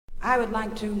I would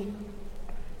like to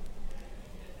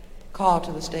call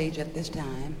to the stage at this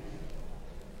time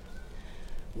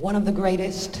one of the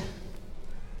greatest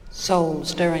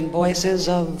soul-stirring voices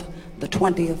of the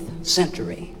 20th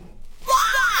century.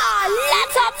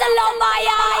 Let's up the lumber.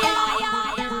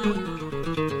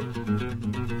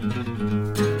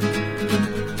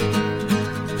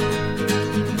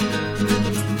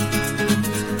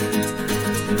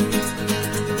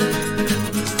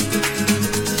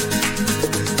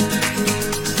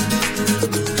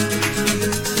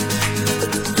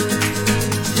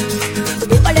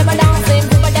 People them a dancing,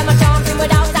 people them a chanting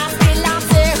without that still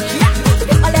dancing.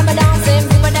 People them a dancing,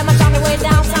 people them a chanting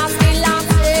without that still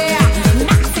dancing.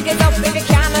 Now stick it up if you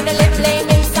can on the lip lane.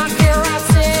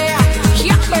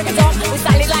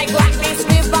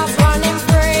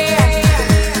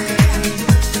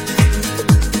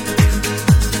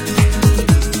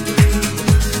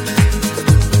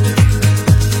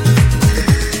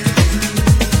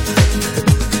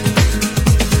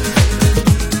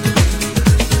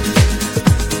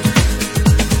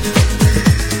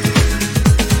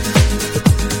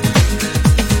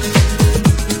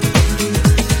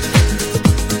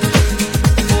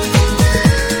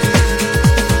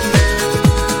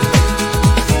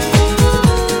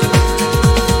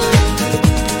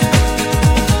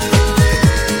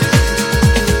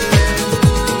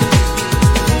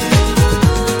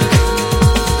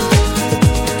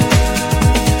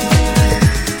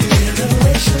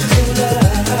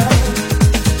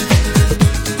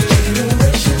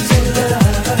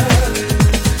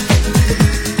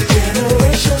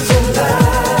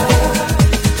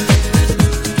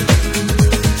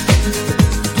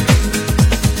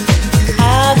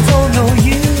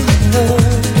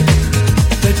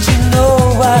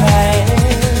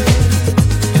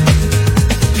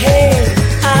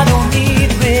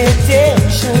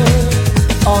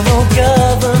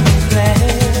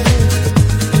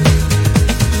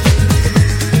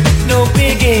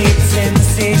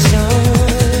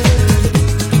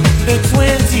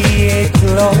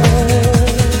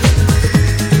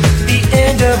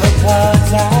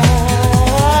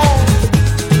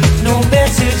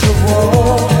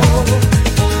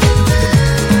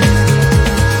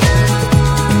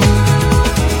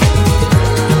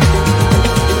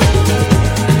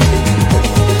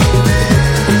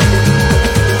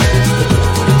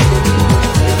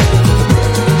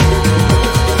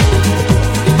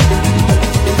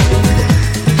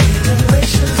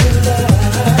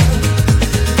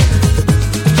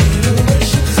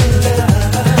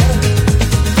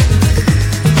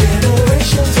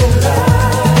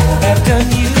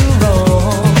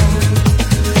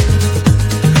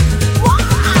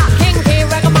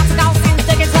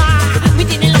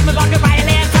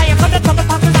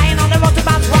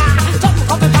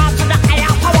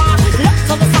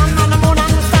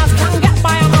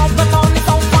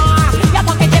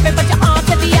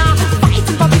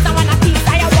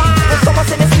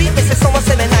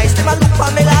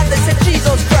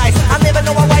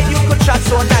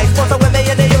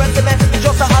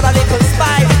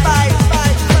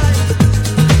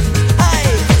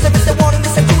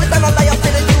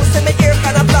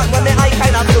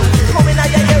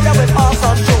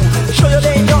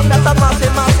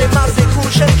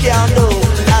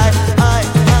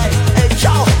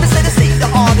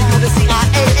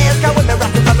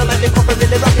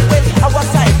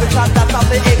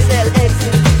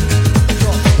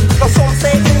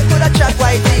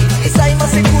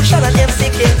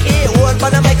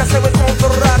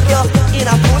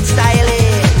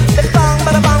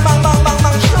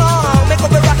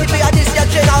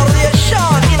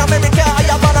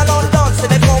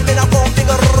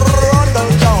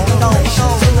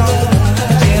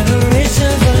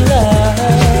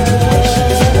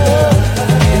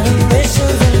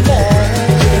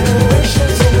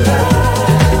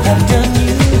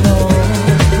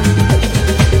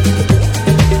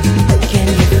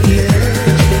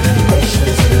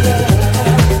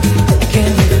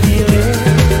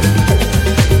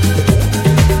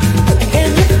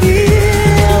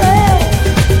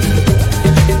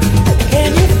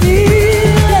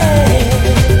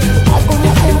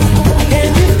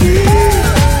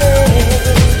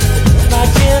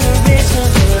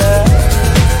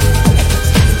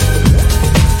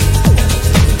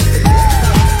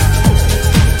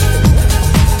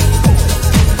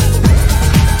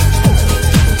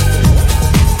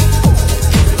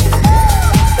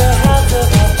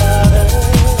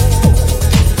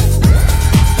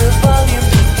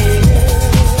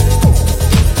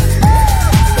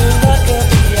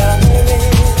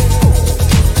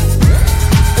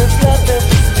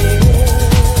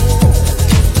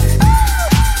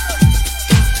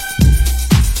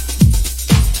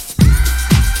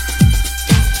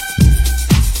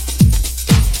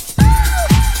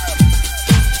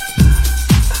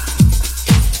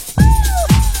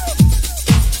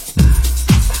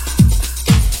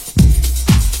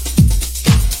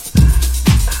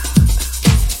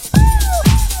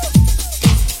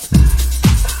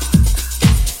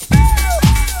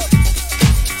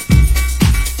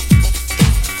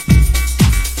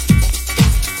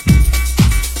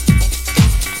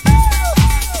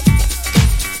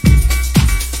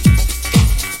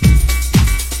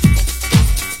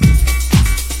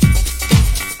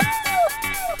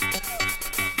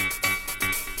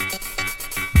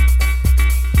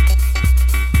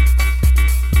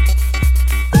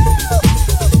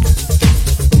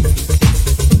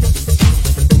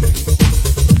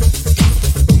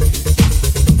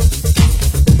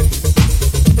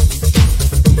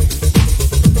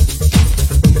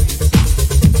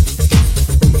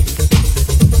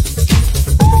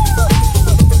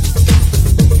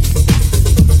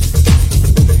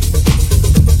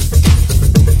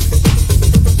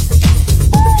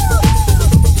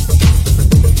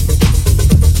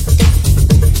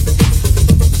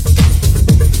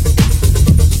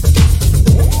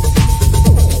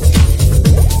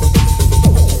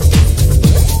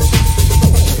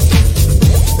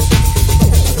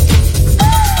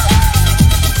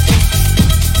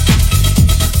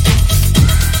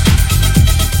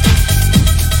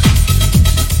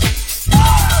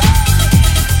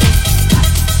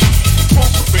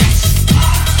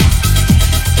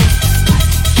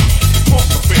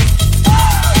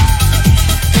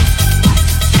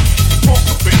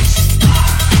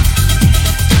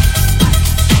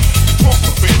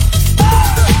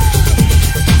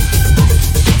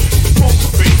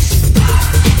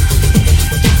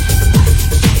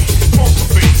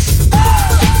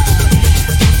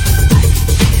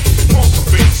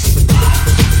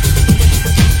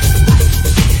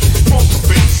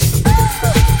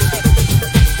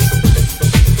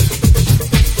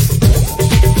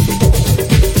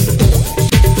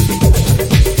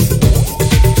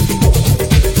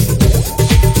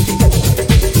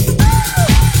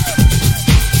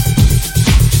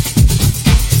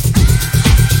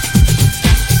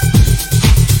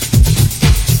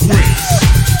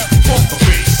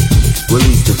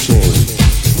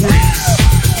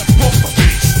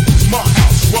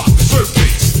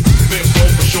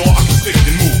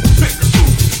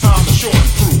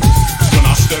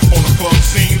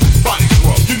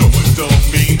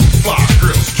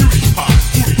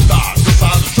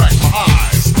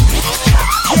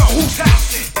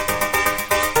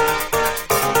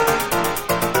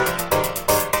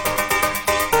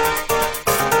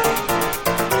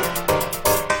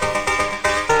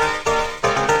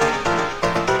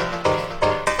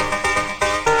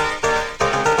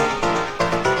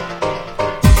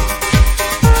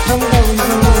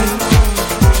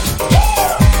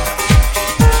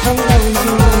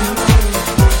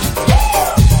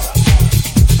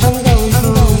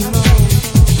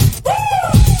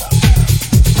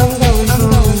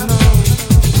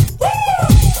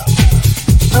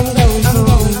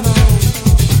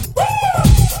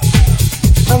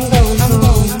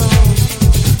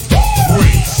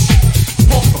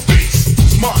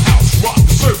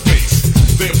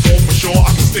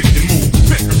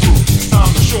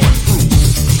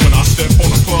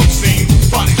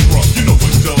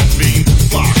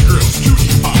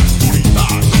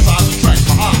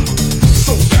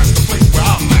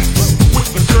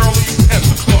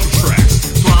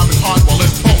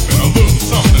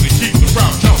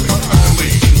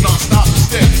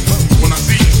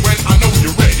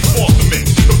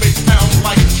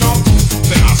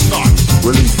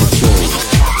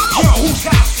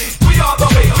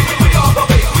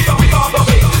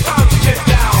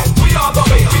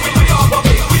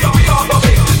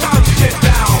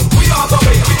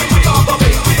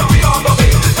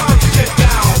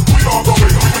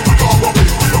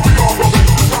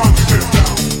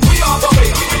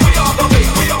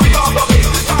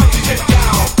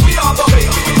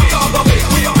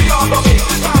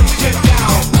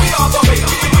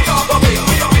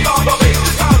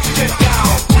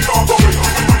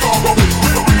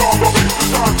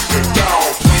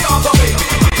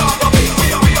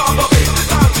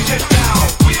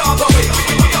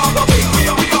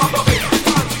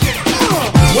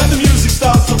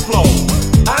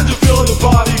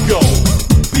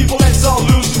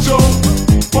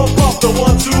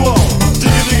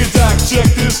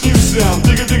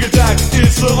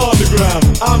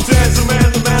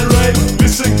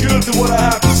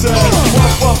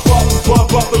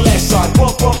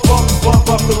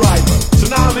 right. So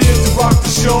now I'm here to rock the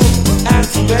show and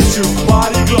to let your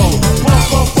body glow. Pump,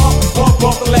 pump, pump, pump,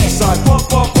 pump the left side. Pump,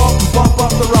 pump, pump, pump,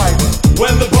 pump the right.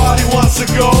 When the body wants to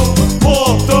go,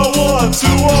 pump the 1, 2,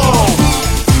 oh.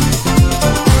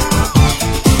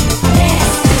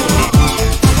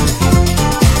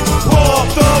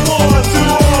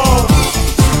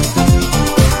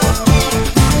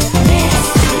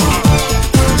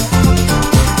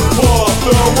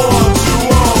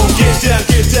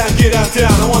 Down,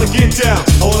 I wanna get down,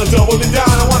 I wanna double it down,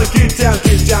 I wanna get down,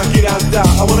 get out, down,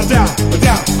 I wanna down,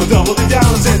 I double it down,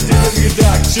 and say digga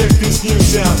dack, check this new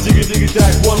sound, digga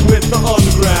dack, one with the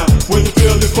underground, when you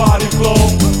feel your body flow,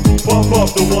 pump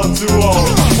up the 1, 2, oh,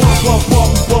 pump,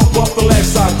 pump, pump, pump the left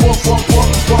side, pump, pump,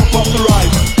 pump, pump up the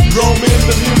right, roam in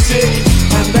the music,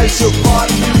 and let your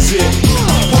body use it,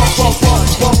 pump, pump,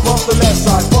 pump, pump up the left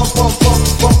side, pump, pump, pump,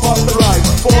 pump up the right,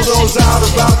 for those out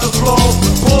about to flow,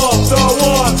 pump the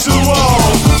 1, 2,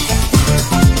 oh.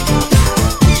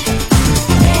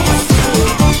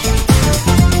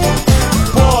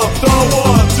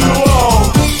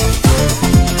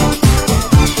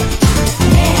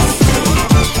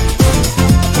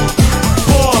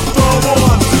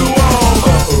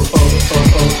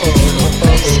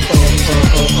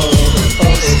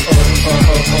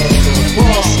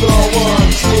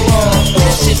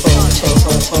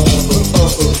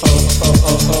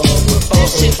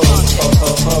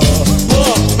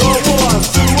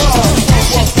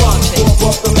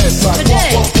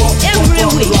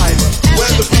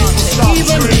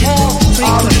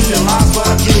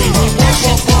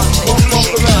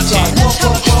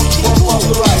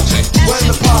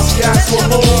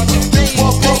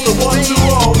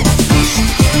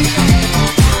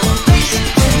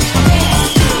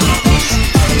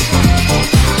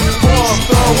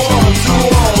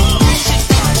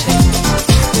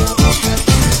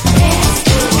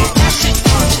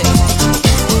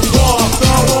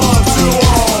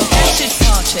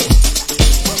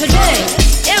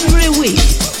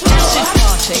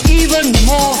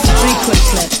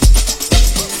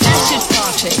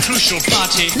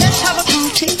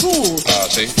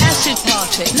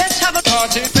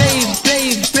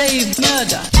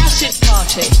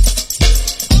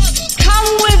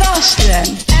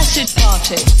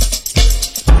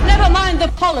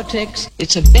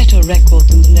 It's a better record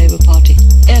than the Labour Party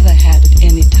ever had at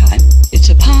any time. It's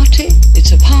a party,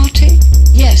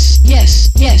 yes, yes,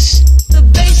 yes. The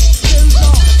bass goes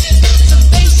on, the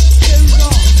bass goes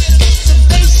on, the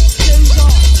bass goes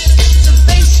on, the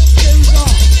bass goes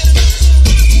on.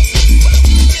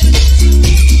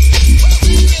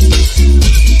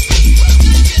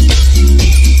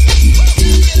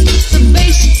 The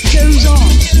bass goes on,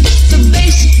 the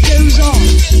bass goes on,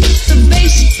 the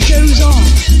bass goes on.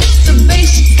 The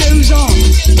bass goes on.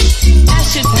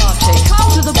 Acid party, come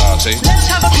to the party. Let's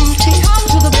have a party, come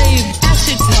to the rave.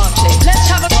 Acid party, let's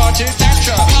have a party.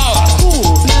 Extra power,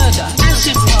 cool, murder.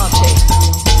 Acid party,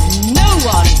 no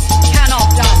one cannot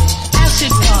dance.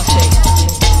 Acid party,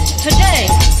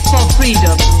 today for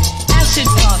freedom.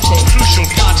 Acid party, crucial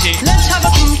party. Let's have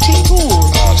a party, cool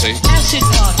party. Acid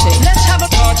party, let's have a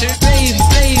party. Rave,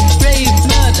 rave, rave,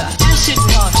 murder. Acid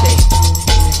party,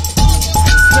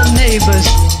 the neighbors.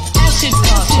 Acid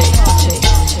party.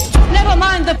 Never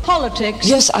mind the politics.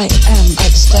 Yes, I am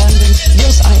outstanding.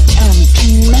 Yes, I am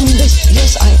tremendous.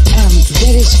 Yes, I am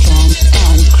very strong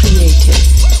and creative.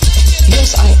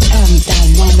 Yes, I am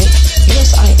dynamic.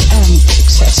 Yes, I am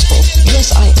successful.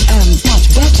 Yes, I am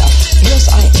much better. Yes,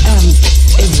 I am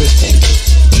everything.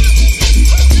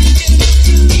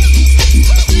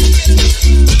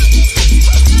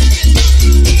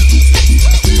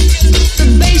 The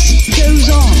bass goes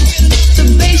on. The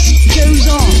bass goes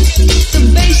on. The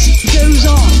bass goes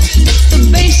on. The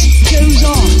bass goes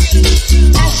on.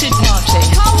 Acid party.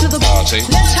 Come to the party.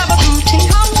 Let's have a party.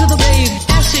 Come to the rave.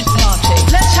 Acid party.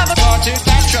 Let's have a party.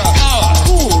 Extra power.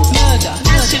 Cool. Murder.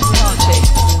 Acid party.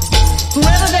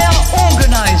 Whoever they are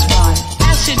organized by.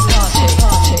 Acid party.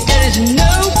 There is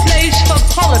no place for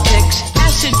politics.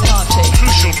 Acid party.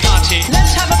 Crucial party.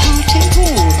 Let's have a party.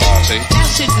 Cool. Party.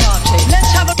 Acid party.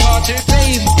 Let's have a party.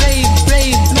 Rave, rave,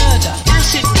 rave, murder.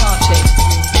 Acid party.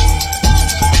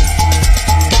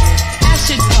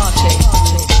 Acid party.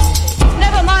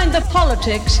 Never mind the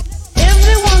politics.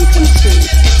 Everyone can see,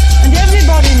 and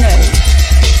everybody knows,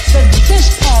 that this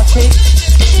party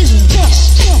is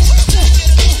just.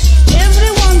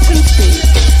 Everyone can see,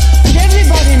 and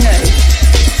everybody knows,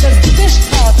 that this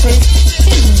party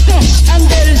is just, and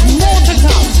there is more to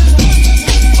come.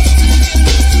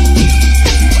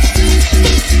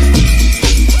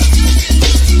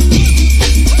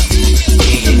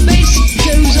 The bass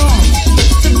goes on.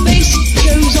 The bass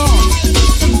goes on.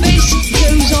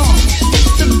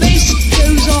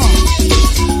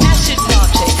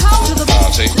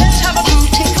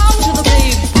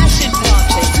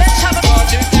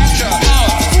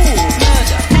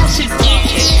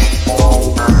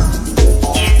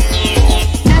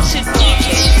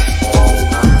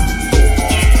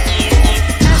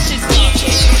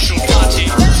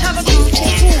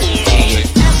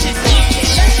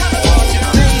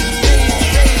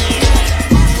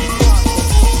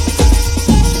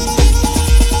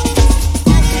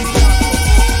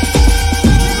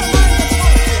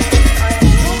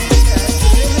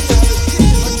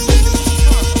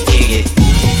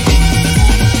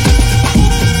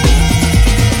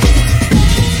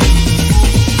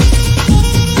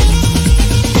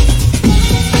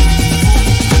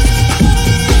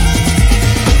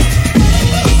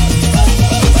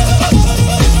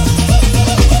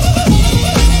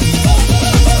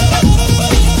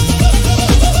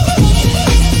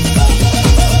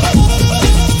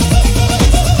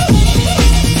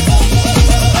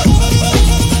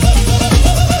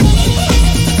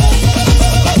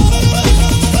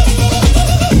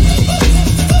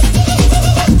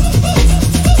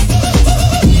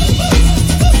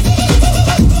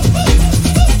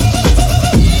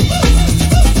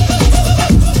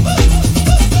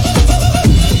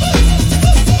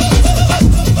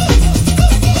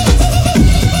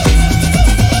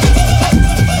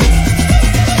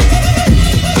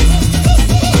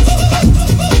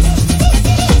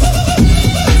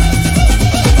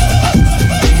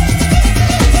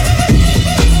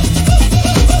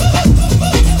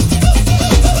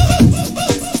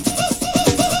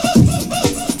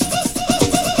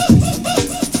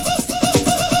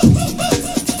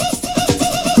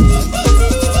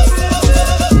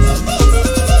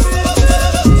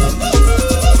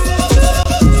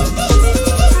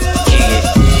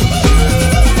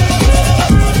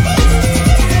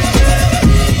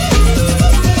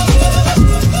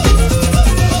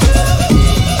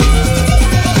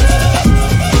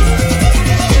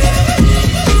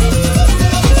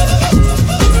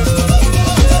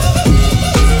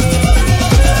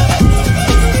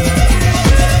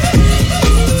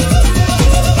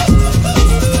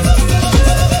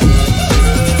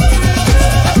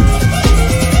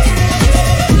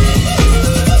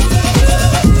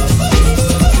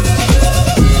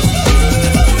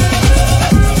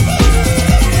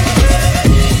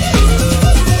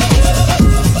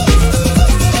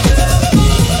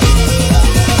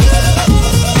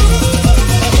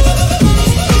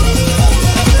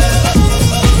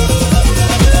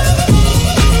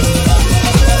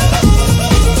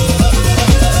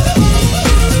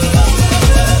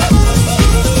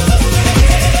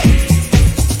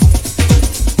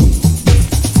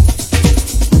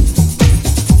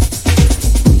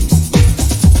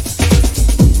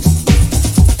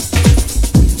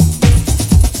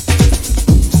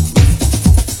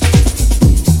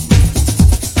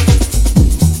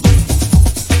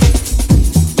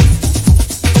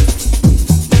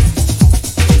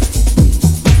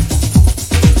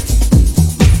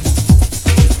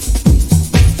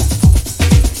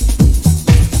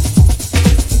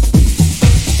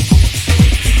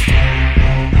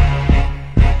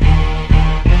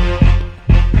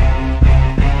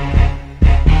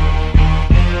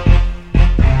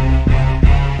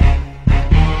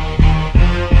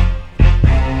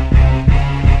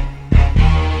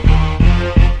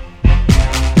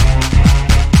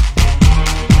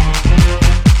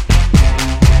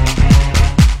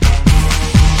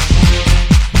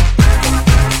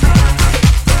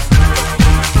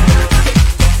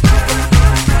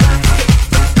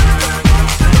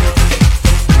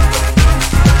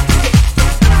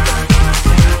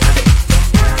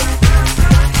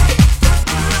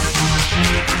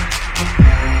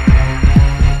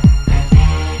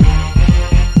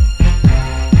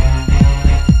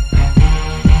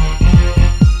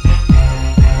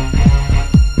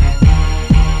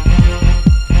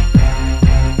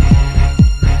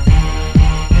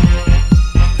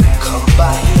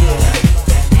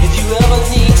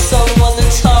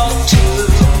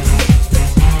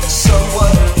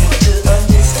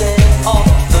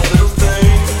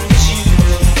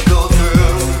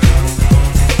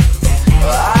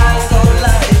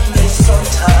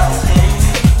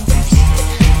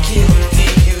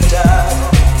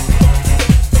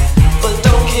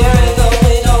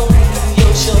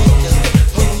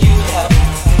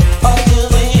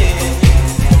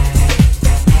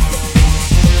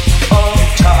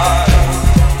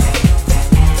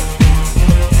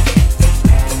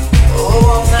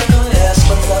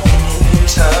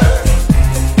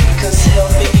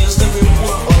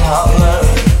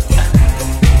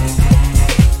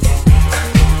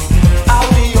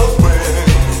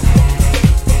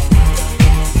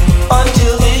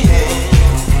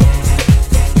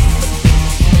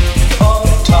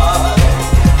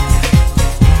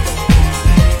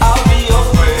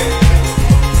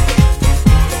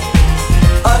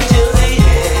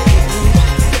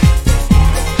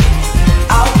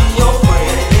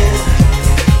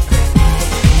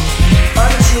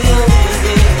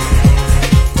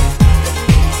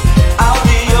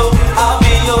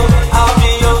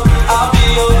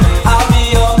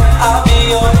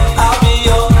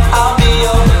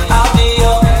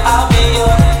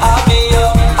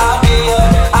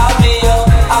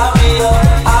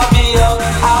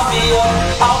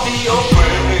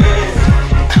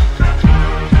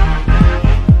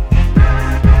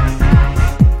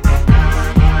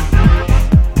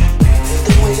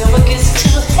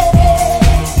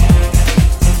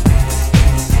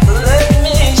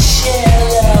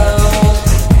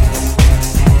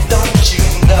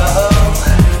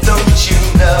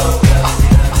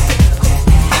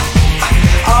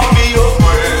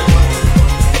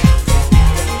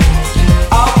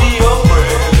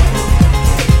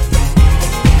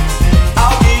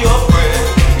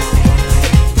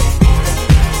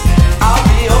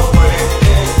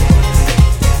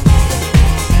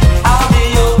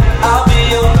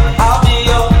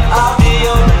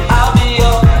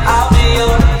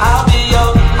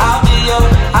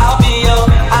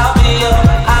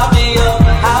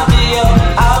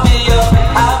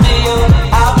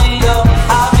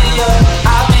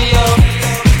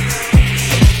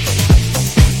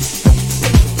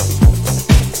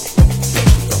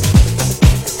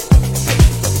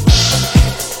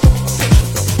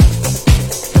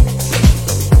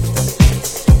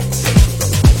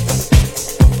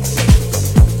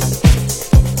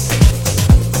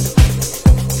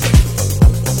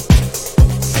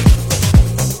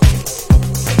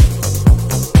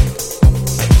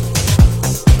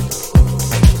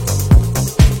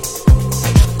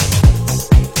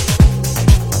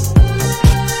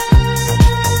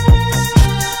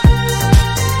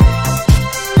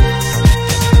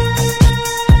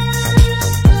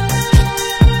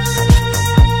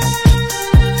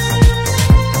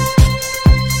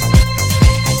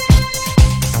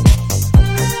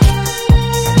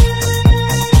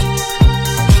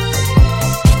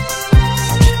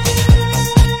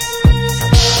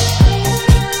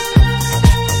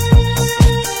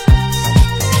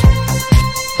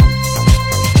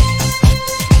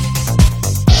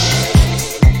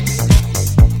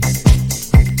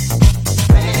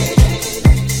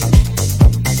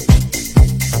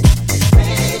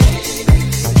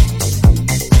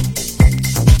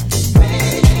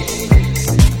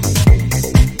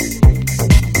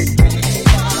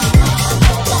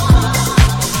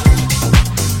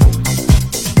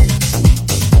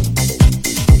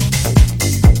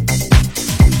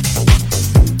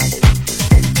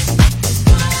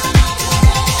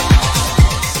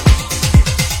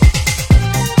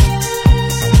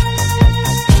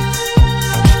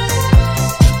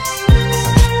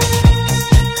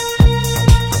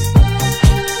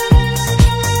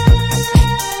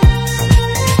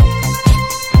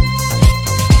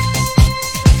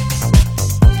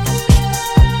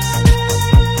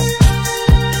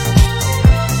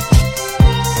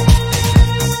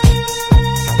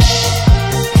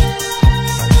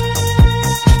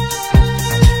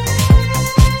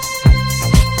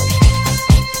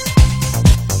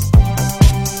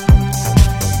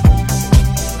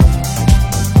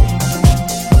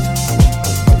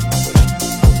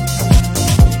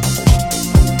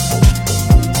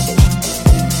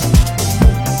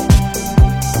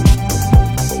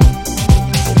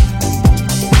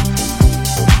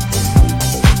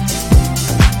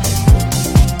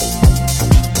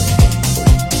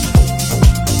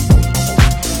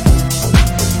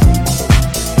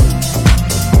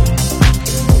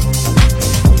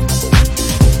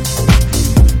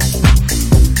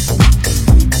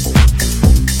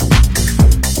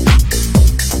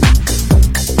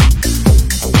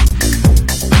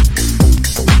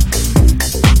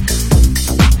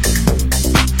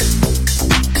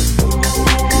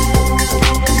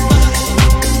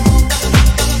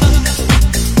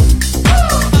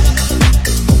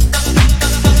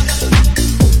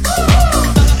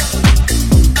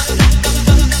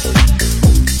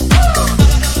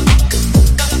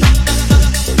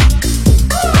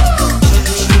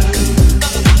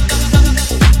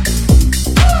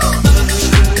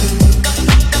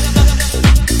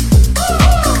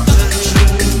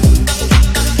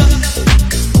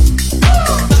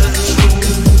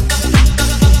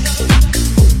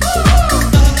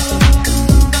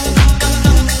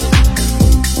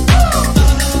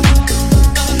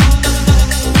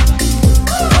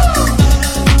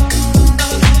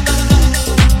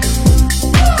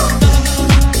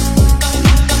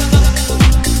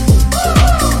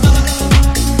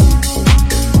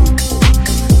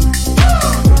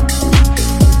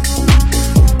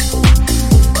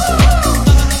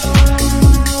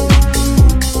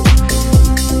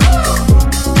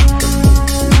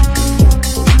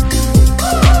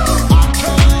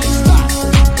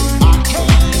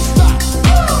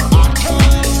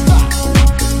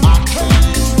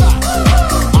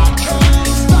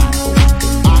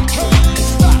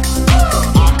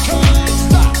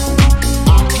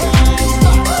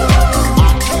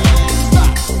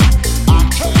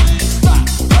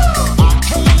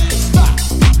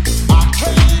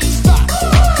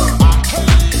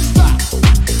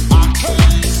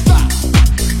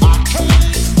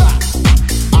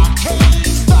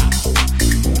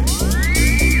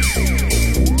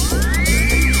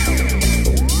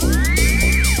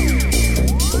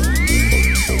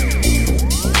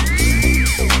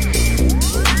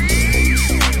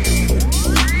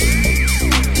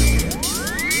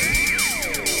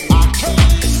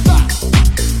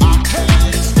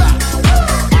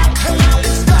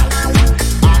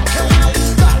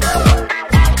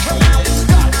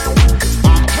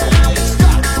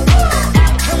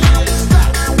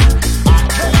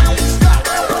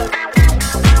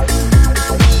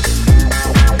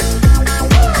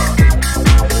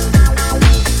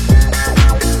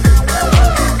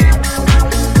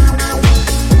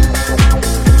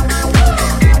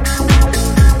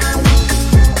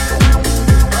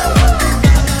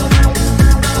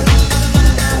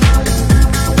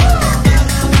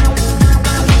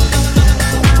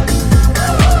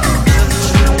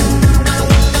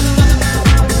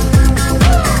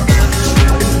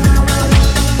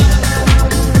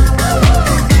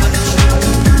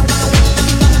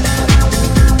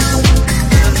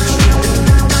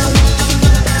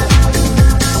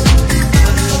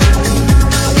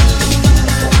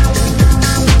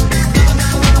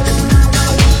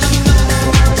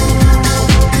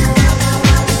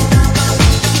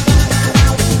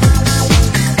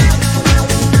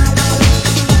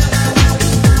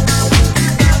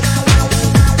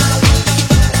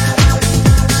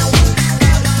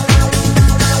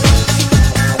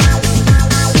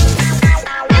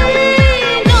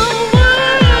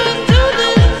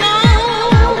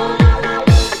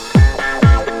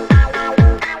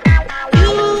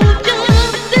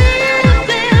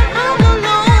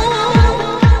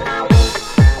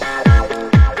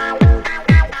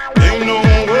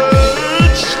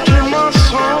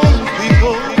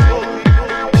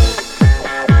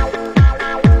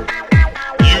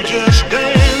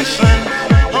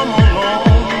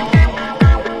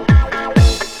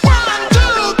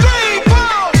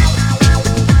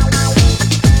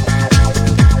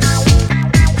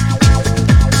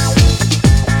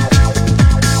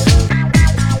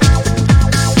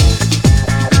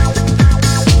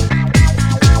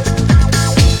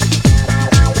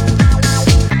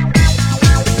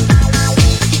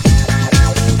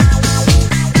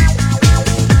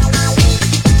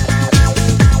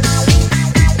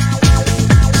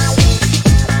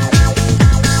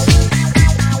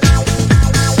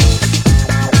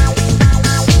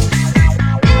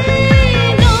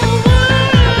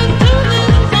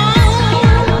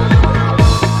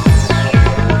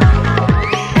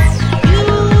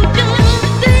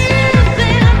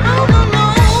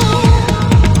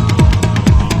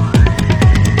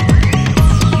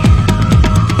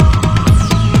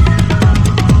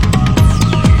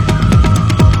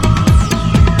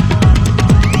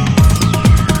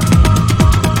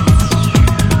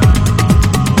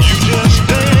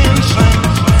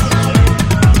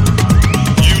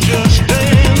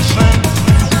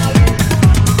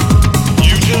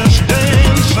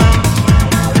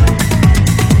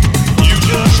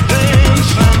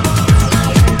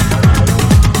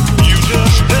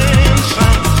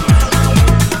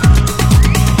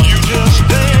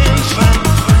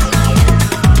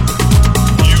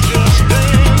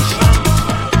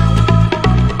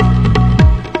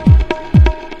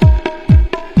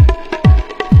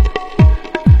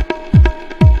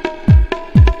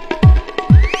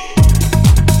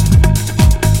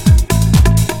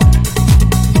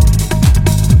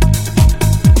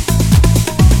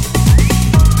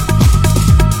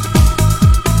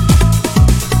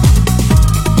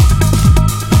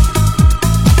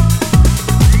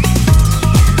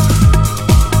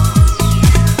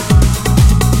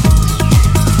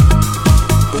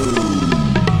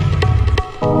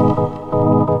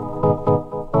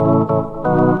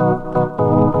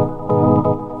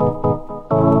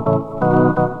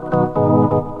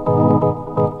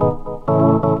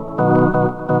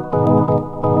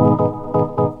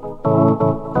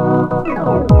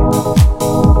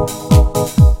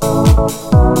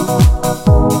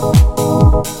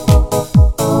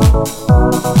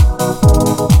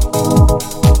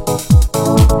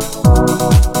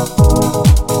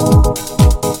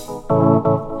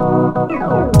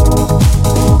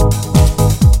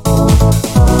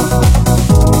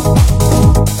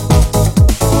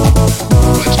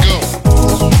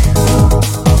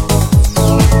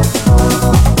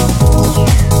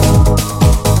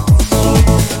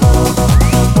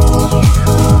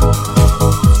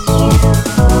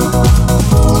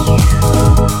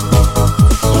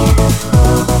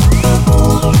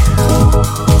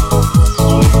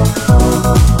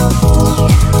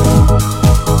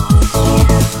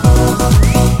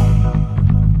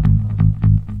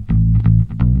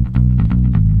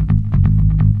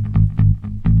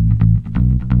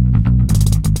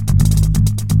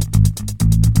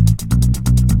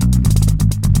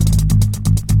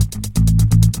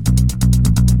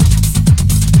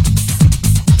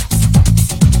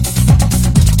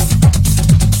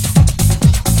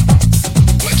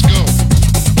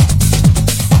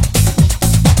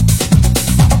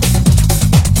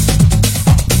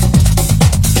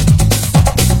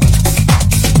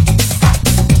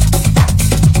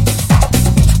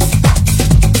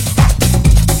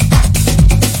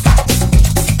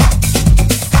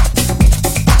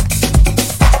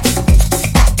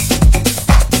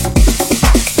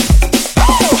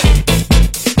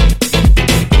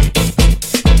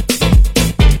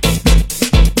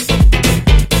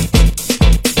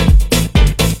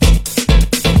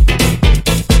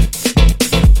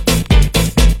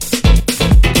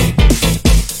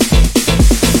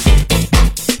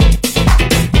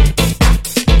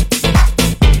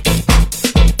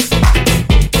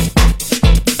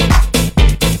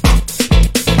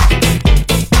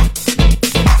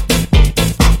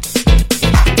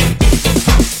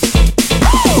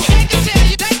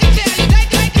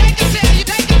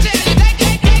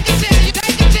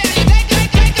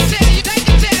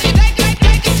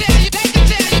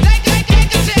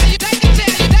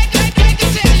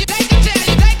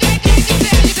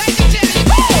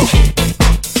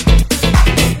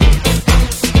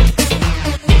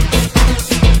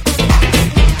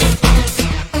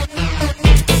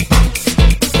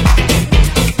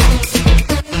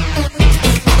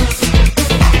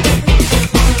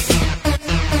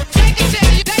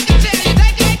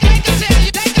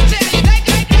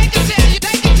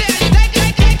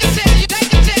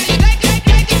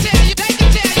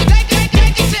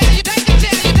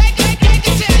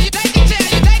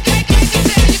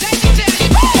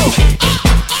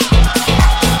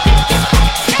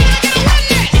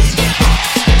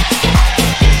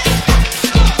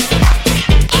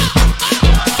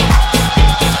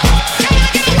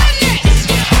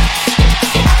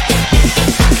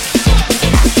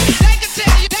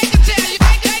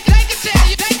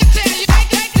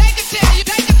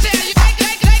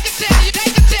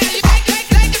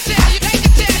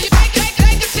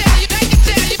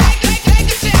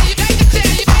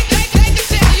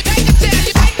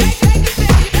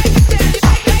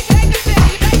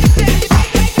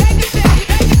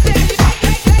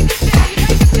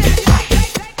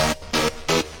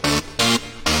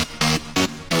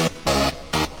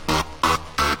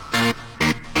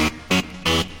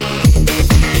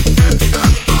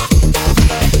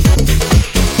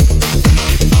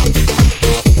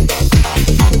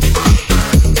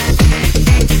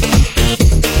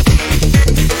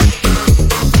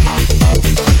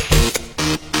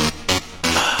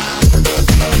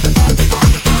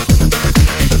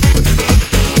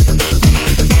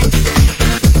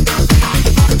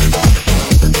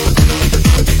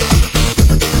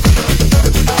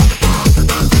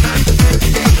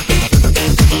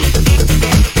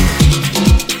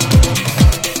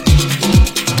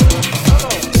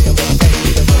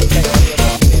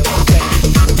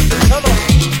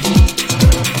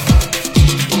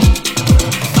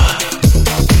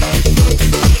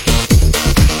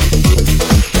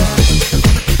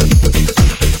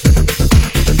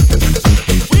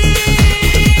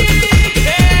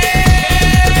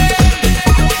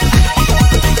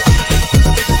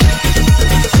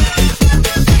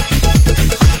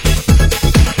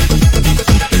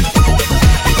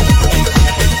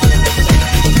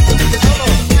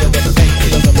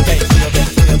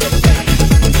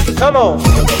 Come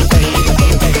on.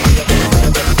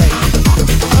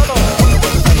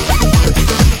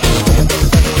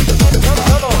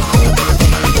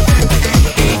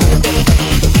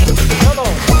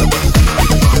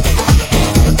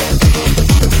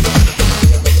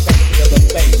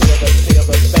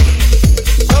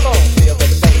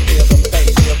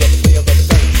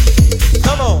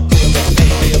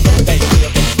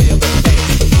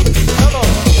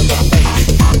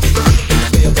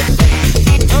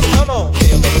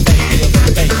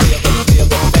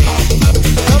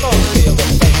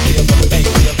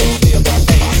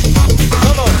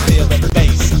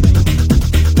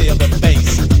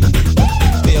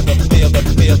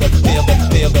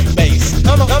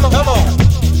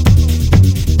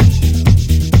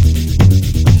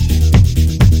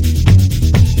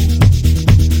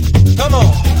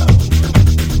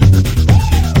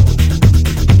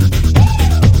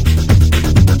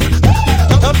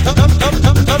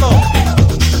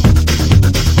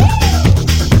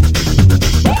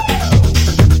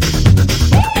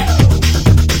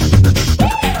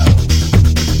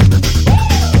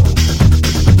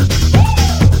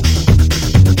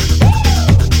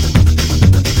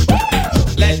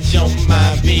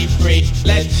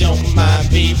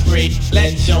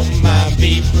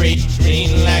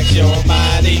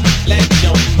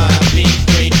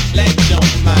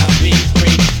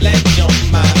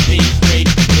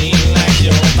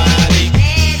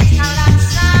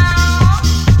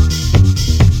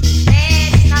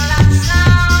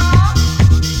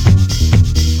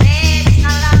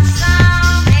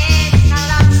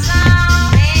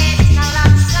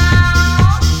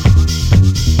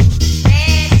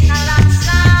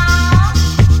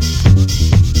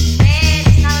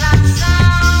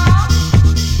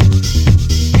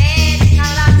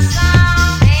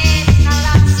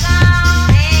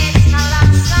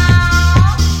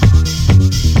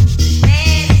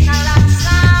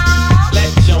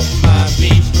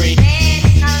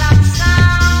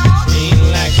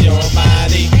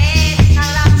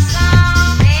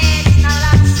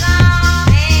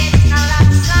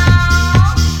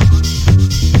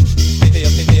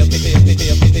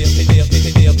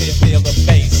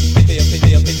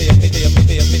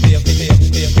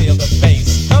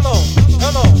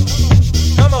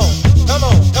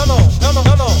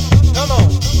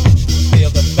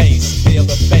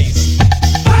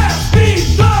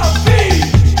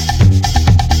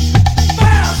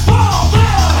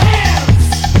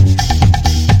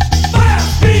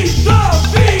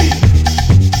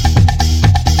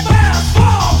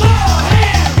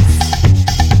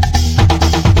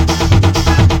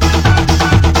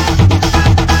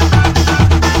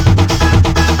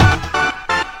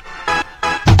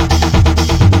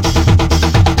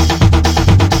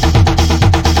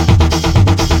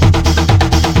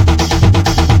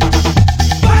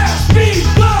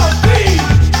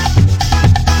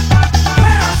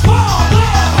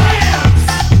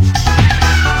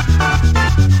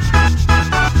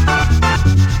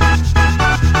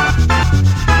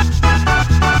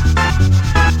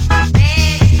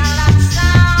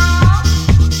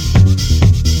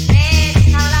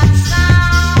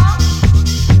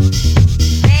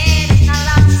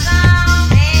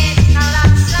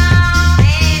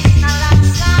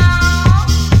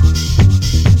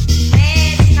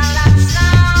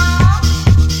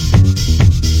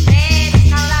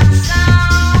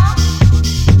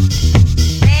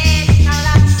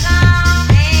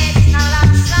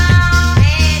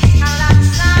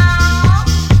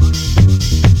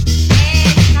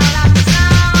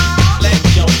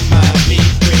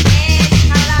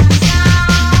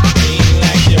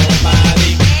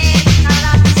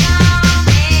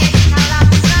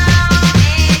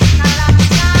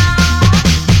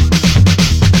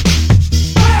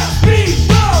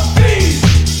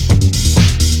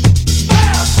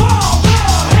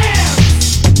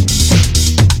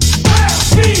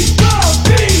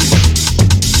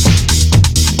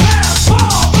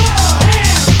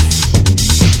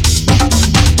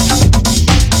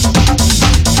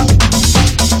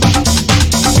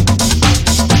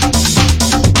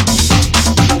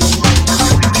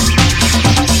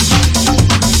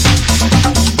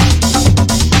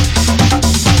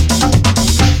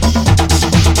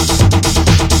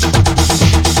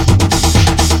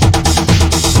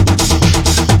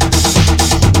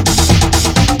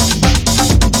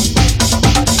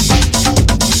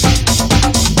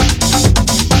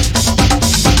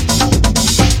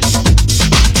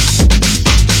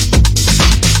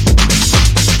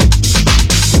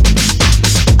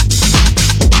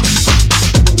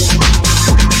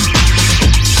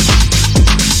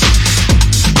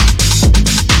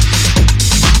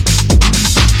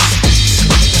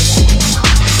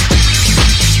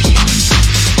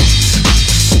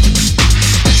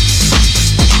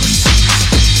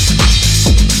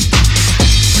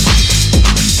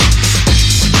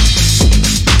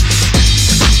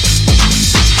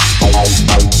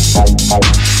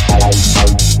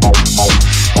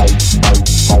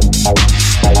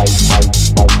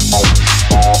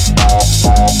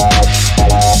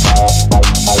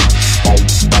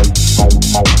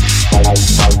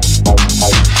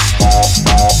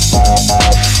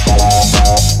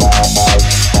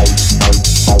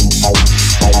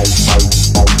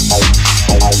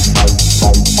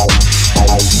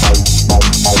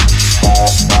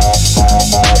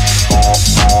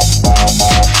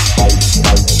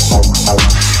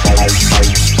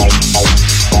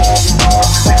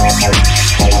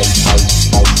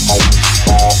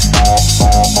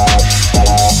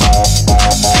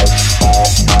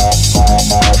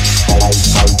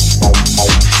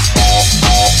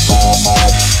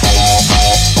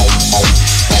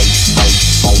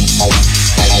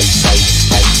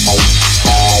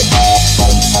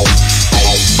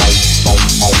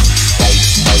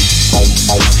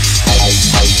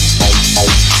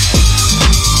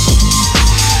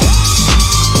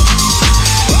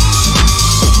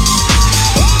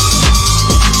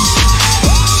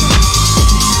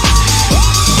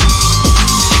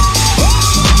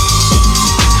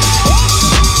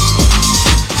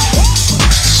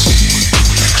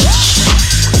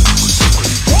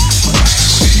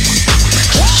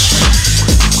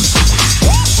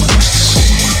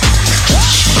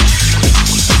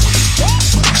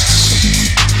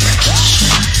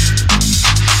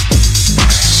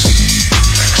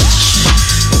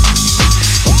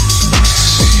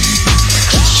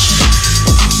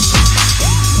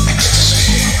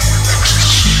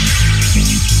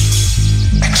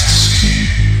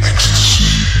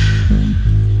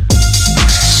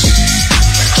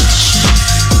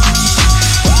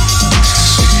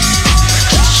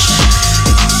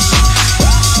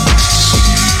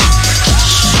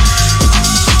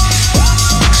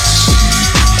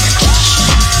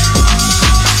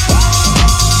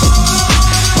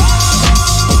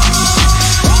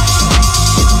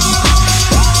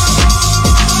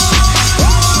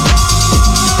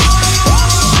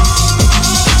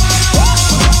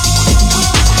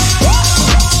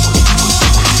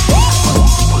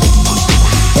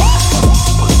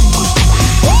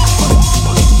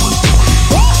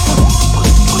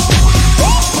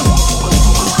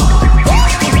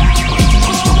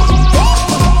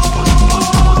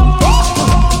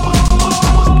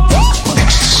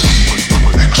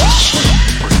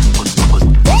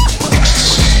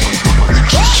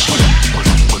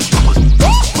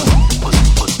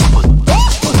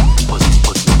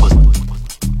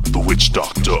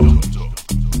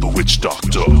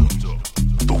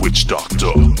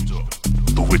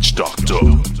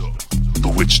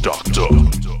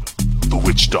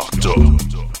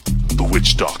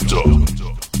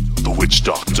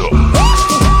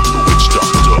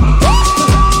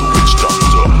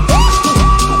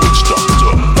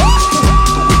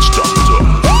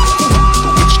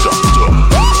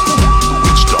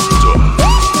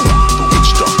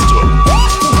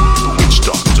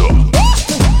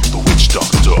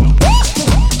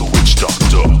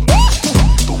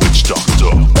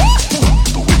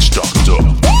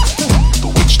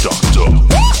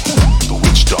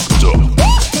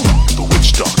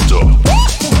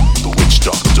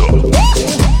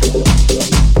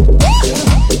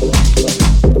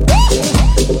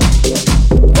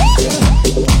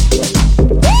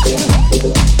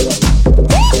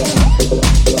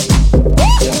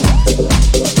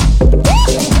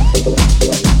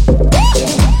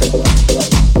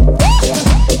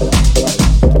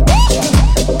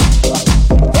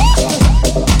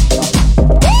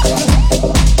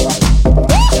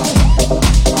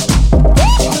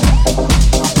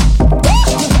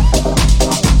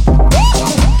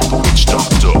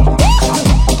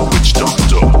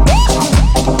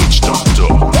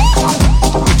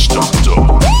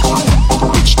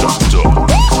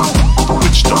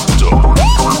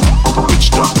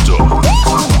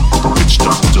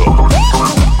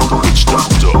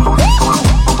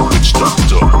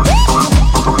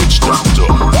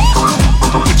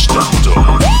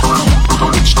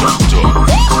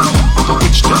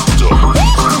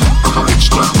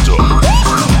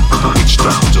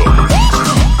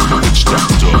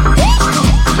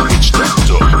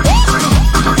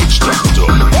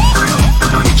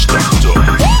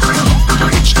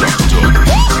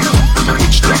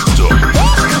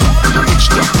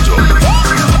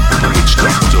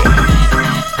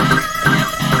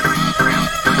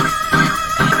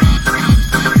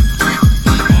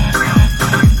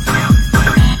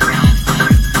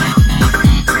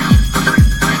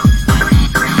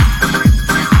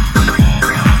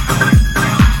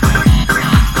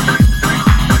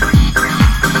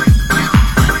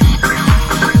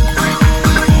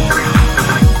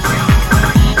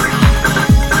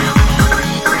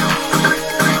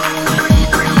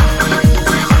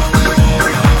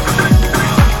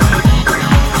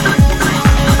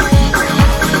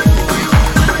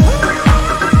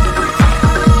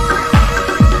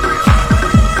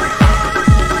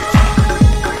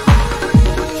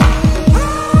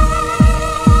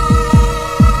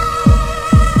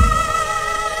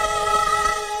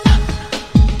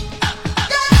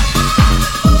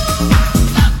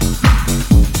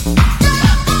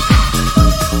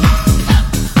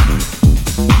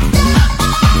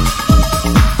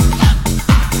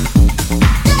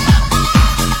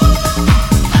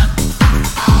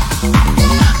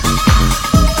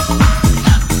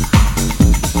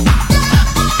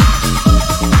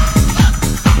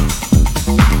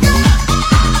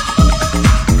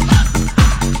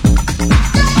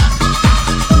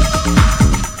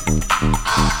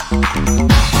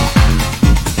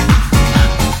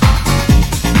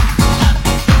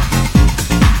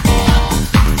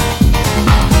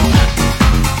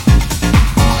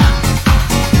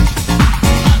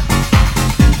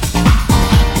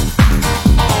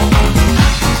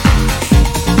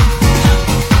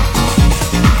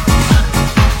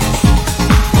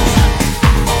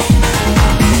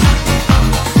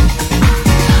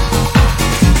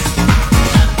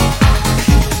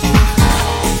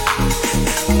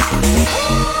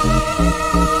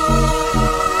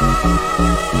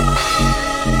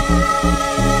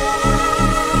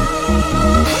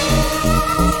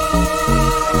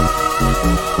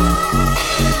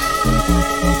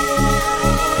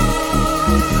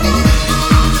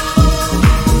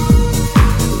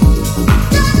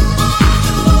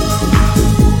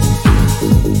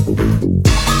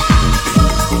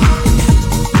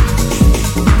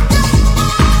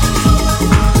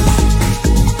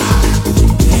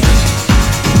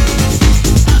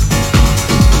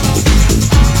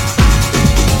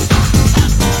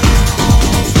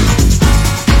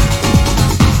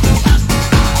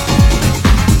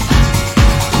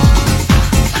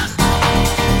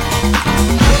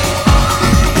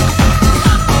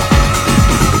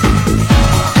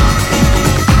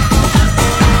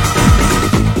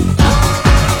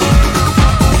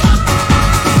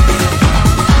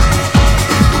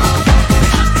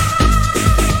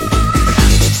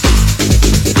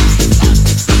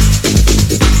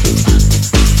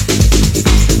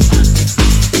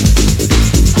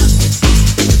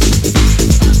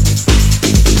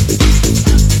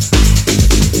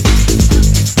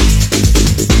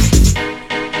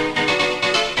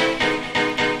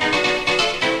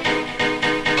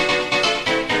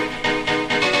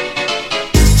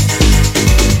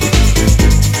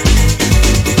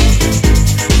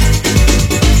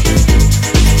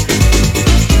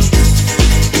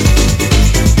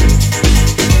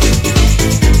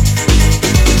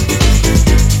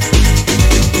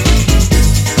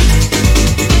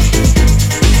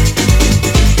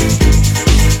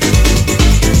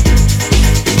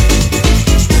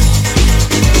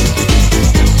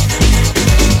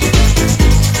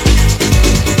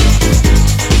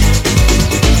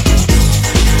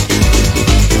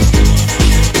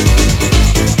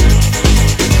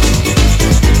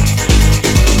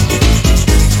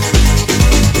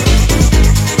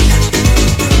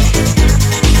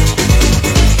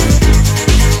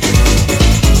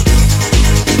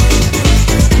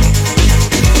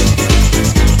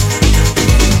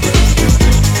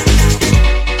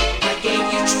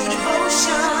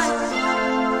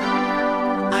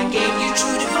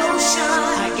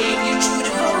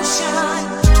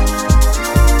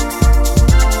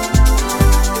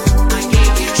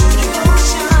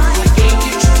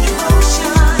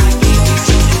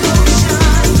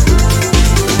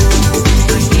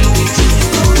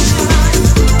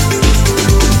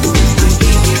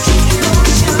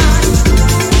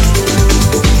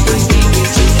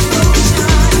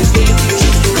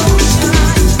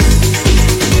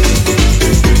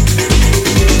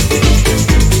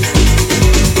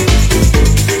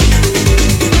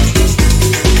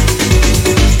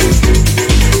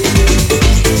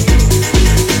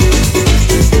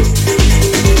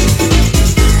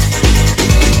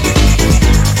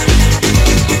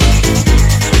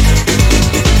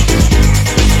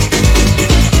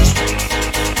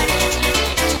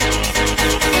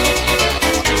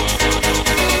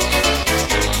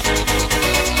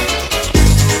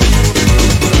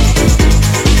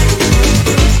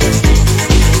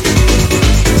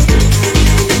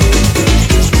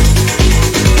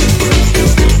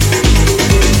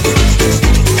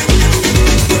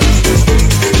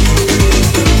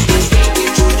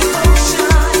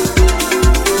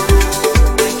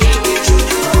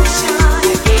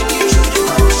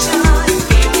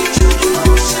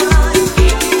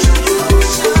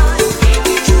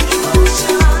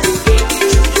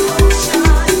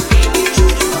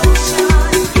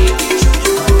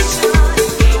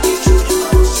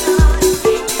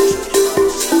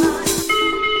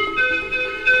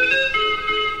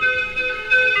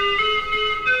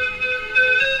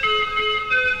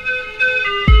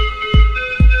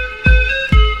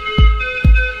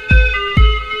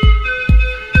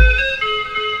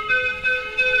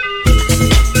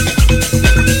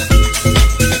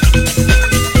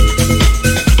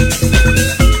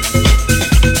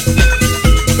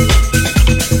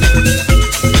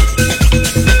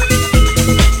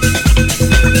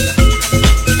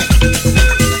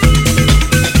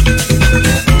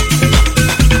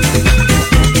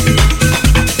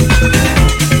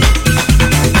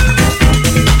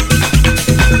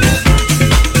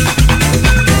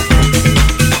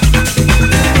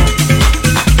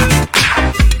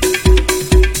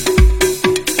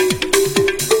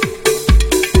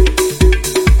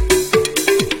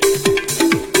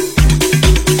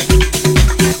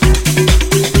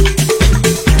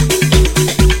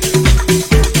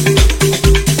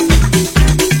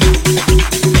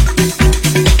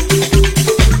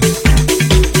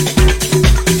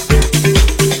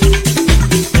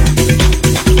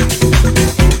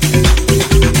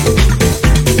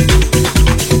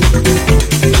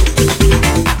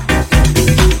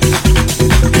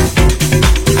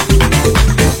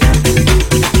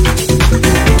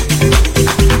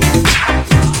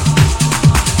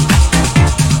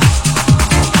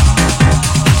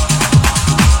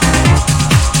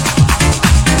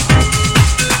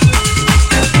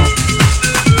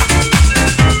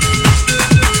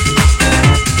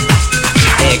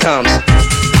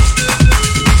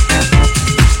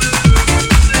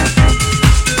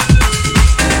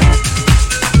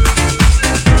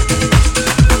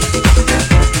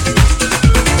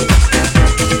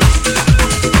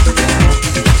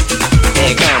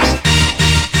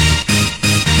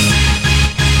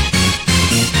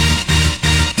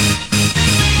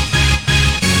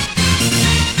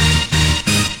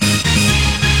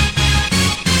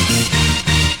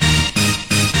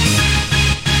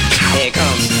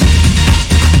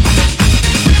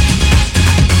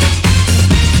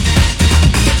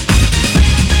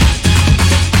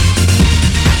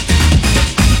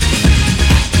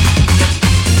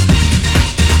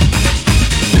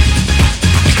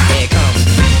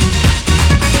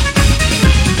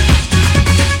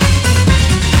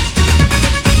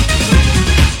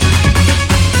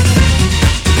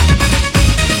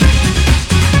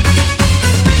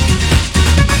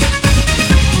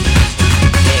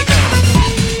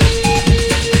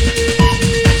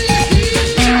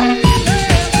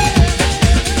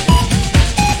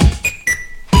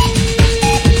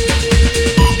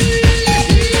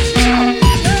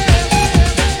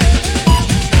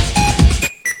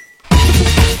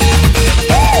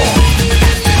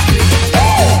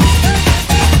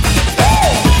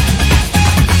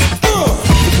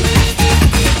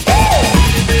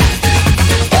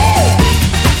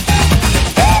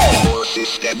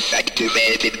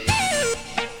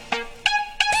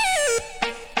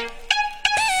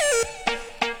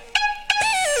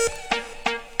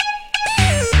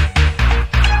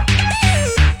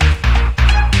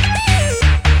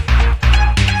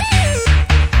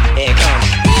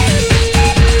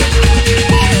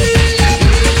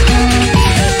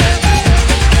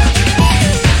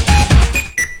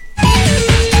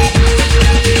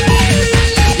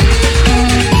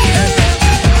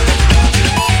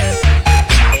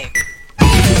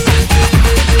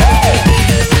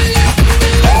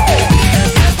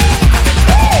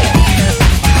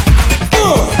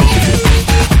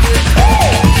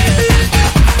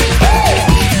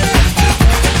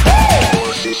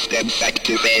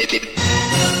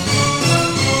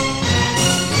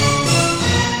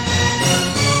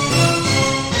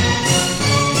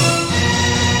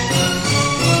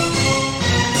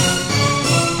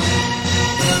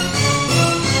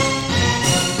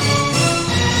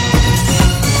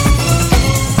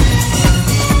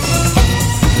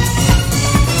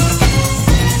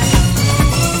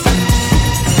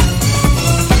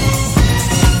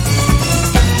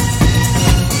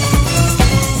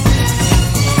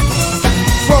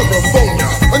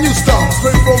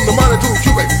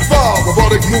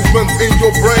 movements in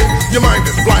your brain. Your mind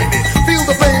is blinded. Feel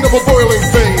the pain of a boiling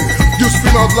vein. You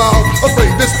scream out loud,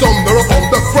 afraid this thunder upon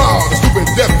the crowd. A stupid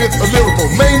death is a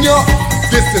lyrical mania.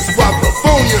 This is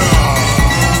quadrophonia.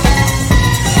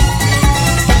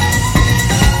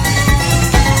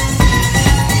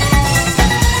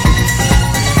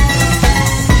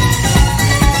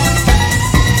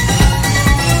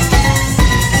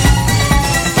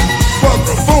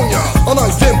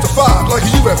 Unidentified like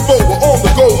a UFO or on the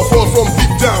go, a force from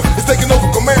deep down. It's taking over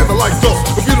command like dust,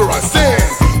 computerized sand.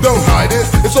 Don't hide it,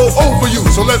 it's all over you.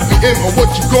 So let me in on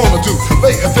what you gonna do.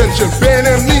 Pay attention, ban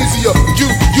amnesia. You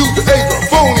the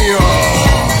agrophonia.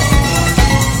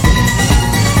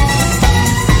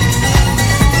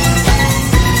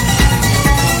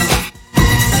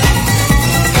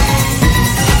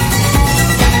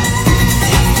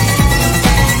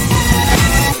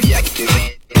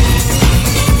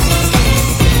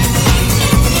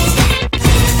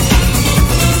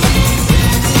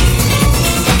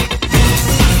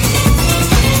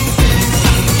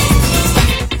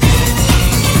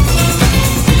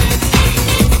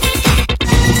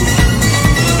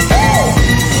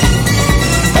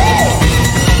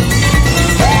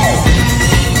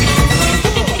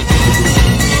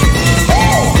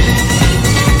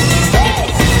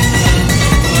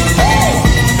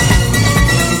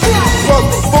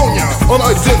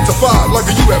 Unidentified like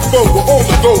a UFO, we're on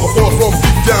the go, a force from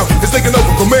deep down. It's taking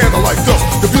over command like dust,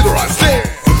 computerized sand.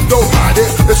 Don't hide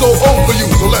it, it's all over you.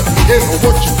 So let me in on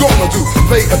what you gonna do.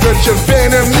 Pay attention,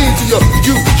 ban amnesia.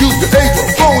 You the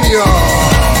agrophonia.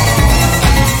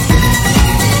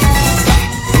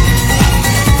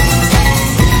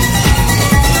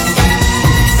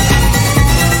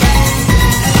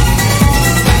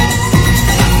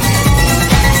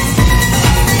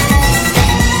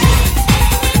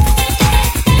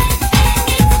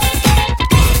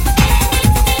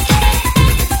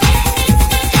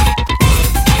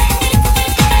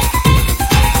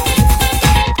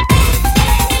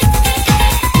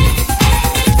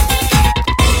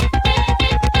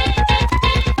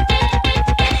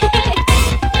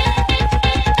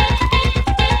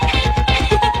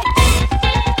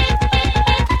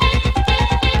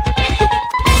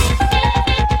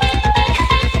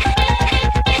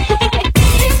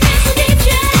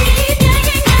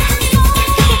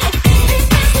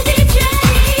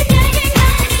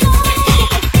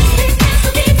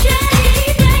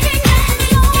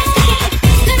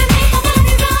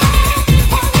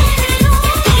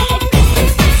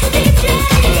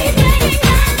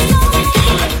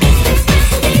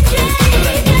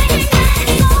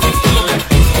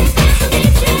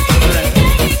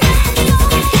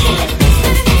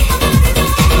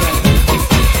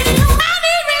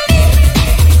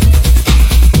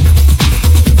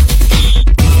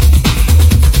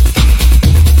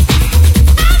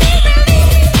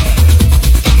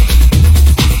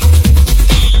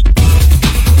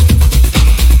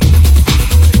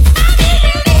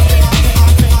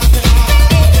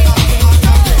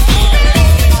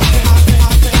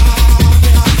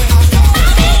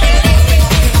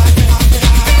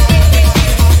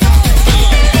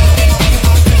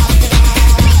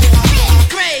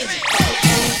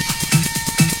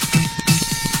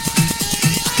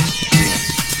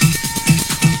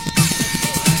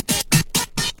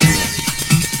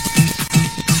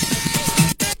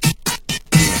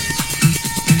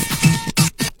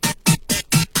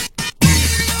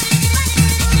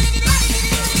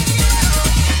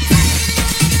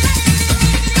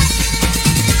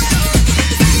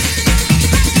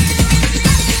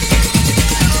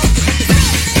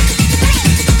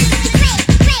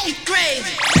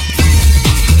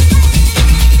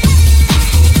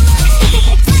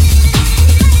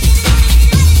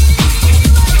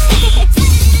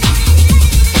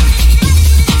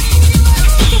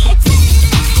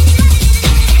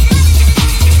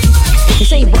 You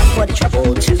say one for the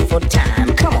trouble, two for the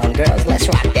time. Come on, girls, let's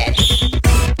rock that.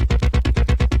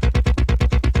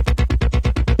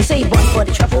 One for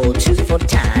the trouble, two for the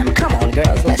time. Come on,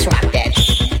 girls, let's rock that.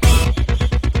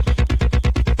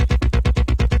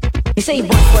 Say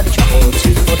one for the trouble,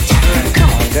 two for the time. Come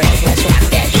on.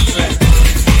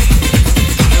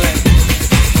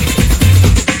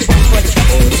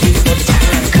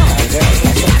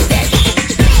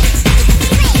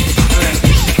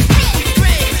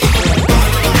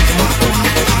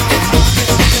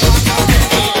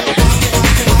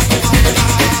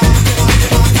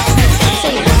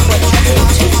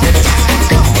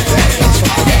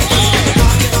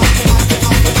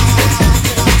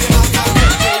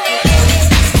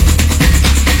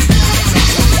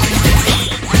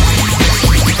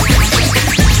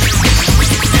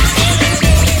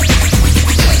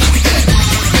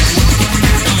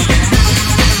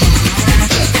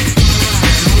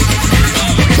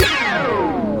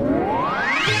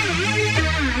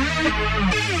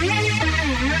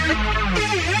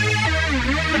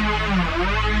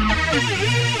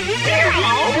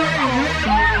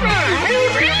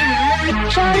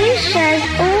 says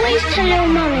always tell your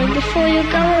mummy before you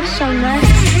go off somewhere.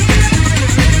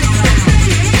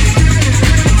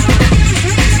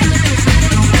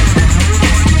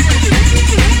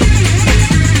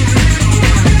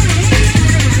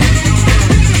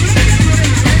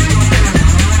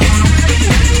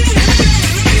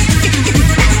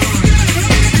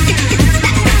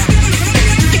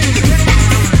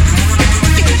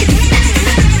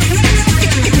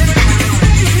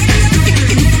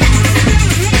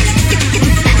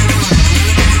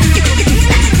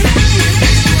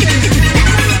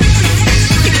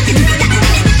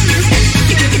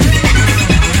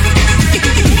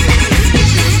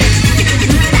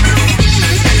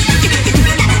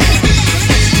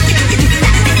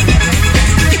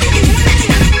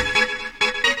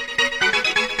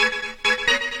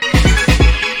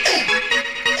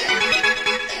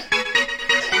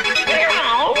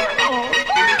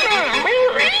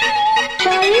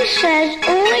 Says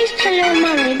always tell your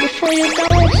mummy before you go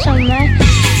off somewhere.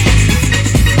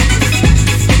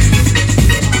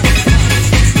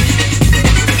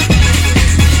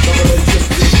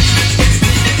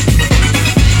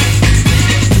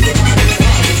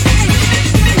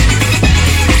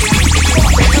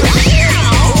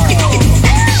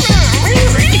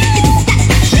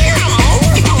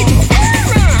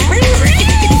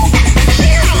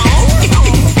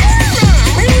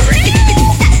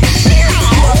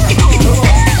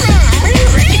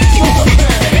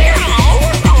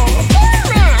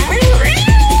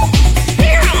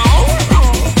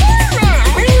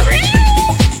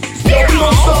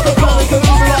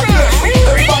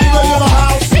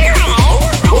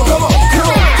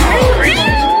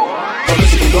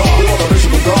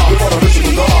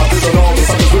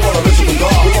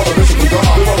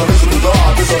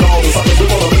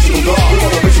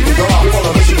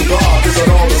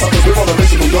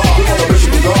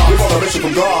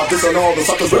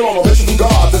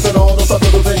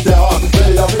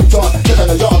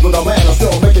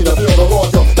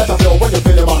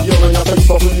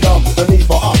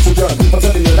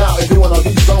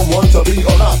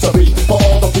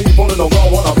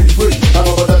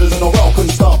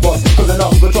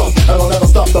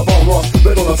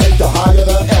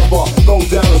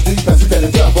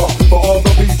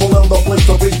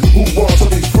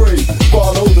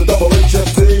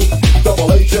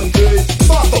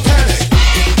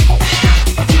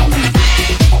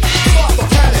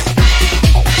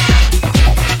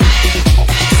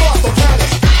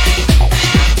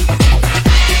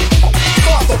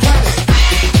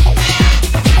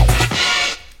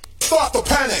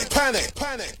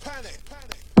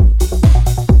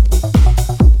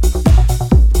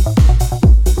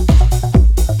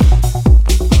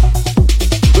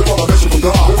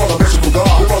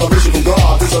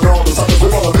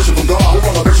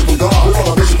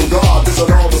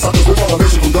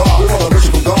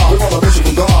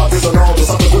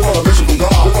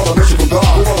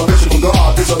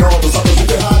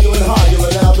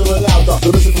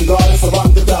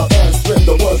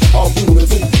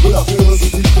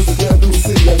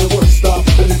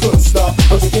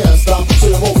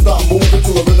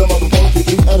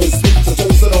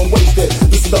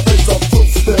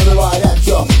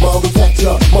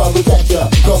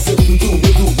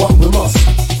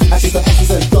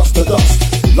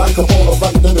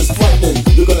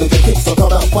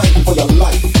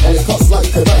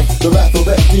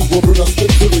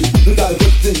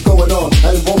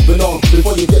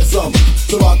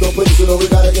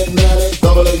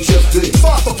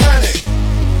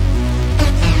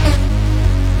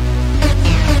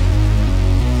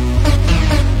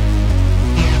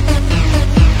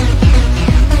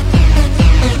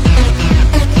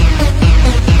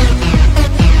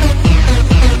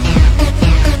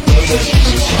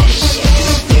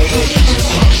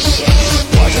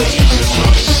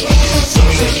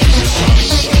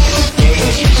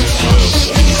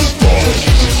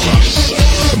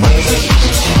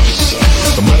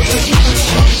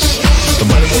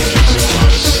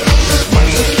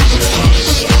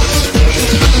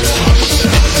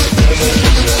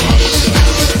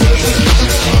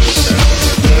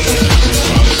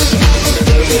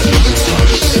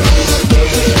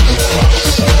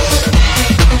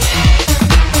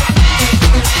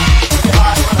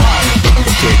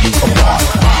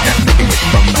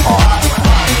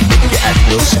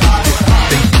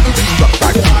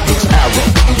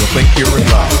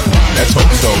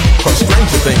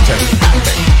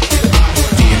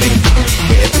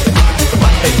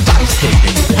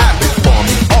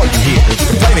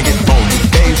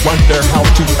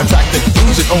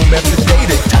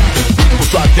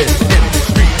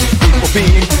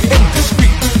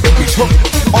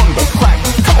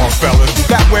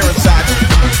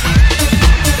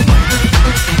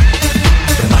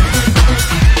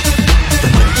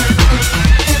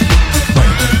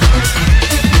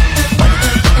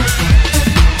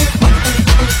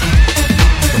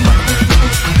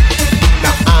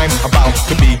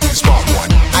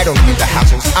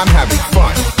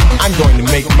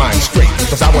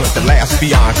 cause I want it to last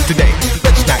beyond today.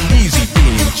 But it's not easy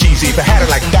being cheesy. If I had it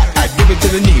like that, I'd give it to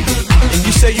the needy. And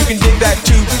you say you can dig that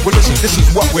too? Well listen, this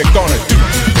is what we're gonna do.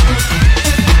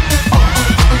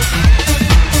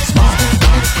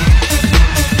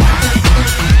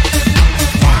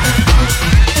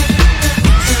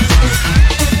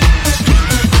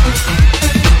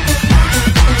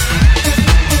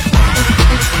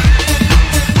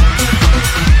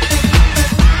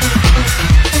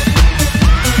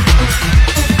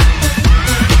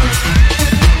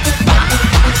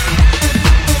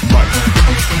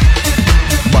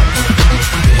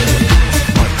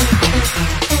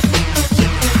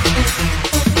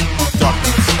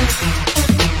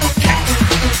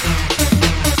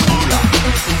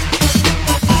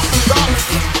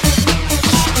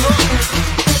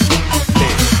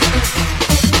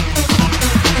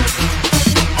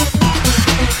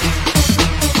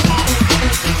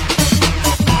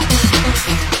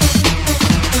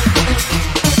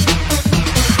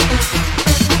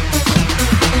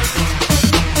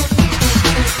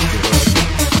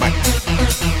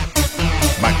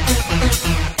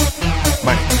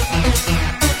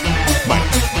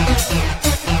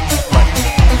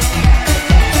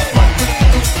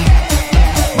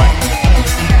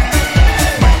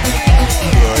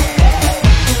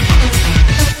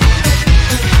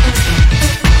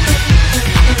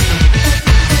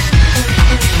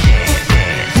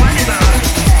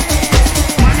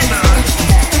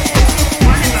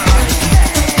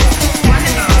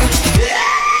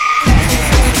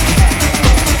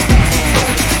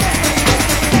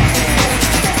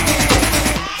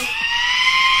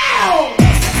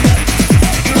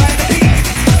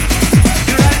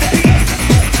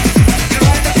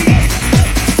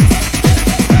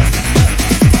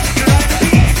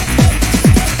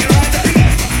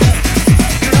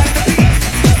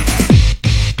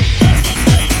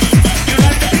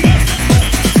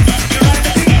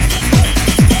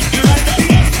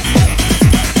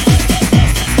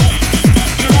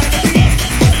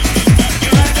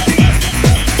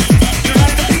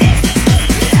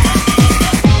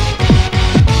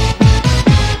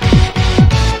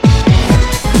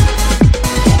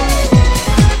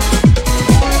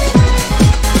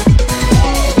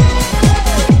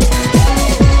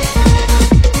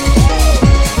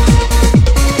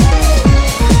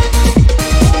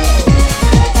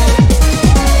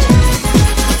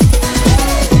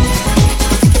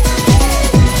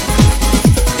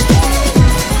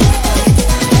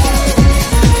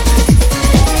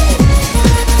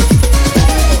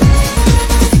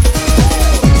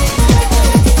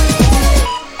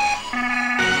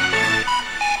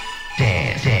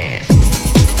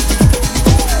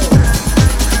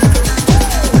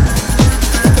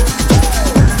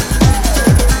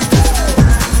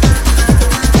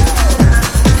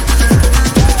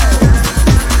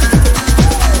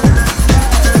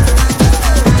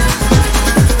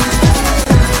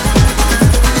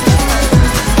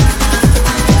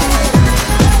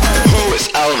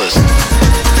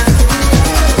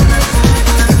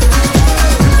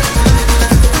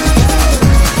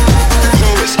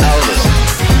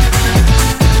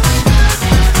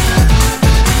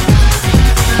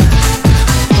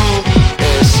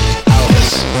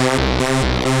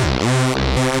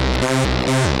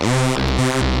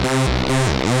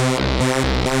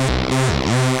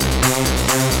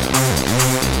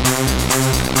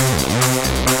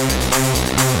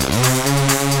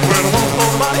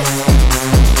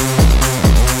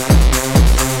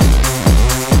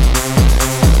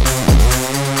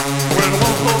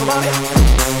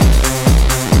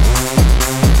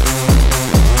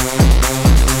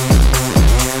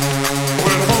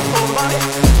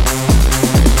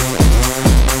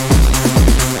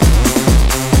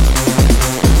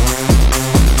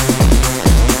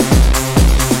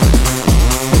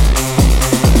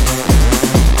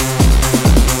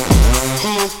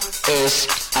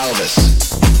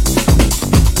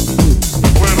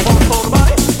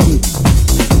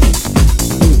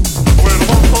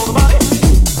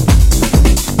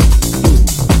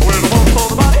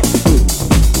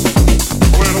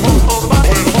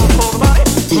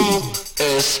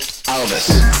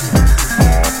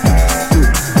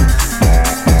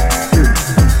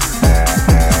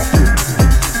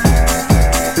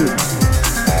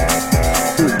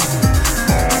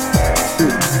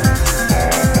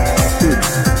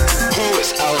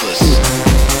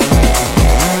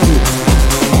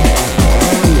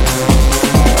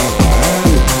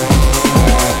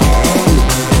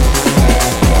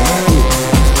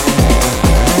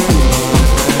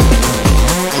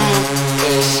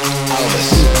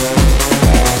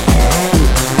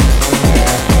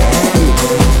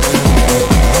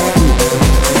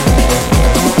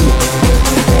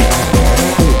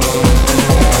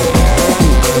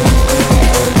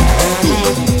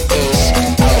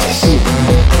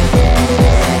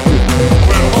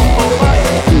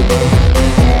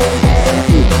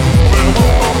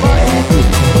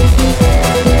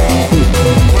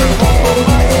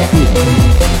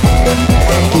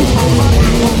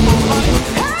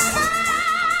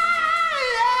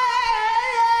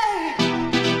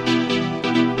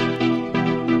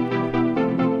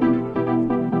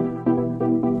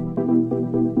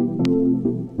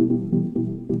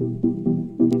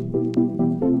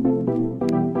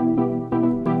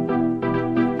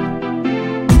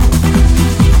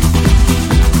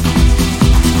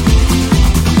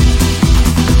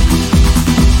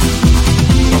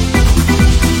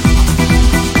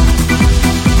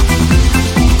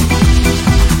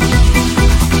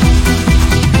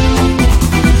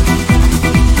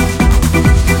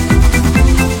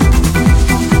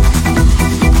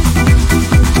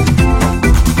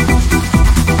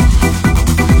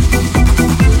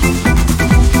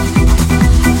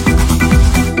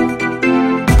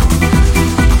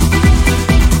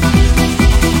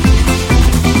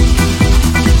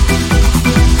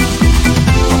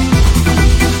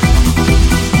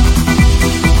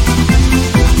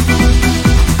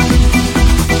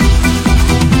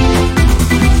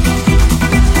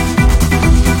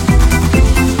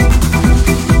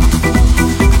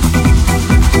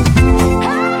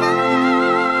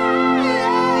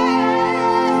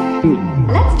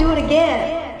 Let's do it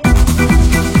again.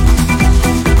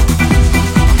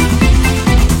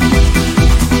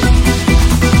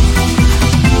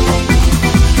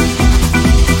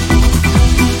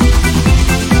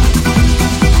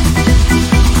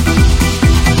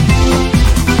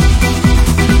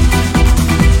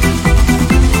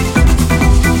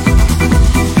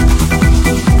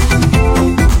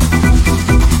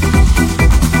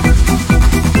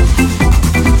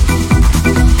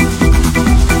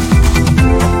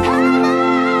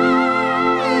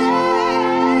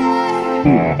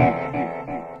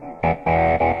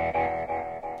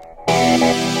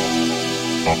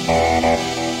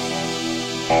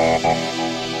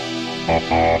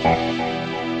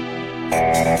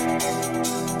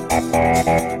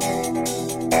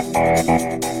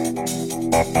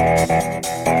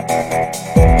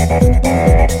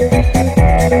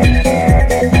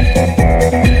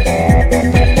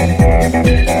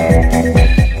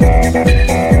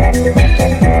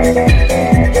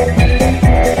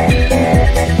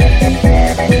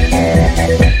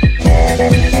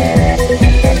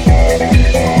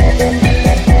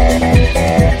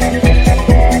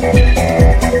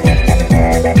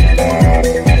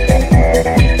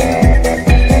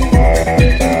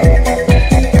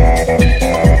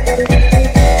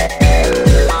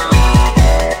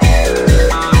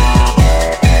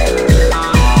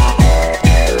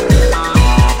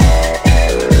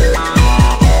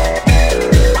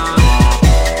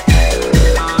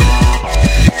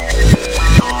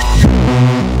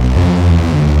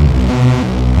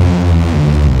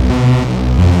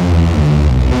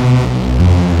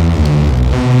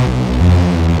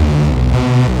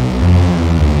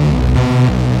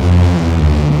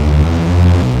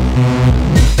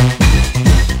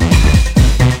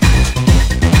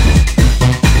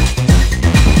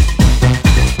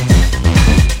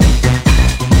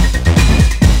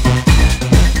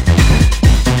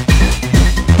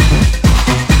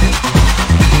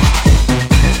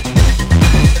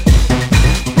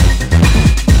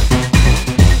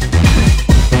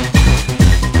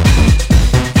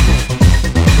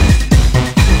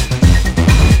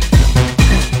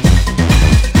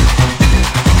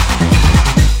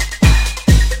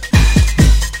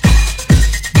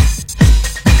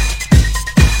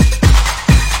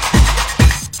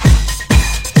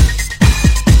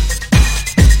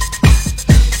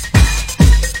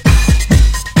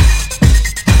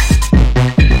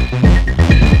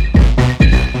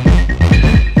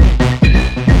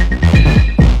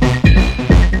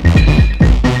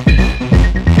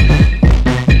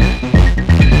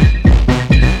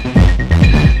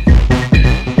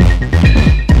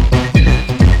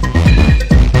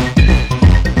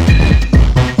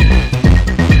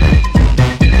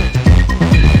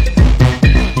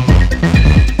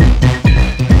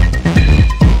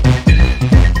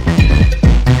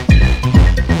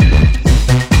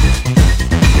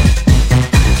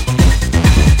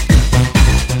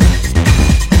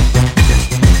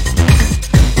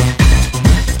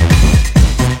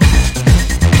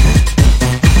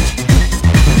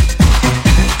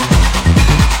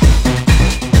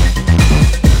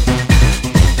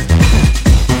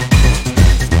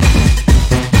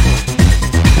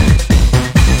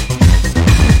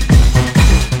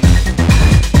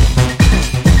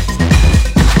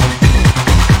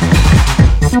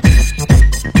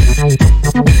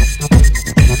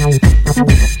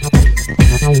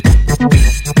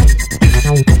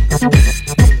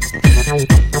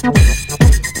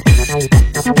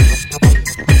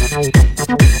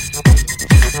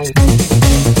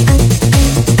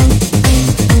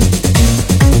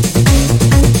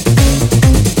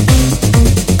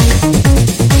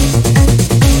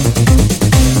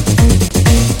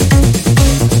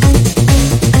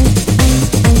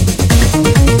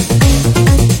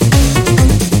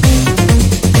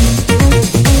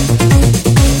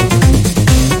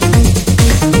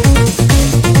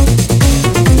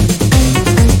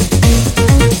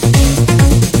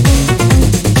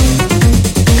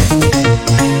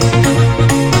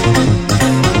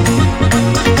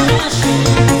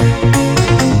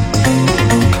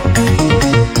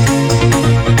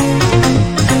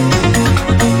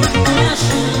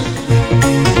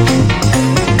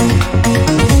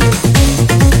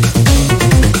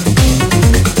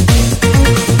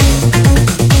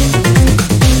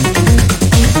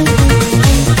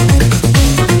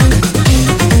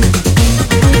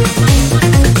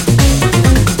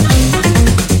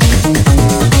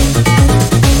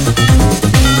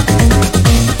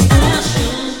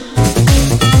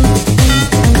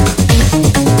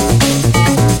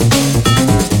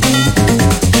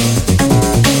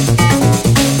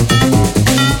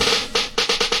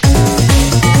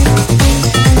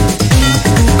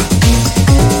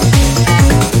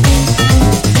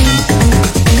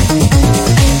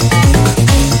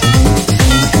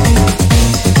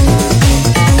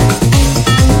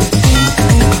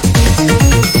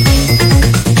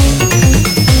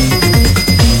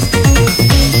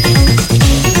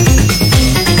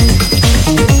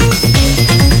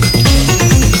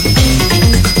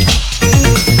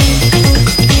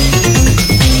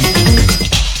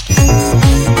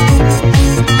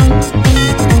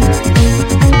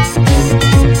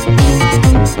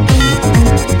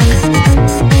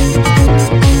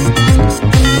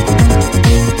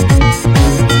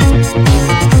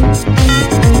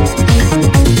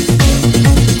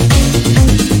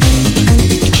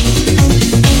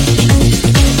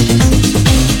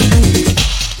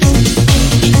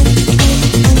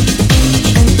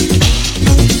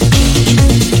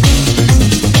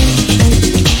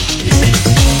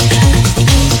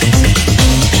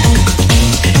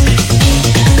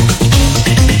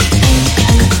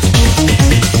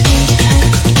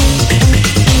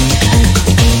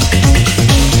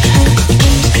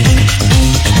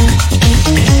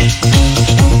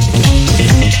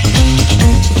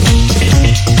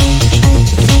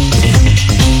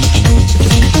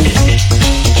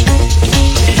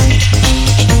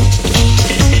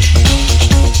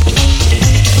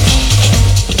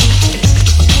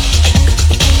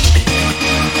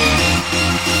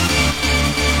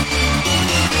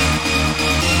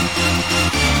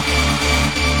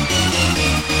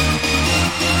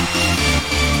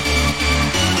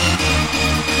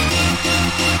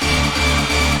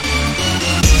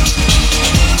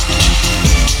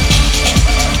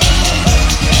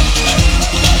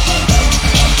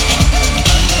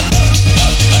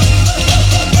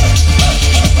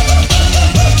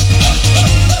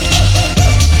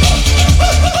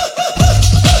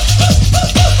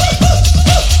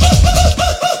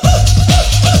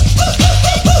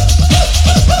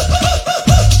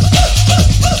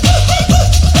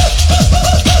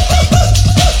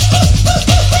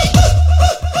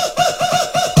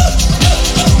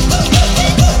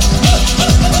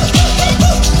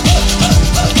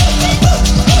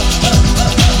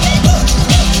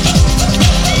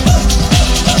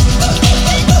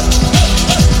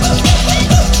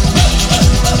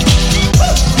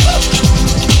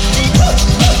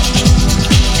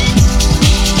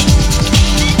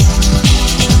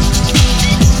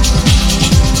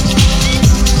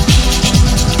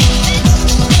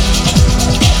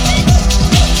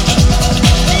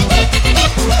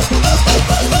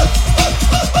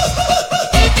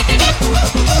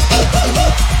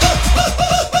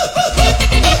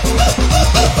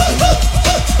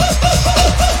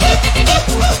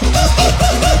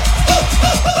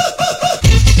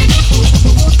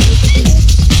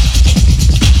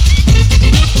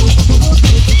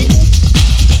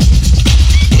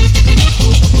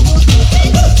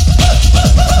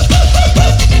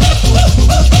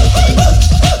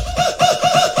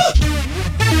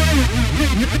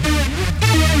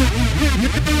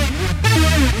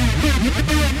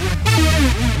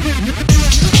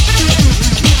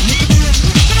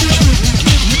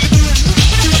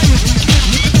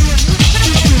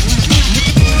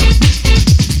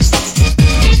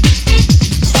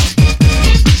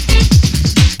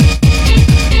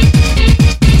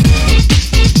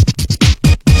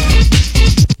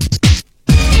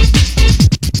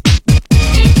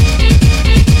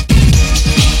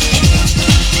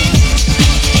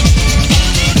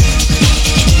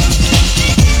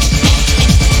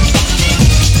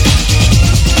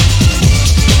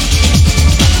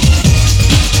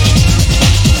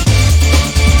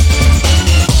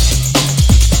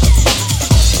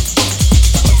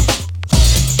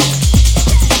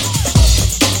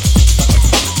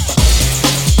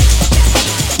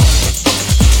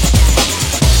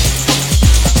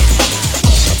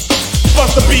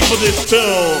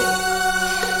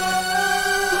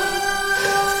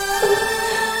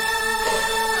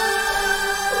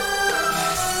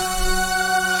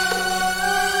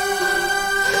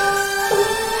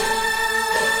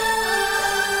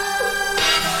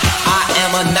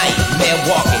 nightmare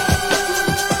walking.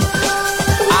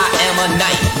 I am a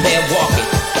nightmare walking.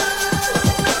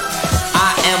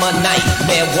 I am a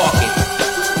nightmare walking.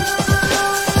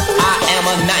 I am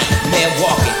a nightmare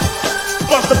walking.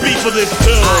 Bust the beat for this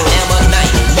tune. I am a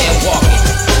nightmare walking.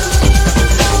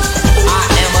 I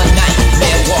am a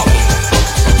nightmare walking.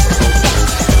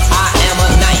 I am a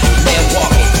nightmare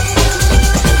walking.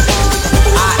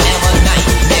 I am a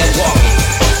nightmare walking.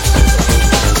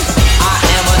 I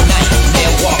am a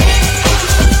nightmare walking.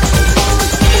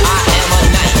 I am a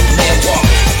nightmare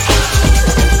walking.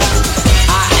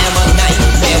 I am a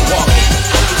nightmare walking.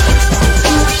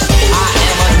 I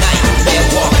am a nightmare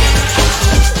walking.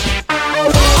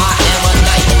 I am a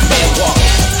nightmare walking.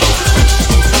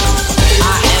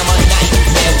 I am a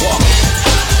nightmare walking.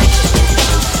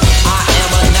 I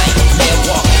am a nightmare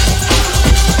walking.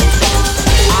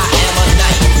 I am a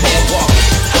nightmare walking.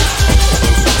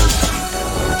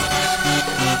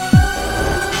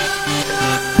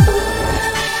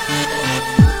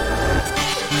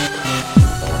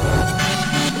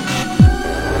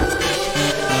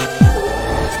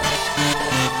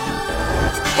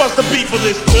 Bust the beat for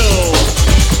this tune.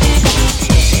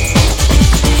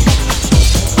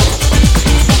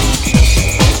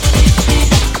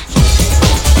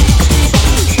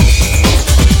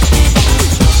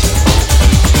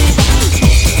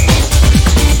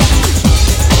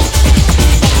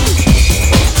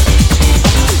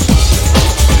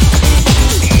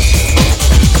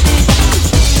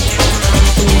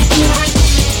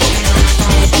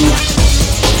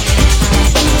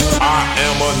 I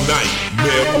am a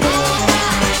nightmare.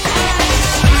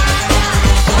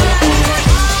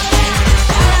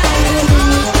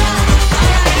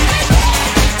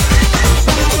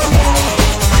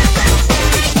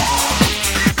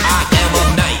 I am a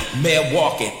nightmare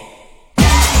walking.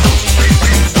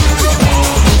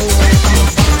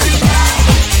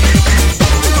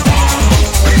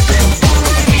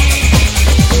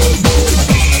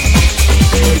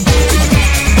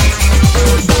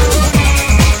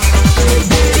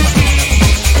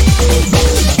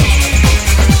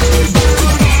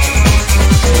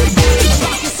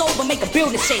 Rock your soul but make a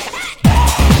building shake.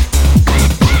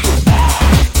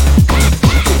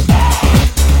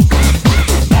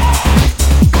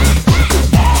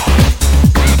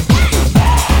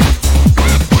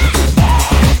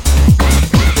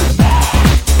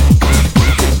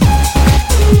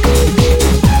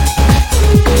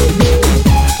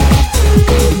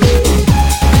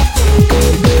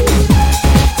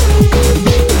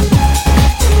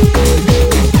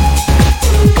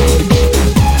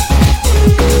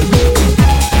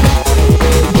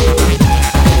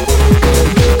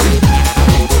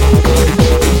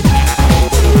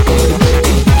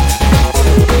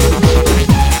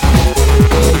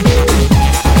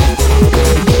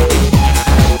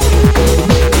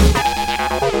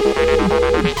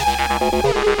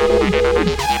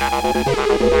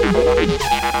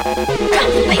 Drop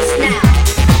the bass now.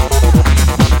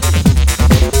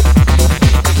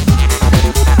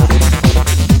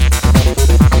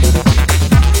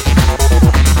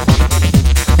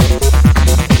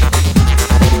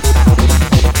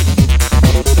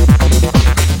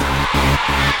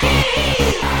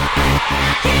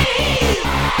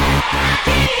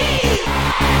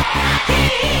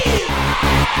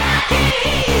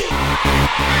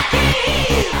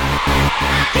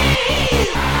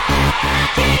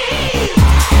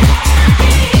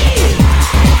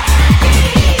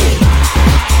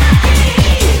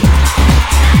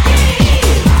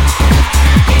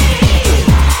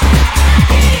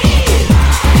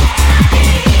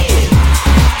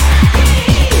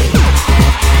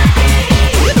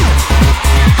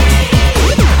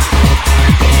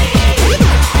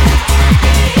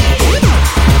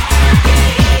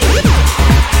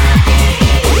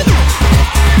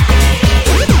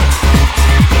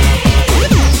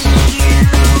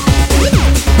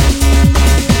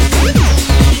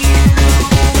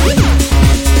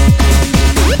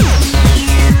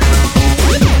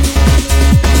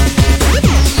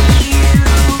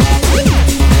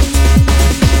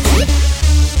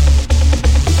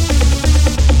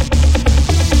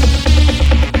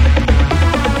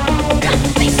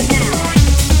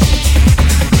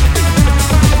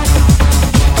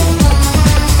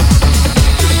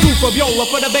 Viola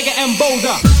for the bigger and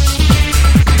bolder.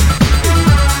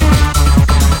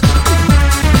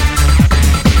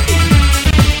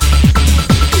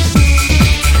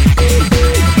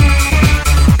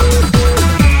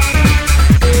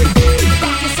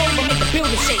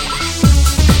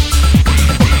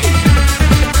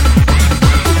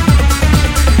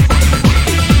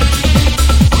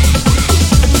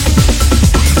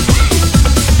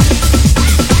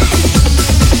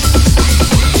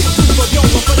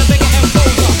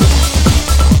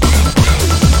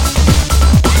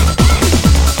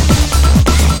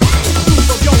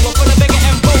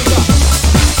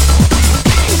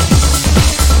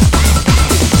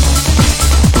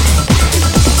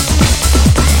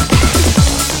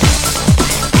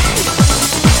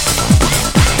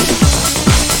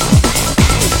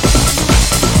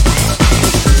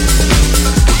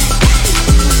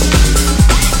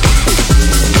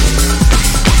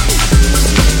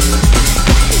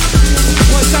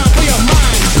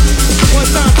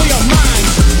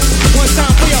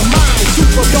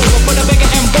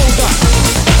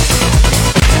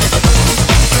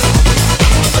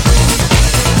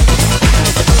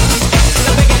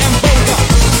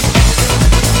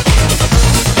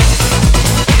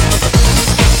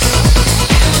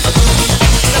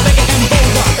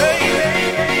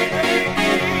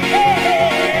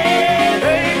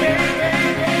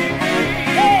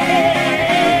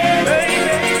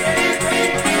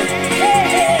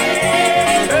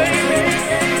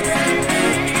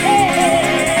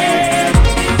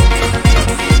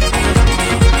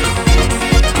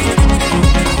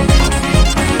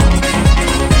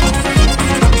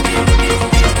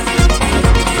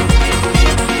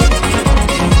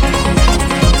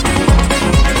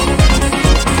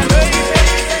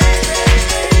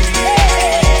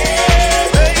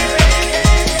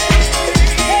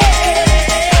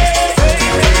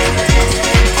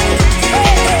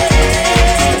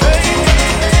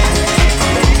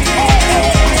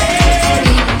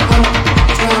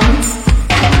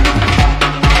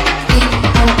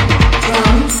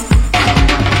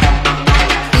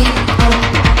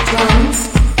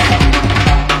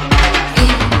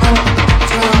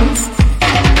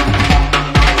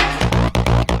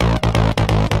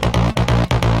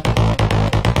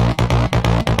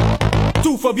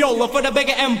 Viola for the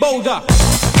bigger and bolder.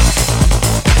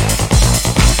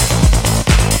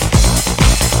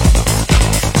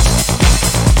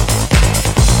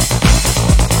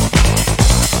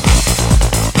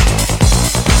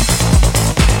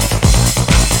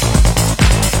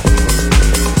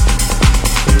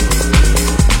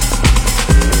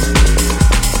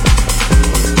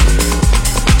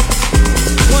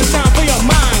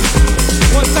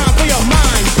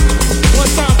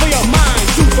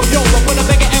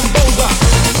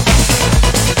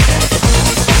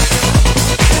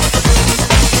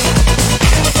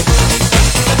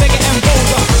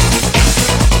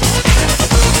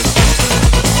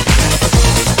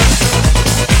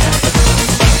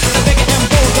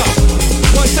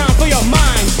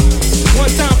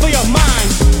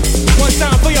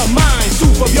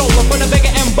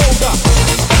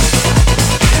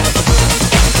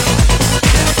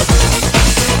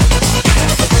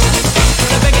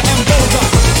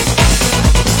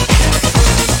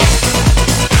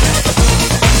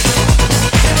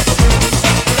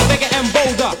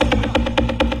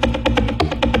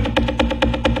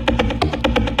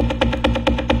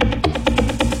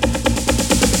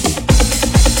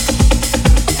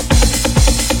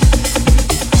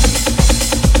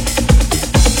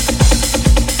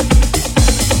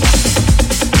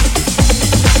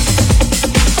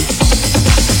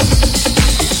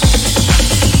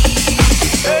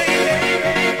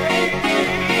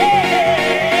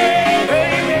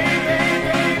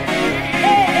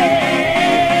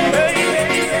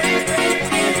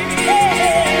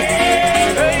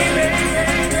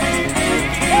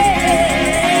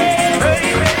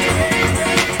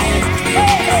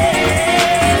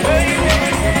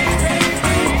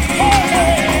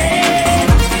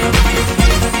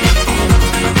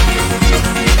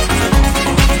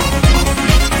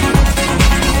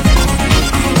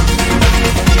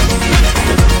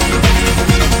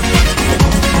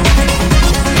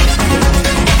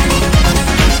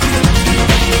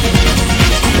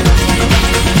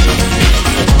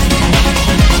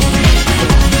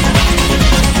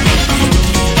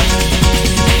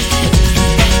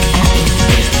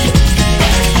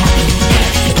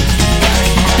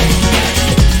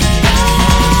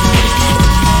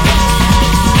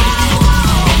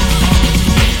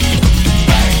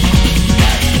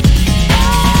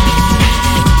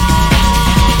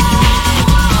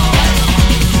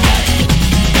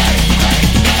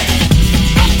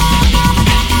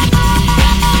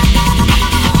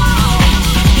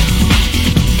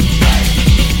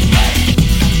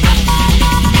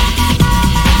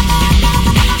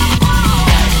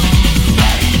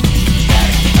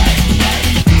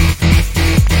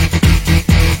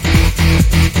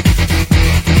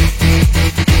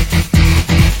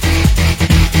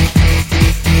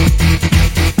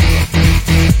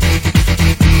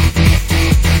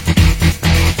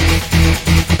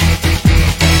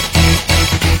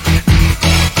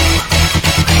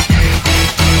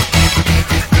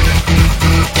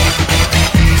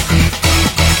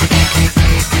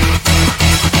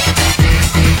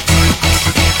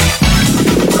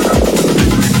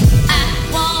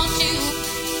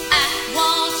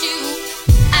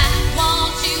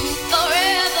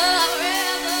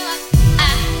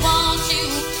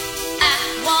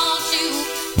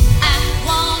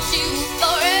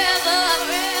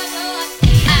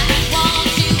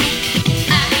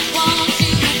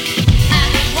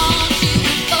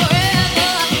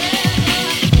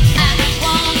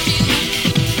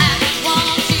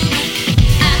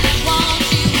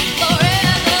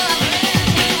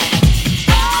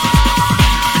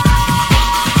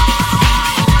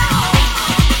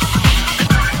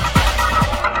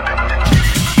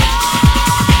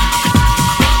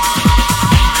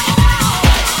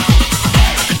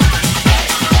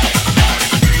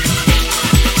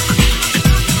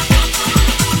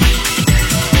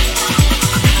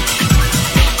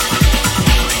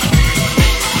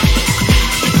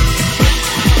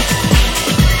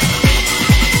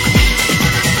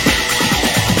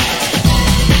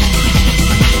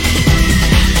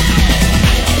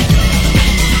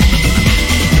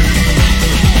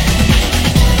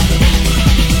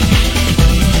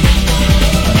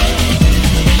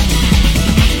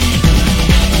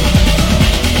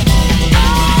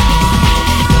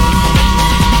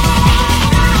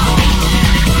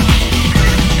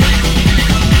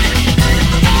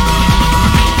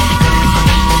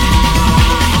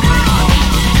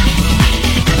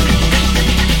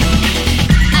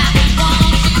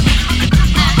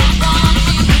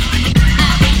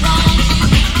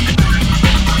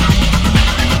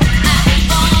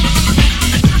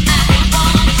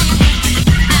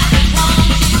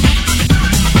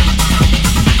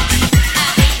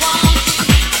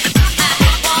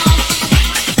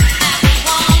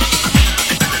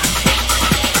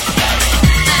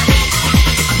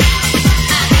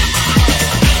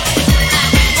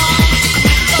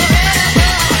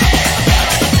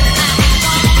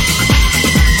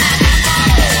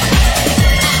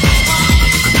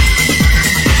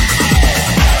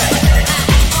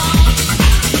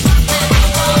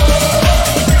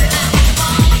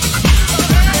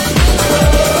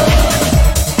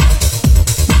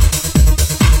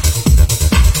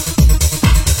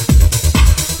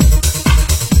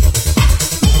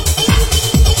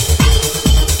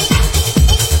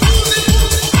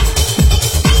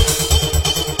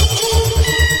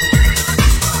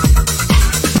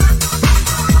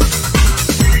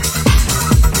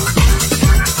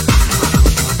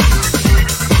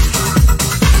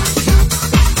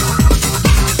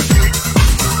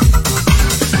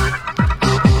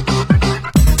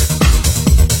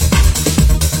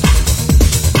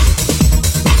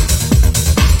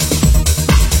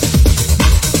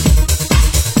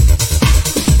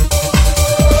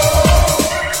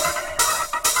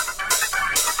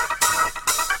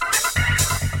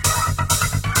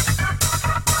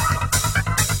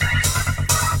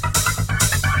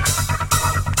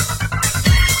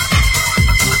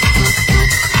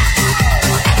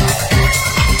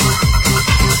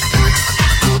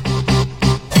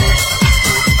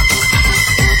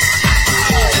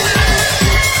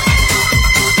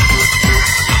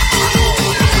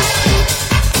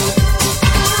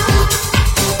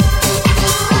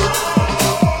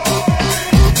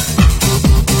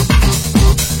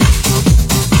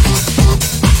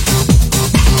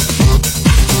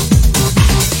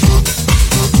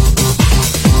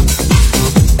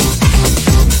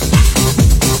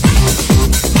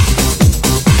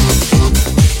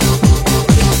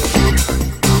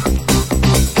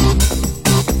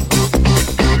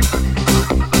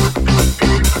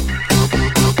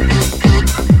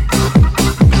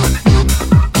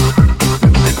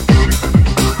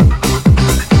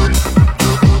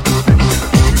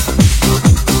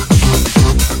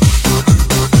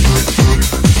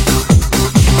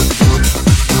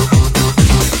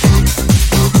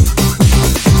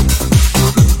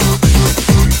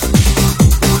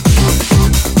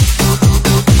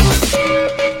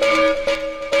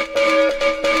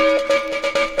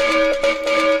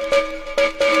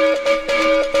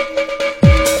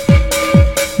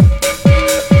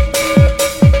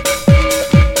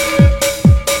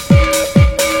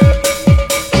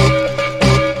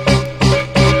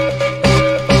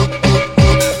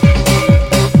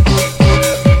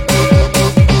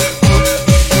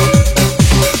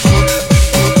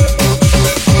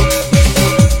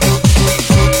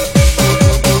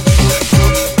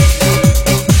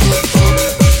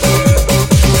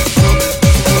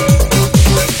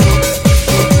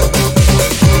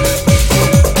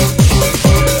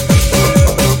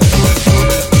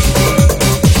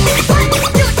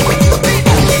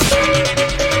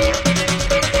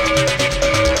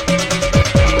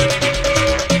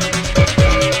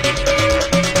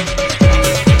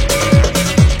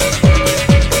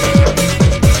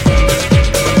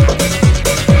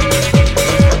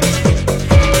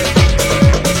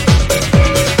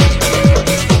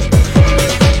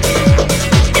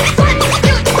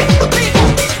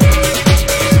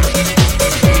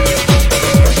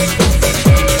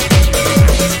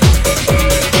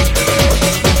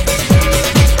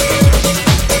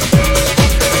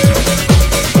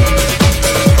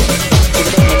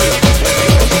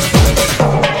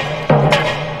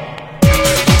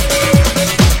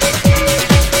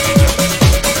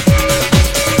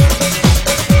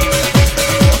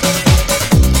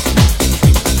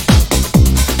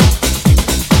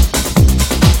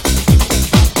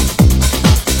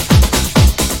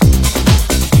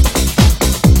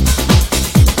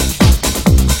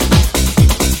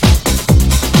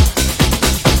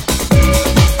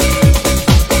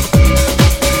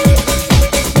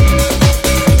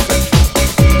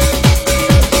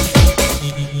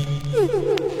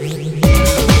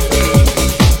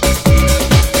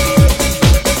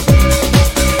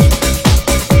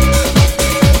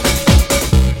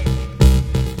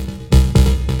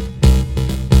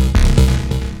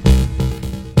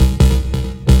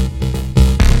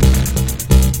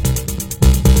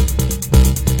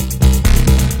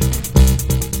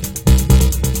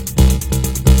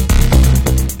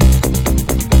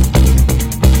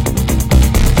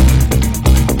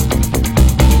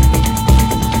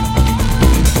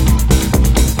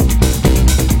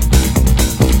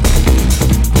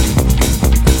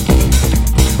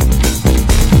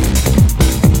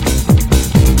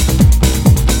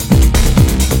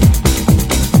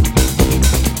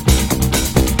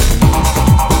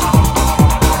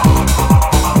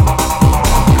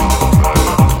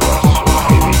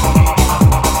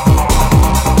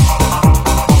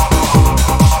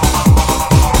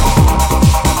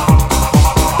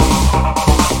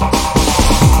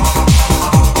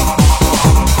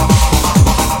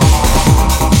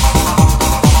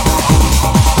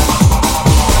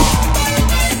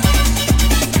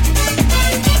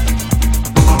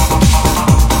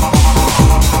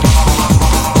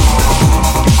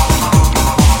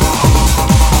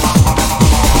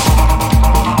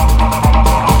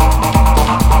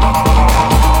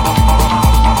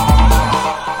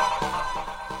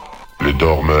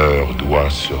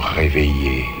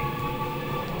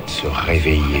 se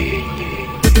réveiller.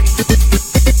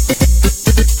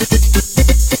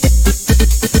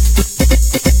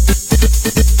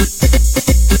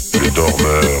 Le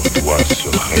dormeur doit se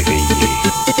réveiller.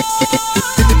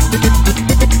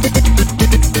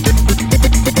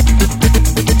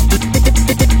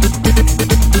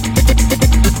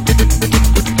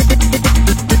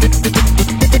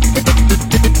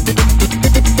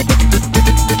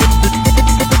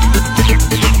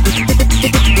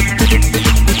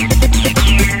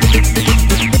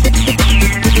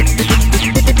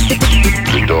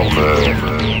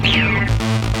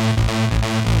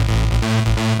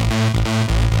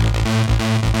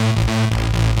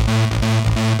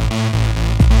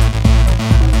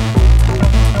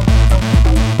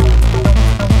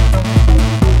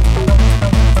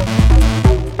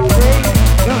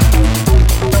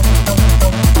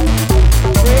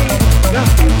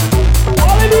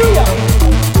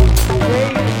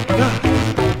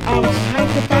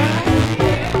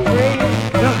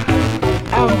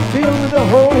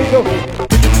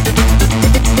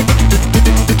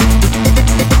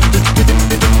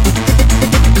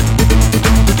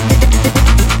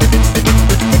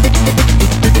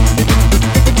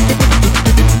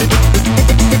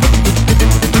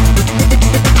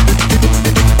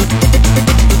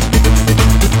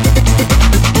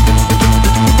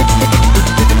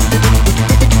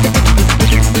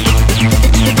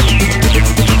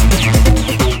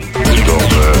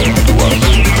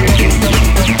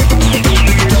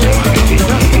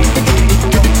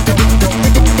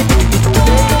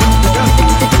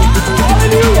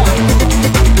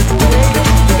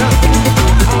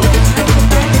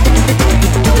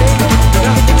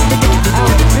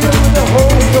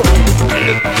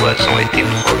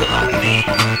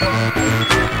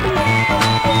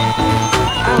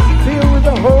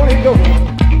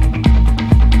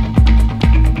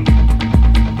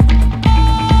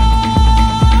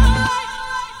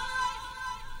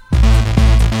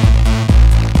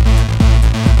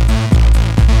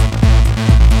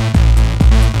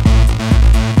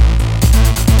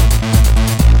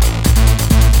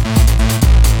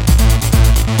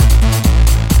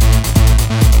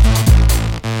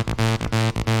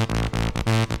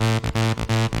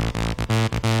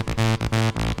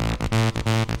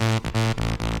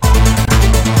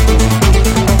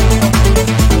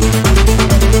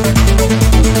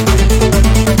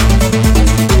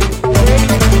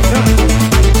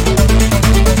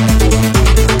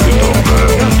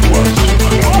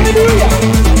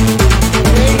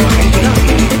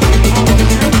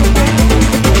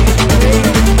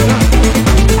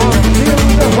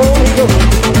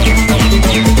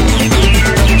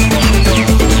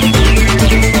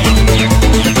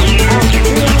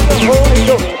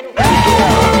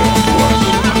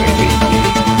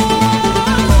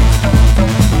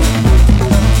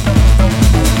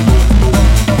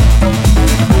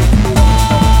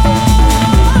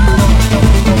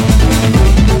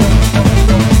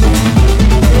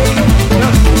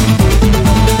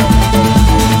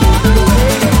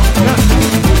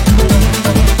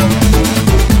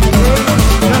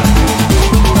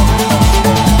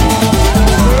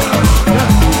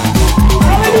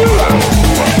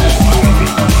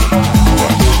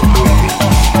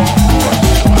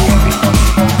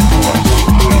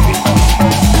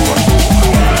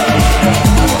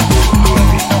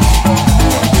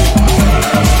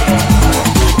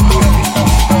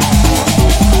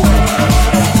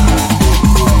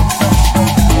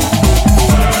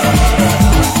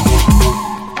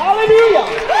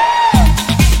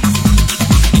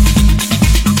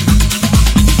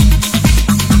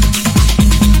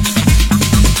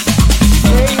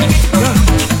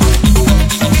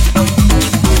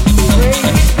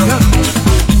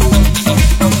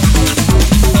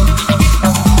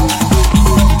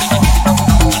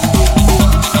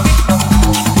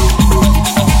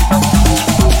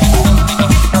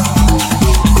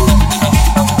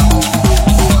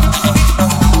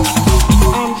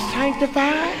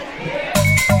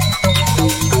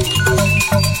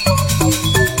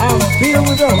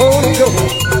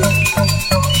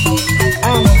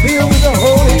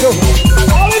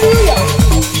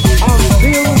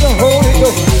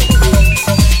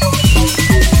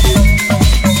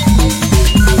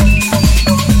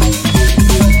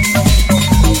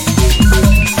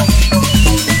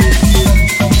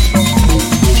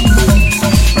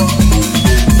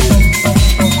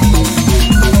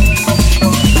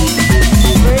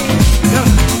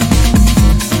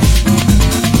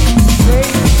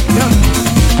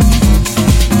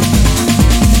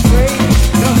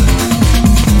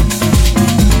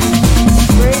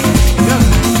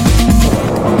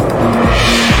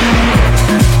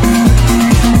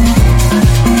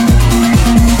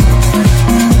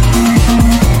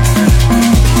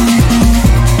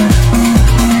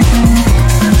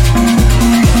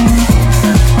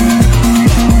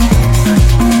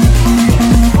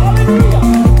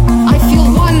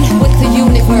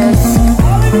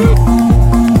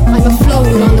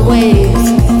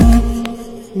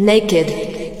 naked.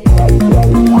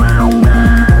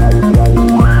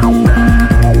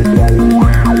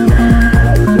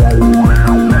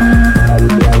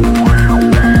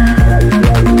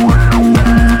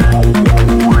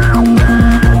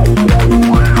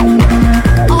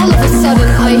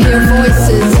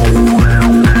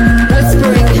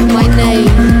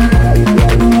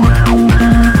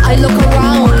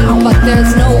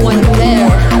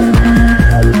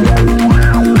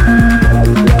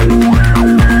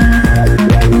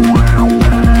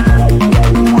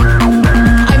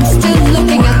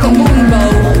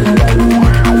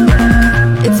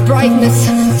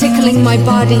 My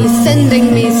body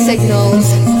sending me signals,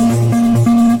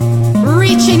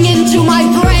 reaching into my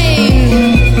brain.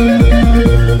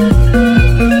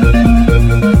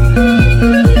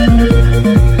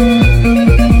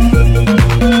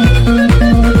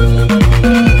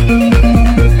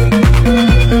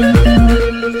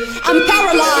 I'm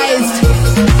paralyzed,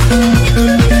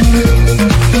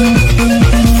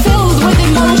 filled with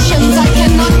emotions I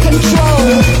cannot control.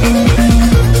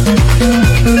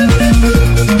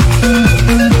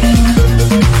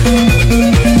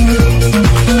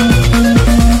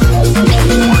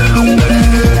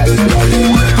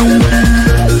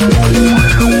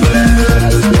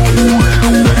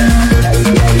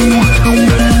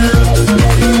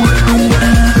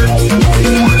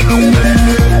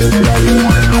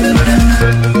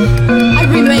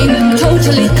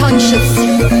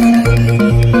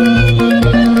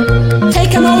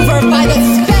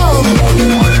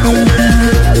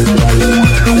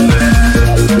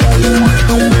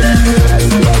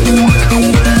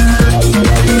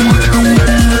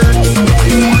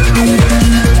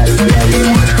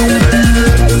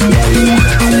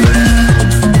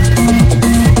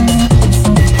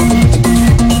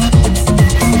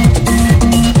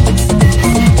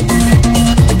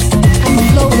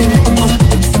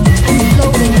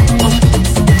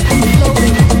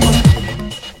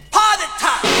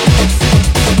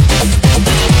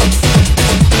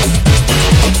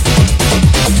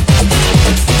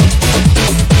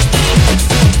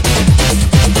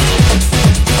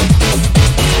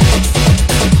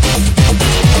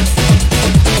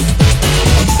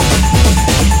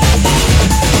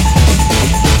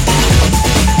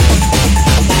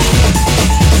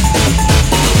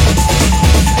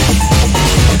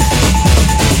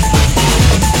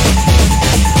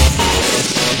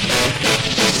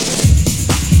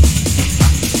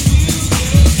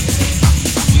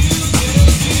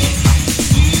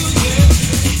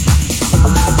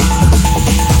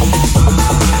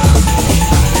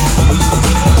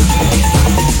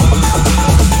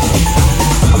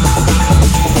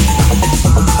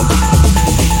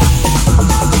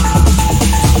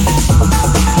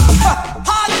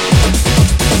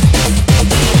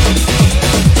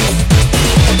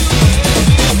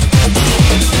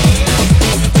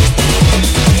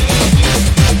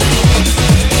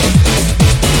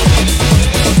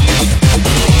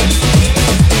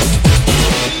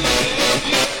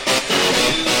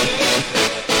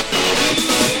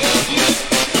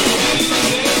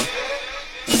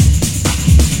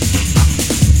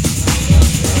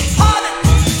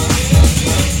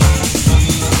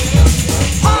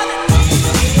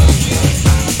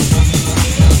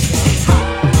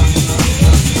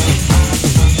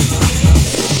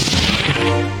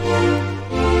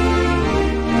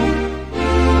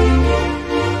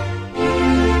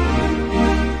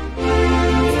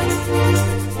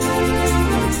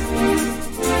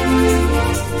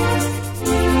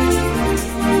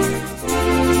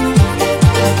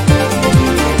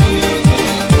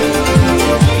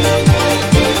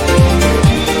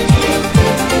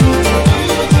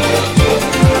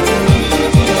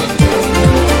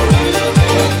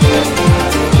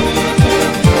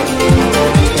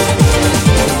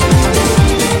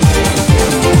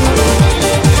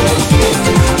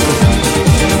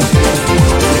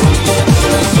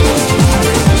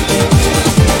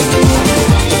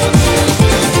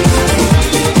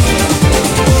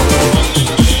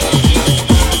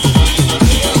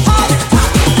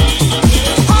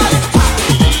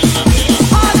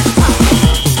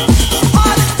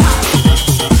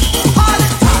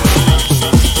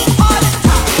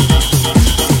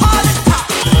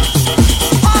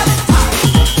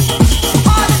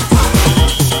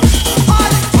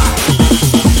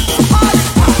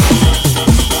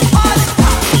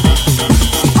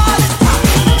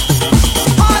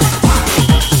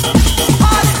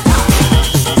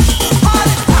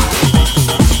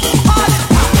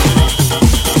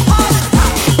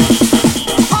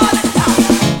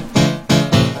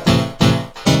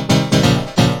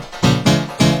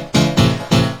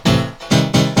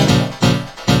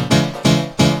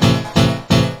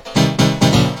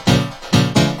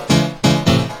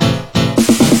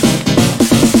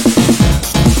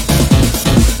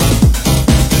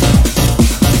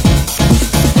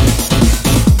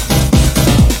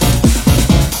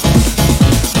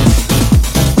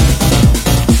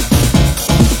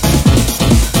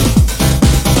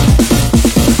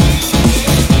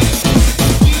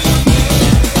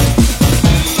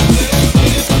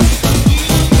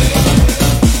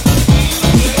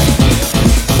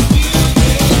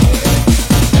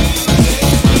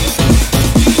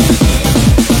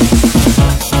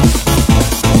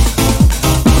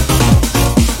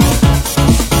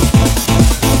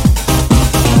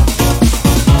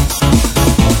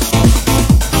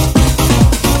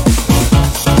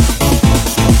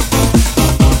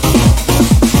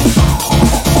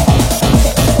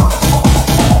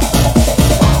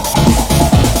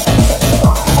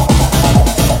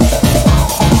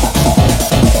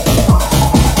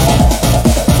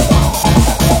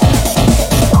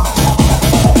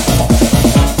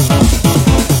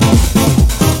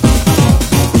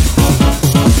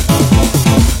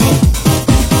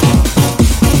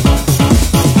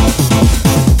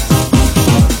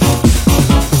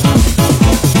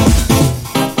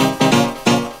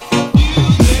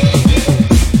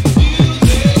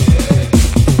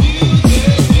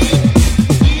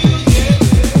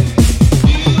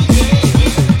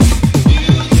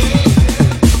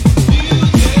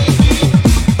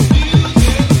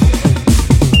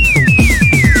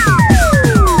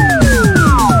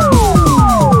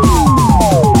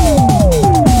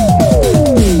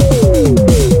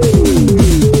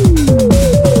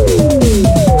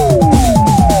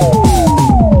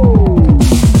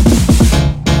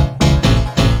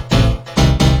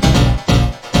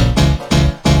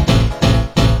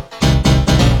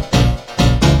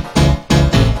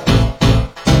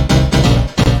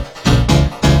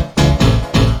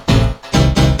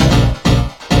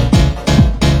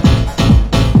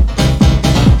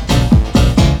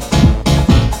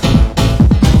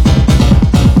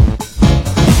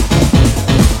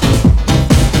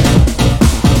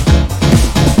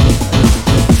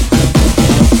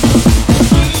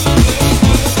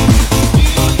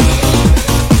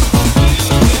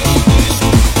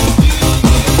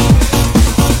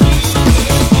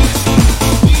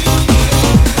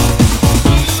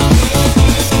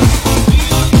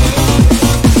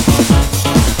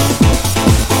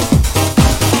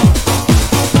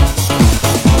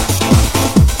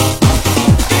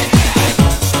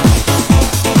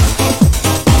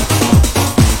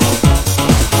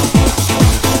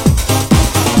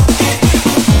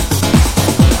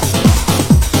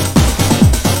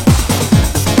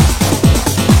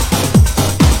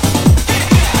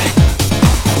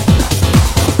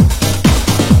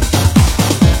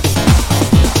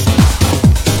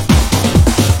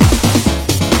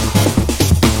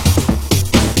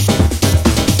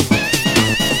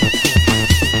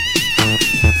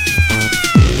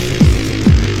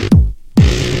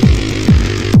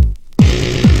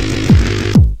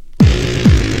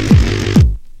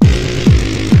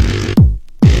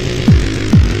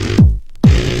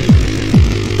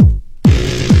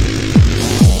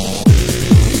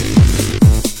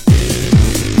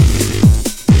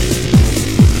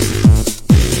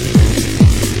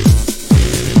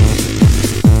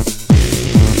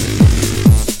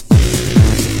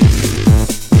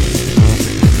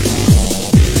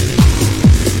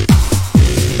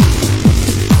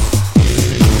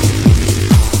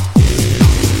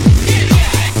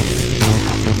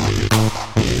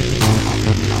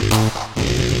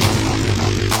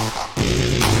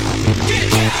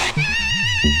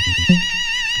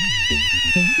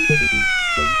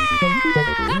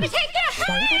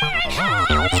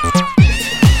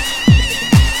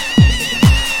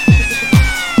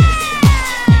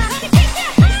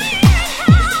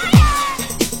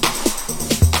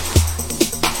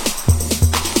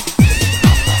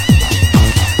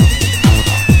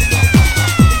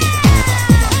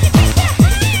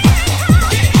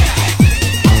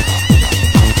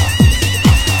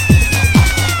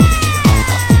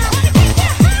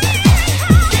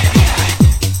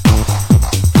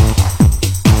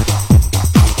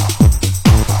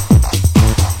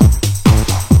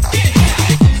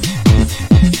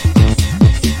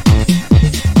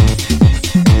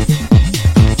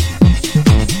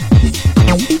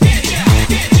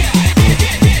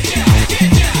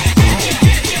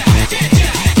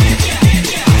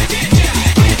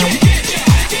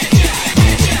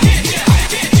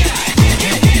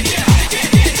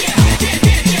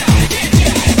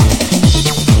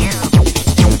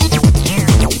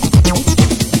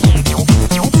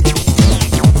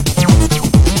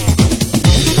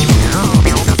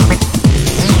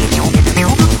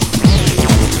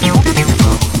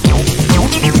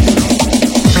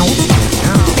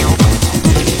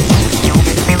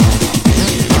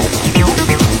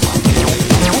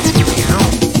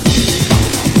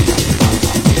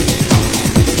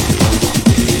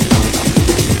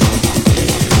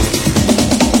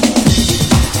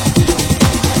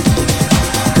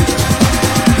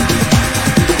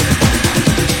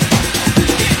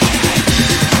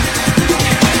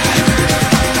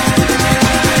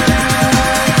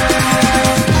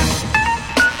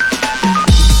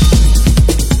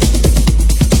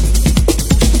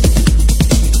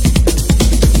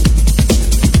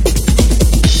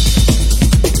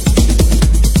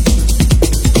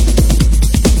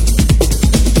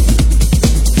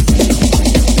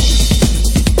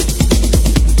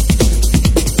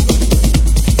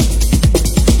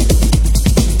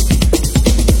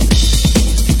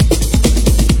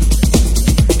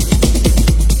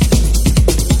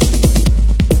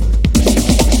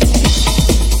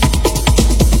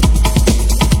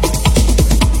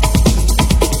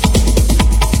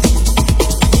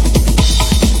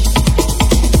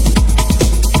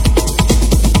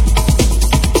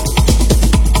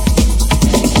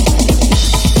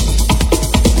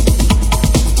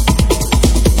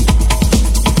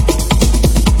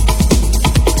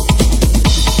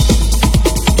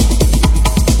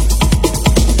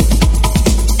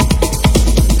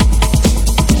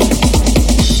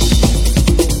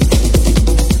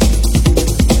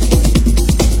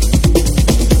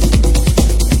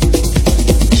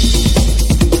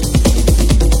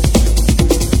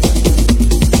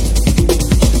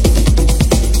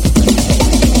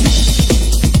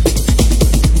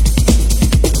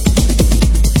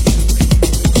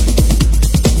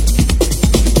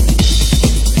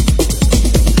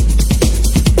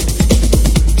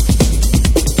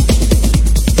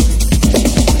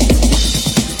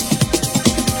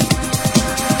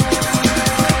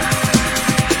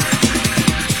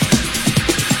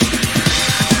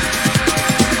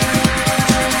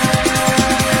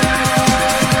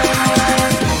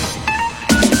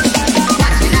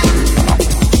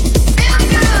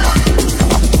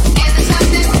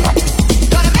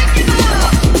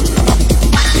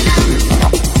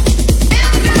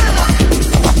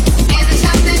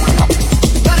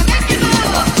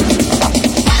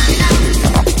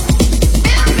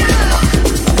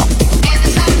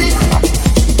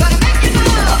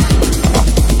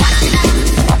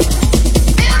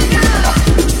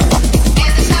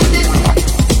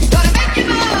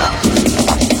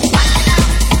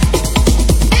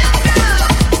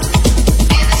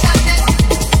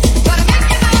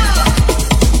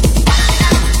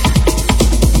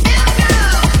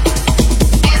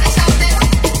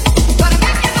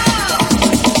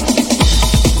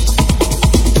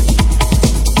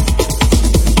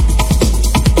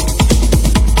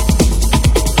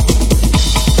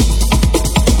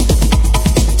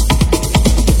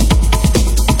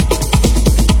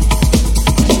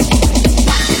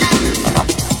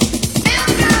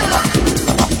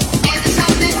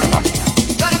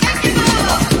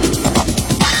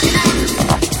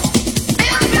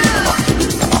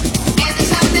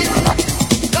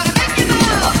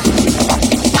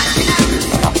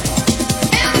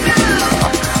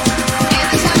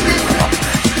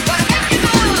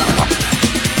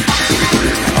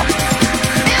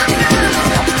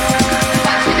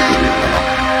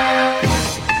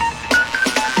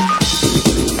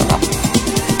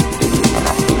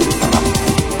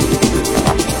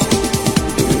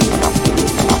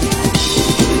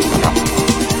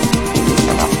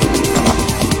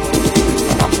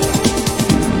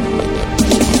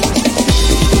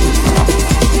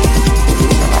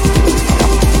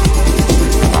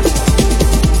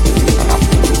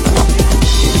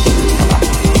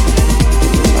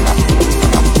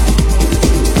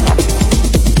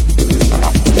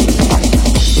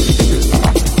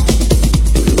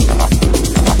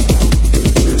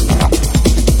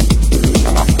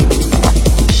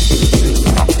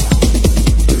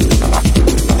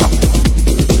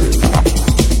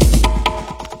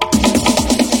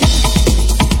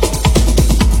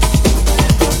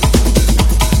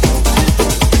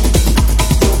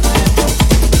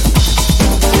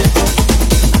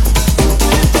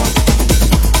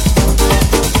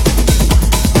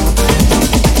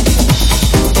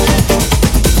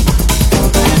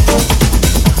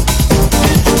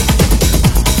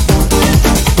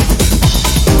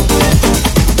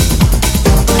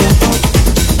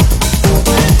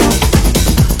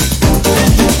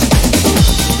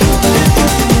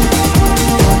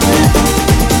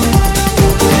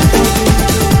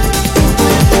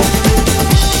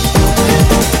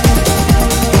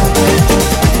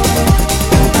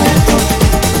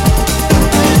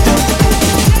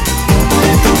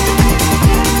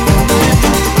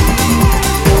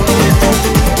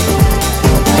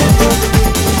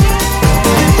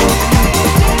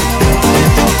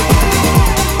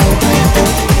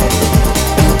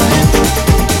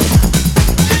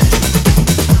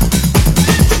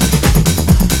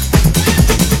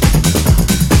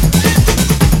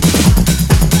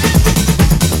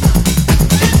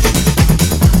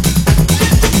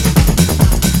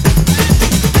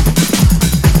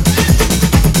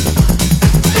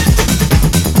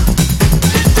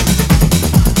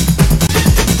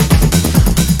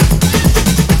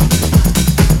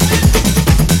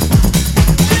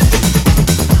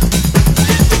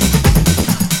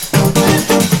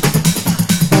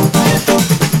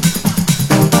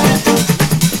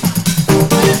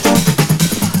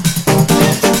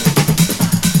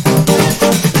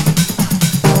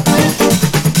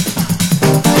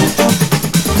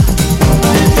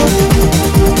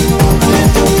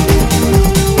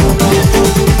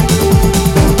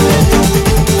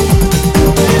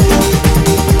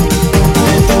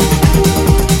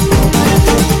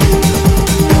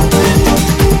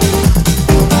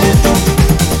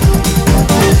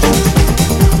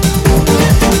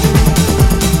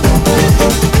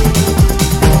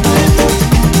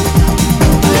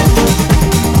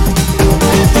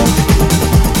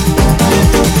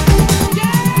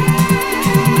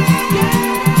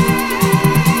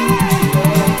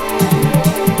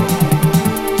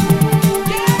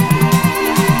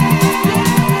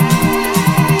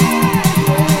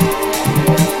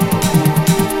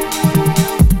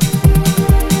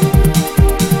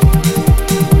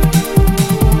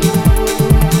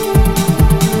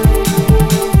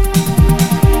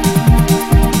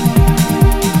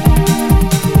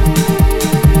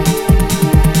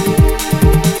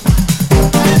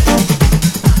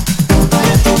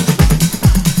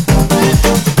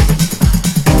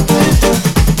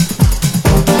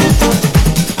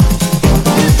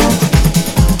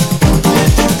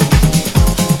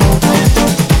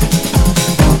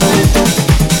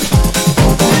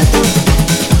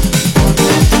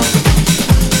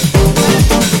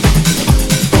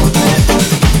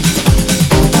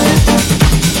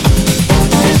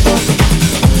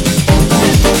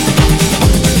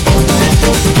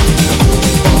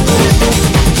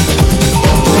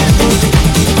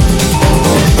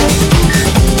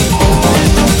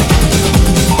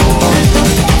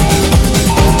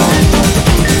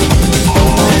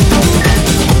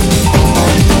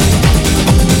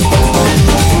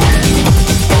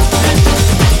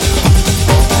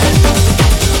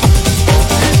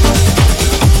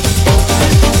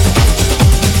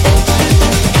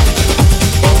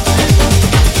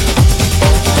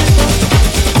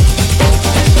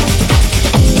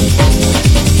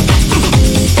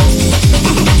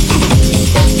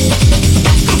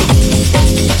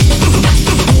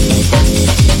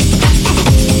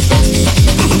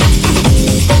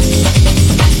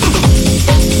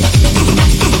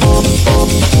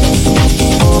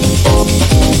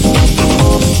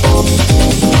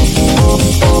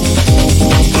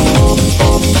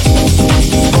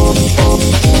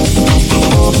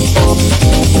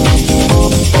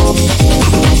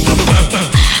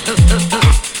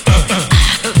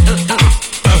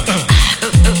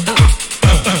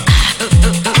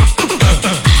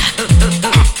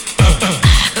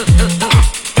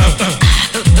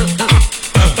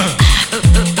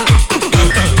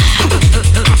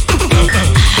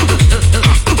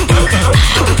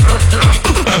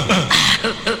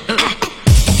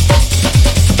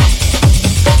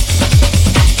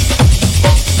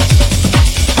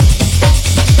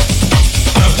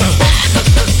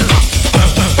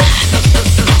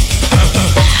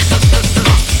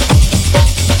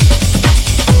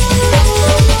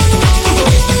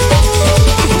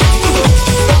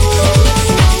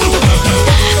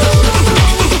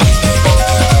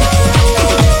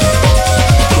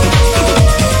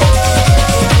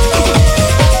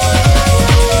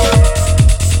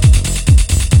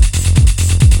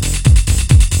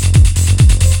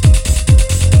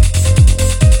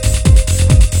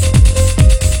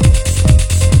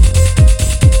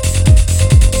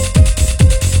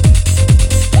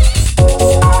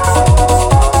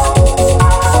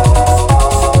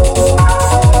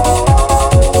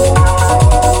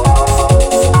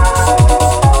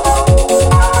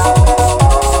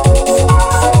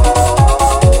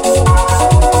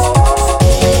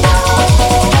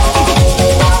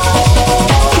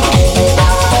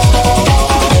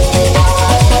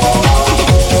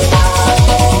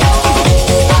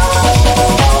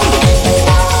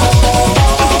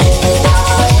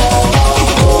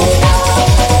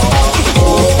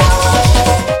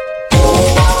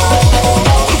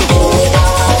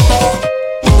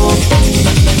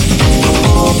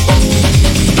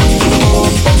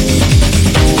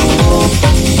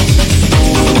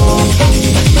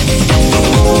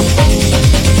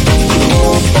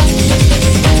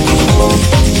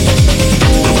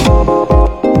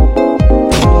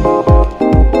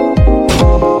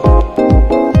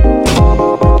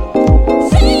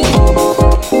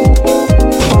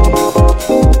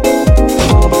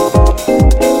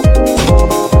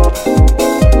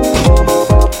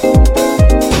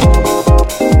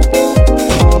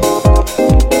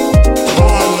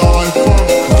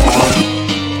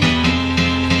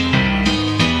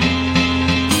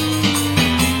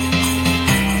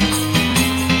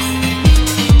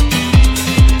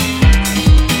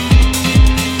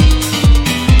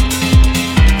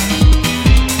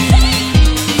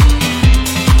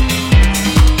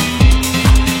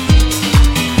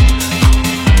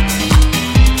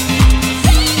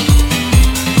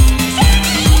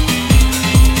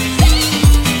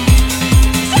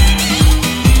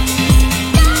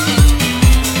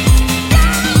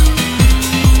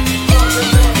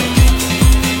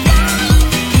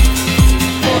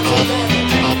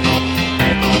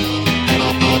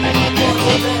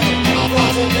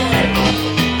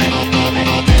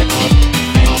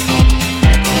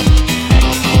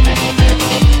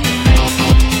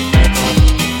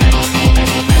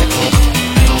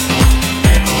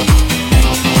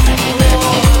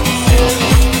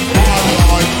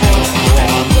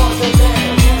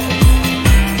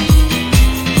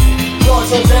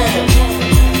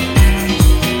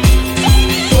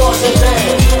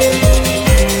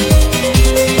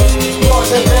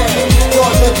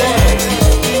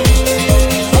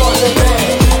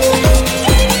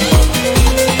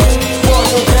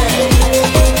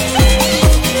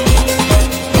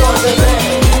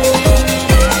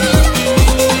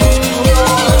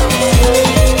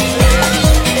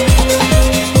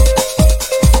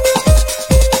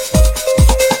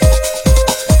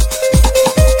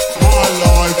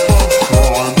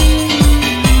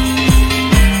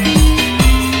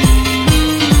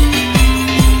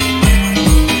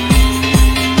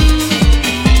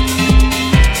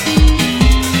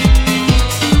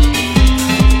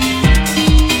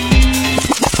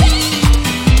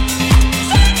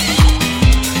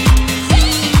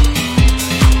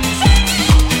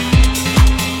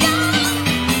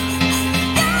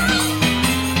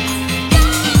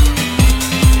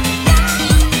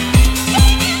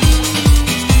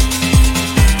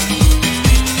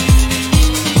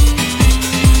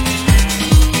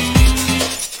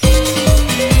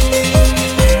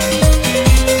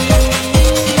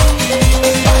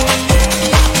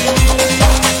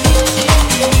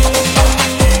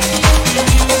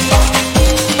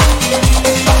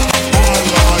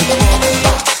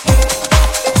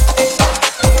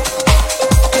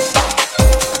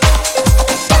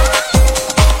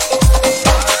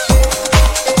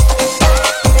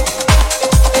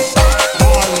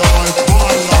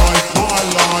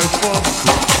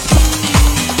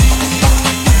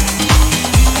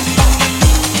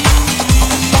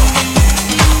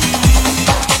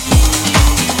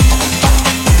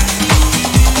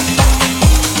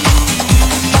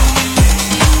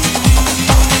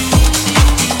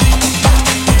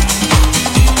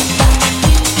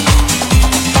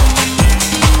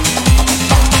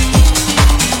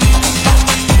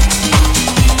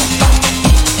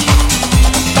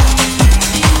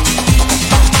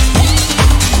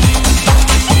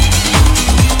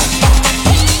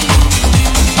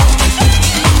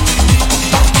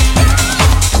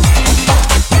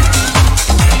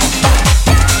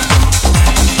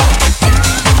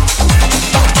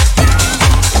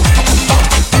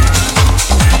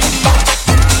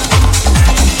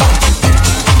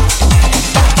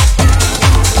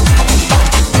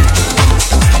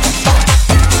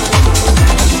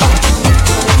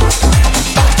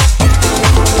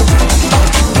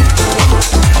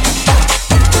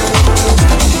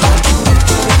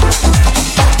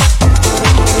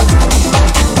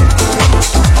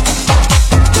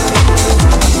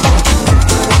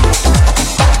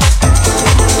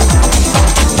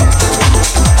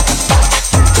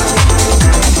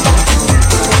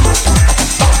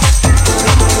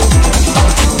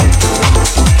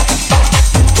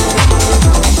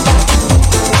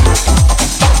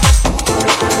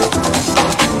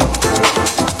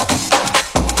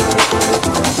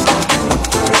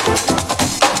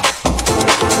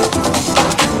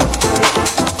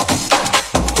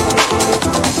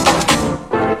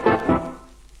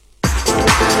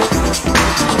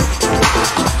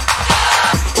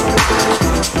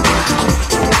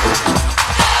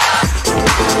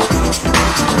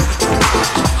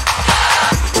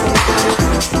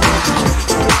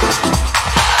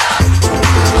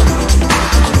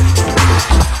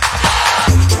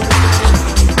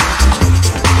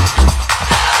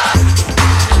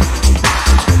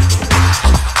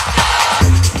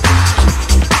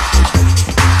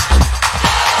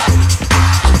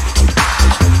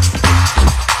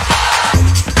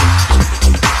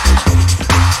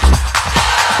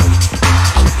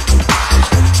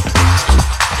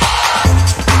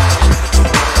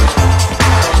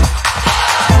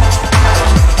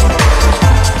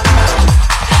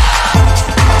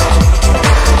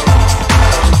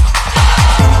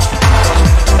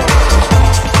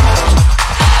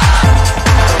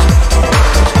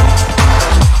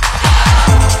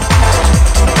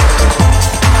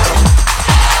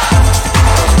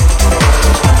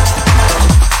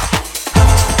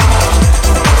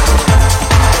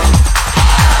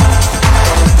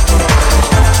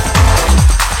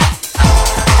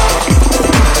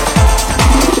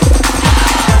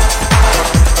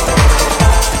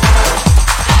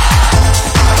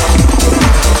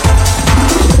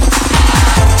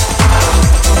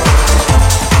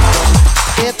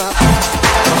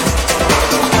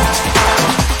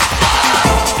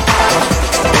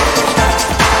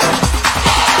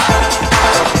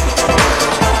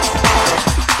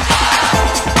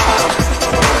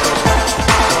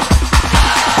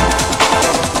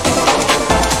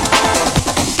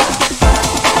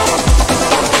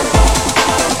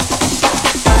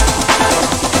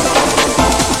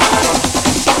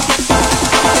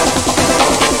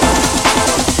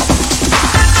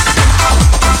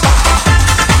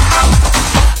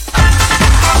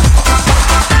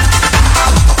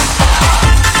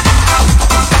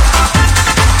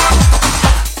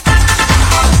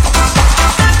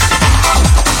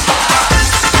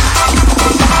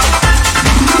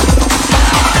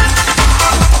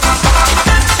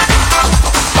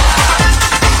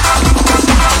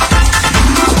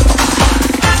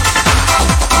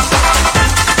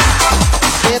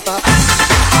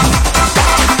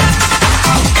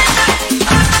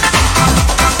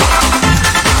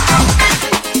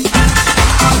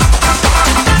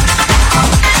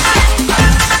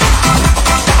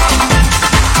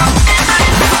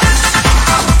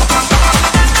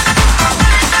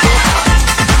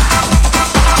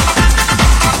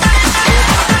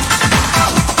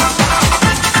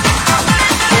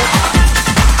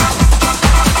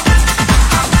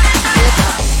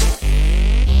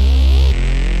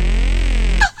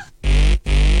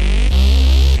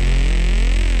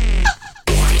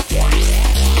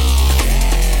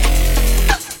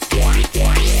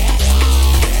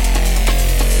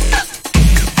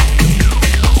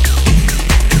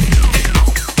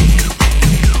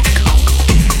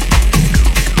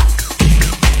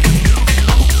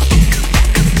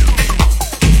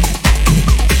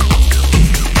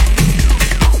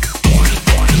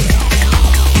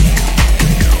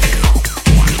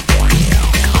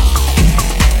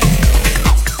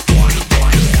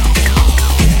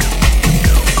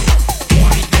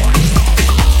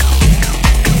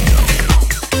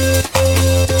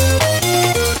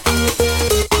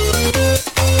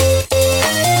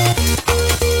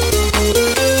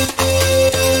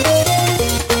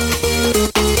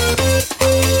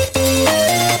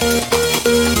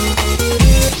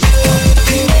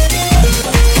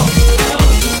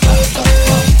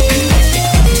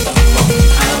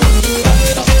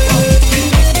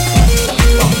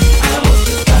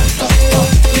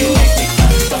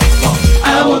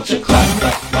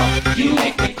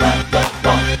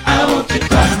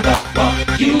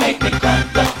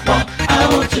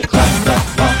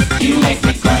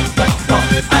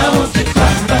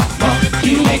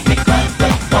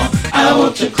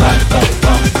 to clap that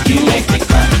funk. You make me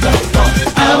clap that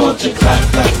funk. I want to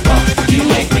clap that funk. You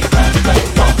make me clap that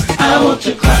funk. I want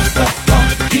to clap that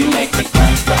funk. You make me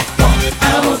clap that funk.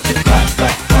 I want to clap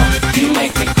that funk. You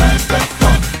make me clap that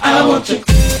funk. I want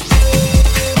to.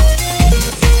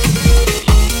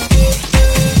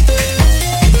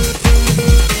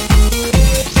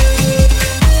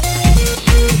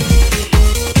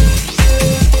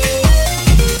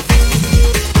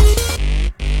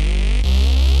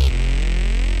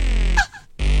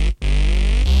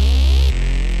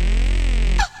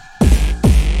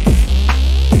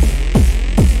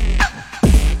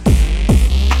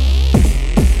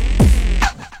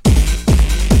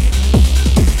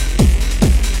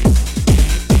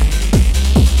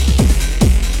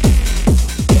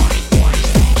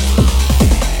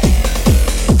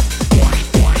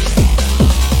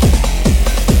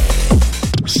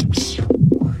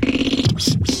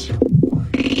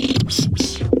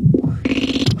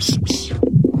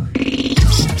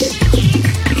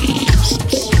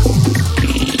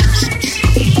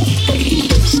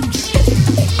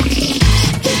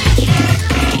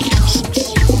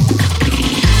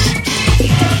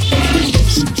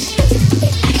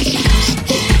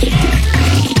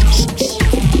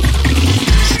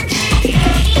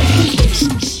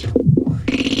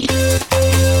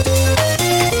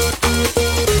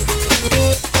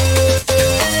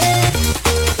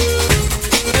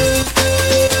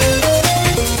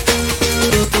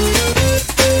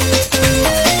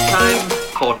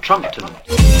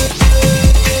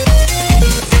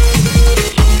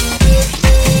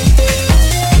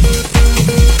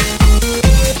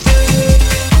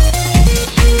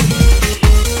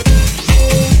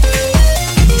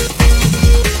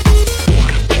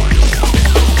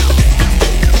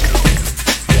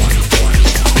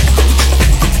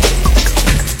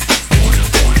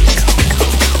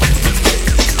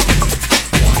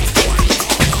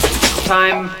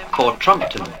 Time for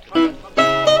Trumpton.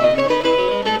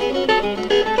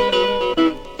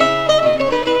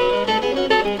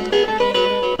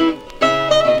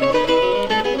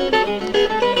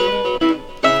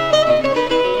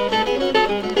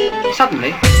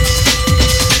 Suddenly,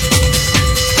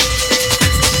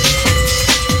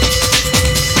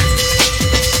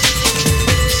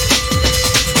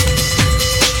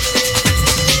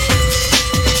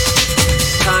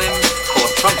 time for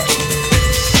Trumpton.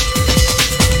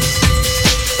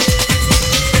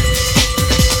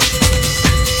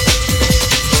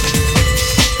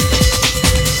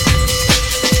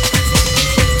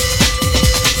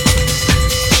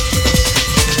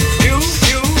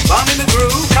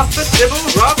 Dibble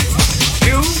rub,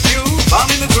 you, bun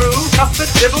in the groove, cuff it,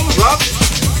 dibble rub,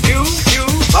 you,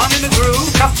 bun in the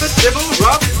groove, cuff it, dibble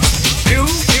rub, you,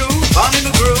 bun in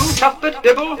the groove, cuff it,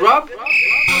 dibble rub.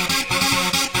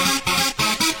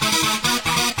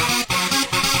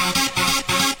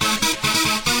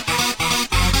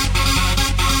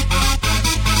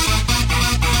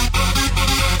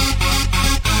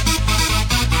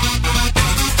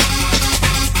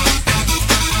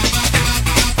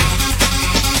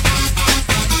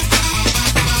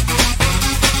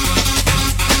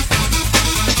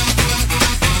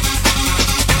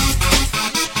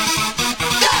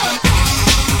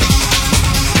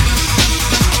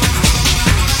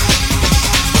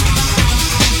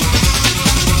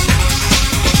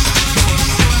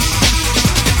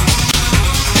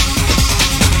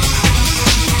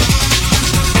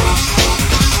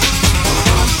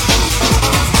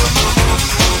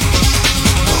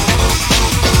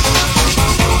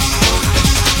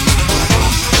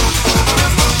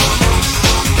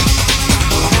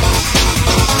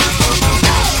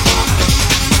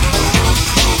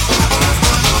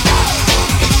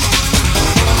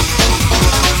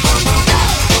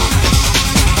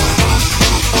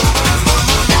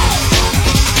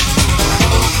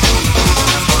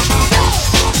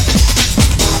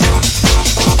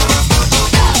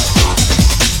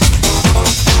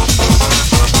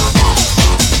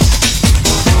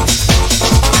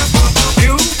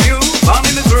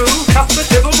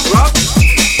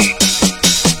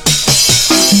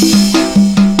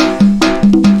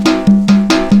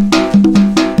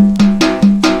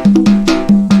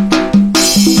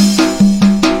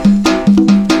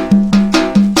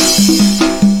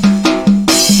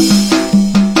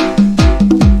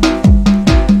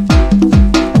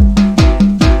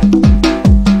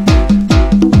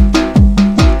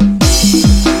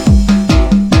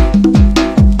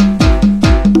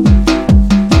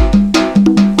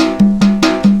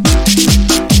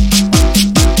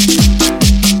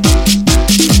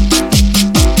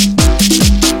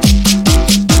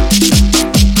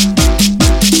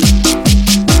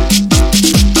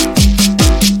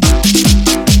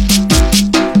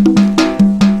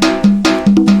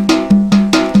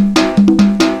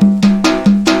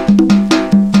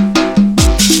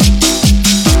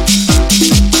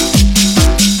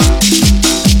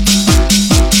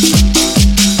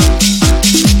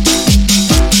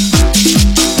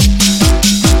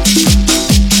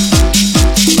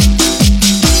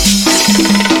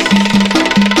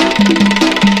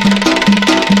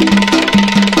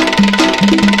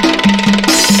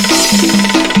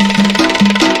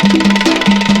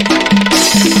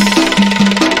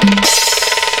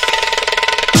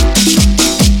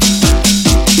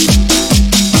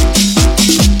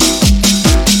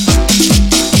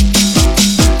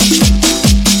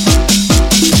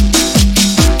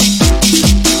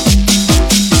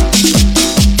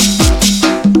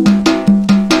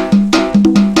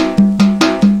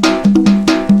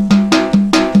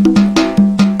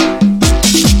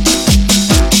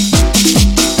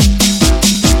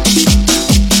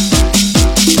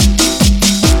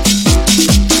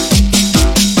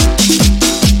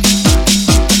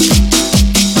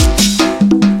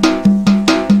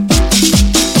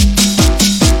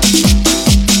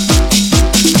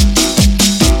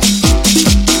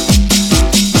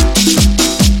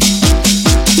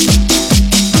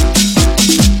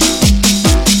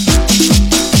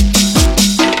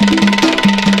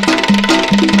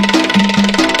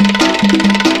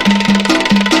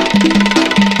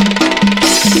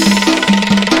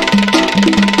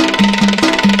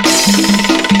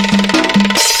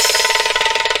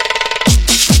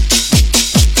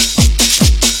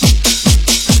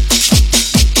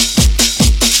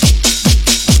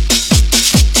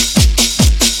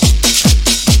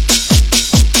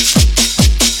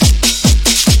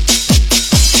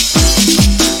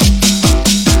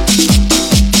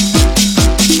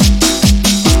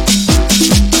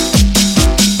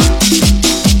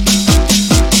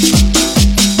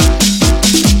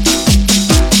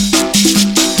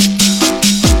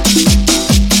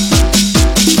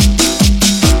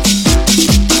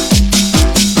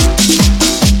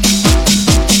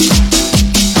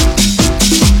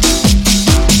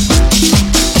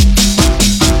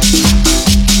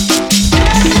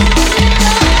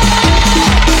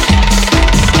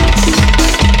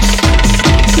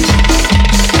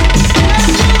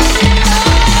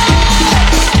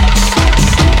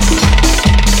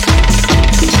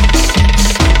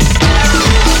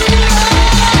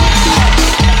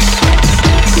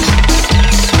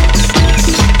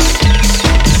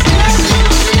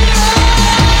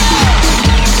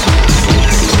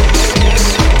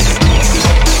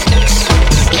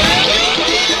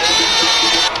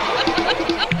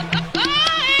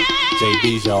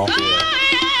 y'all.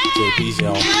 JP's,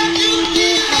 y'all.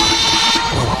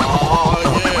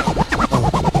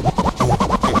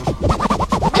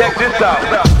 Check this out.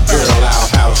 Girl, I'll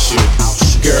house you.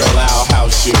 Girl, I'll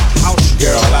house you.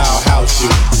 Girl, I'll house you.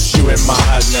 You in my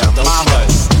hut now. My hut.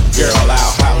 Girl,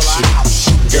 I'll house you.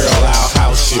 Girl, I'll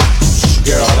house you.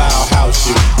 Girl, I'll house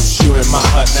you. You in my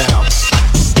hut now.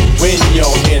 When you're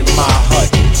in my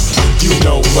hut, you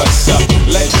know what's up.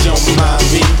 Let your mind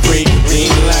be free.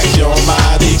 Relax your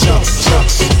body. Jump, jump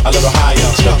a little higher.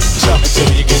 Jump, jump until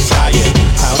you get tired.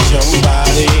 House your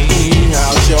body.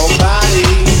 House your body.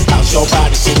 House your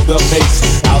body to the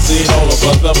base. House it all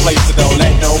over the place. So don't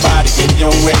let nobody get in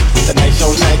your way. Tonight's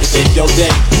your night, today's your day.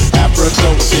 Africa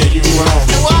will steer you wrong.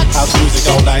 House music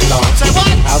all night long.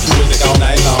 House music all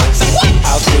night long.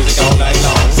 House music all night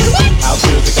long. House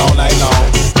music all night long.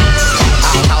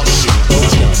 I'll house you.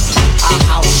 I'll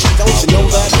house you. Don't you know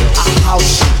that? I'll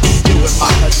house you. You in my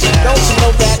hut now. Don't you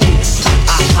know that?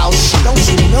 I'll house you. Don't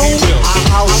you know? I'll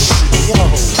house you. Yo,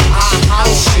 I'll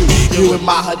house you. You in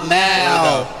my hut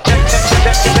now.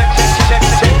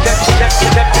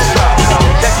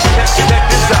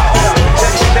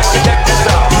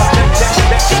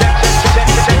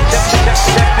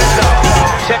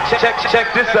 Check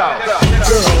this out.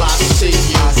 Girl, I see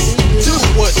you. Do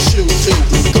what you do.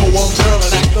 Go on, girl,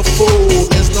 and act a fool.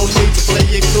 There's no need to play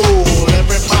it cool.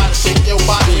 Everybody shake your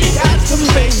body. Got some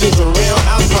fingers around.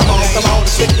 Come on,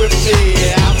 stick with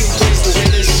me. I'll be pleased the way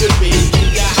this should be.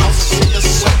 You got houses in your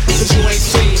sweat, cause you ain't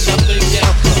seen nothing yet.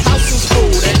 House is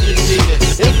food and you need it.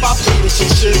 If I feed it, you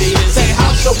should eat it. Say,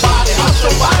 house your body, house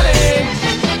your body.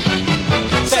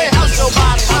 Say, house your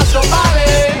body, house your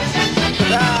body.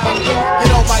 You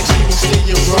know my people steer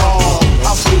you wrong.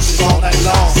 House music all night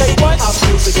long. Say what? House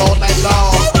music all night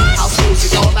long. House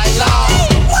music all night long.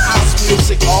 House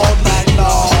music all night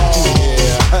long.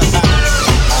 Yeah.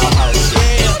 I'll house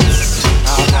you.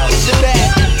 I'll house you. Do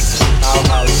that. I'll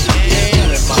house you.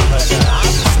 Yeah. In my hut. I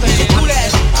understand. Do that.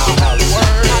 I'll house you.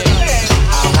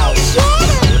 I'll house you.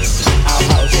 I'll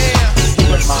house you.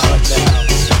 You in my hut now.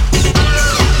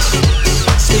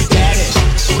 Sleep at it.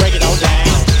 Break it all down.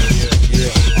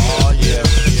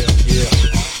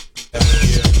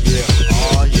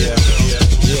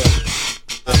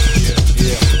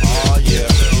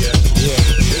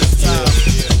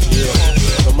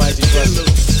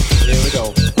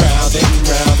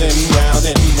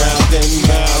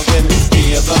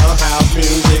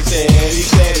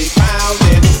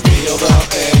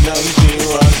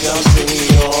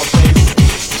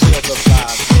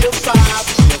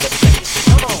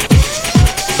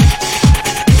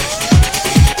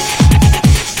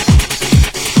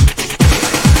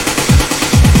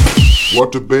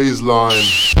 What a baseline.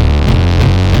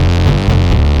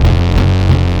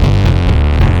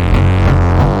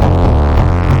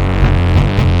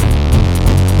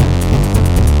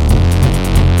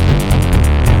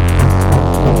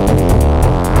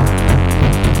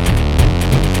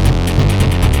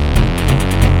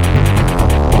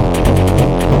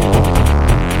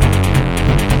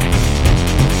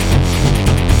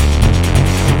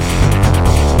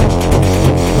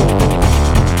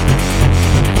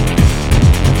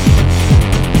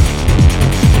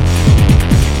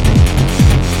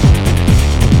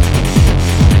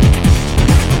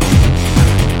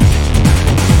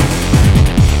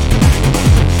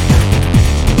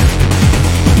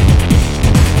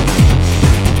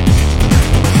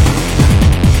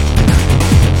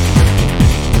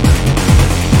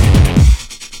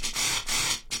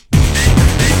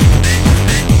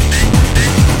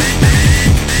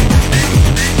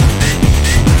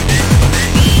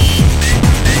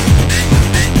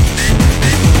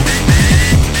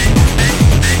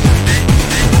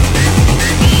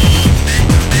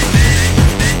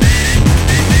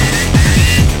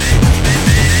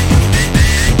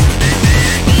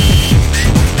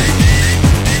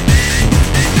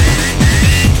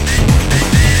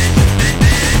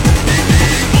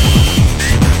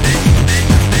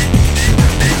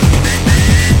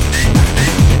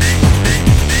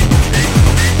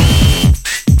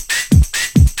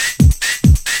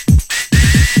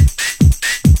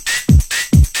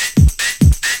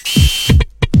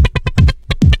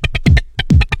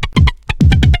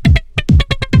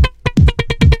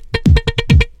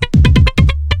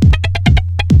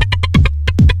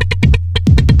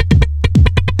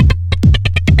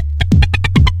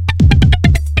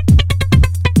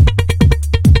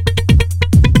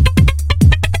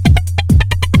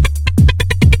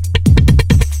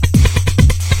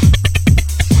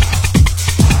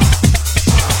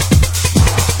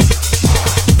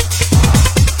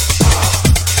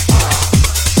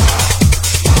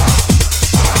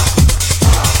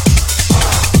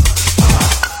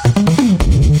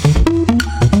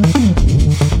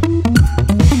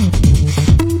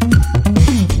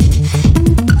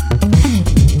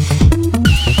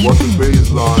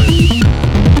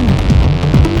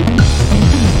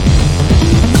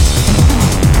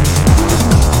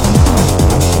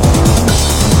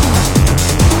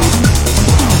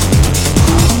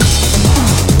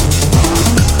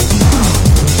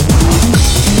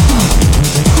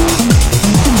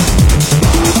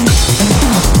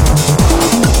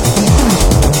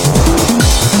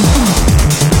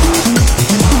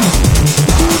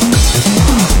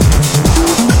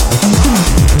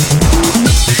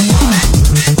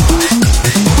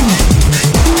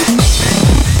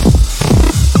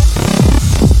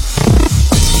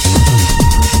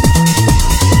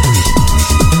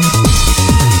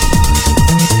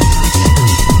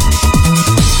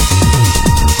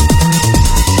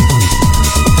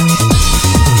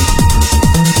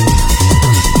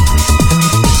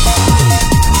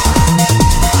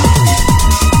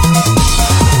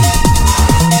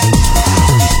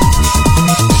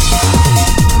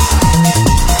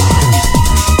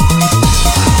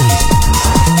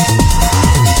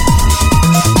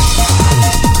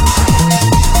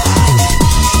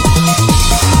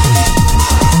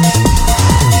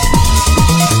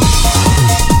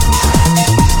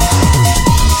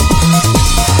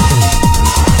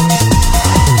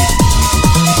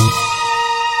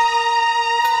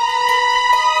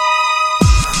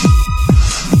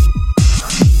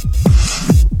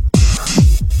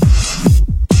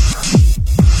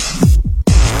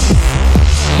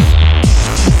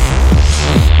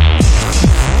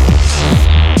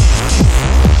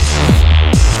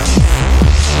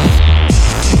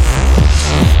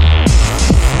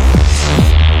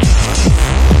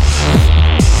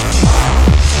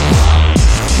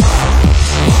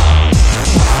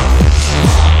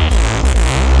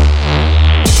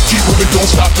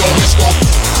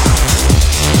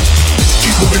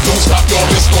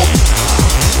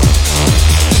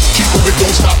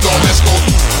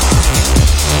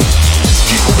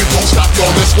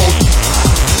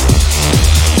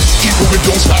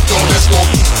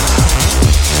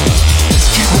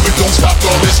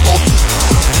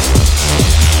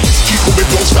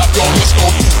 don't stop, y'all, let's go.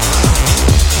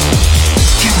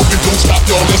 Keep moving, don't stop,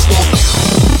 y'all, let's go.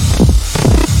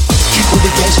 Keep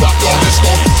moving, don't stop, y'all, let's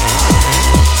go.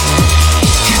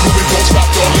 Keep moving, don't stop,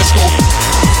 y'all, let's go.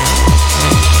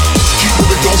 Keep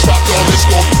moving, don't stop, y'all, let's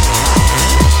go.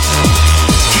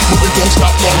 Keep moving, don't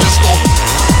stop, y'all, let's go.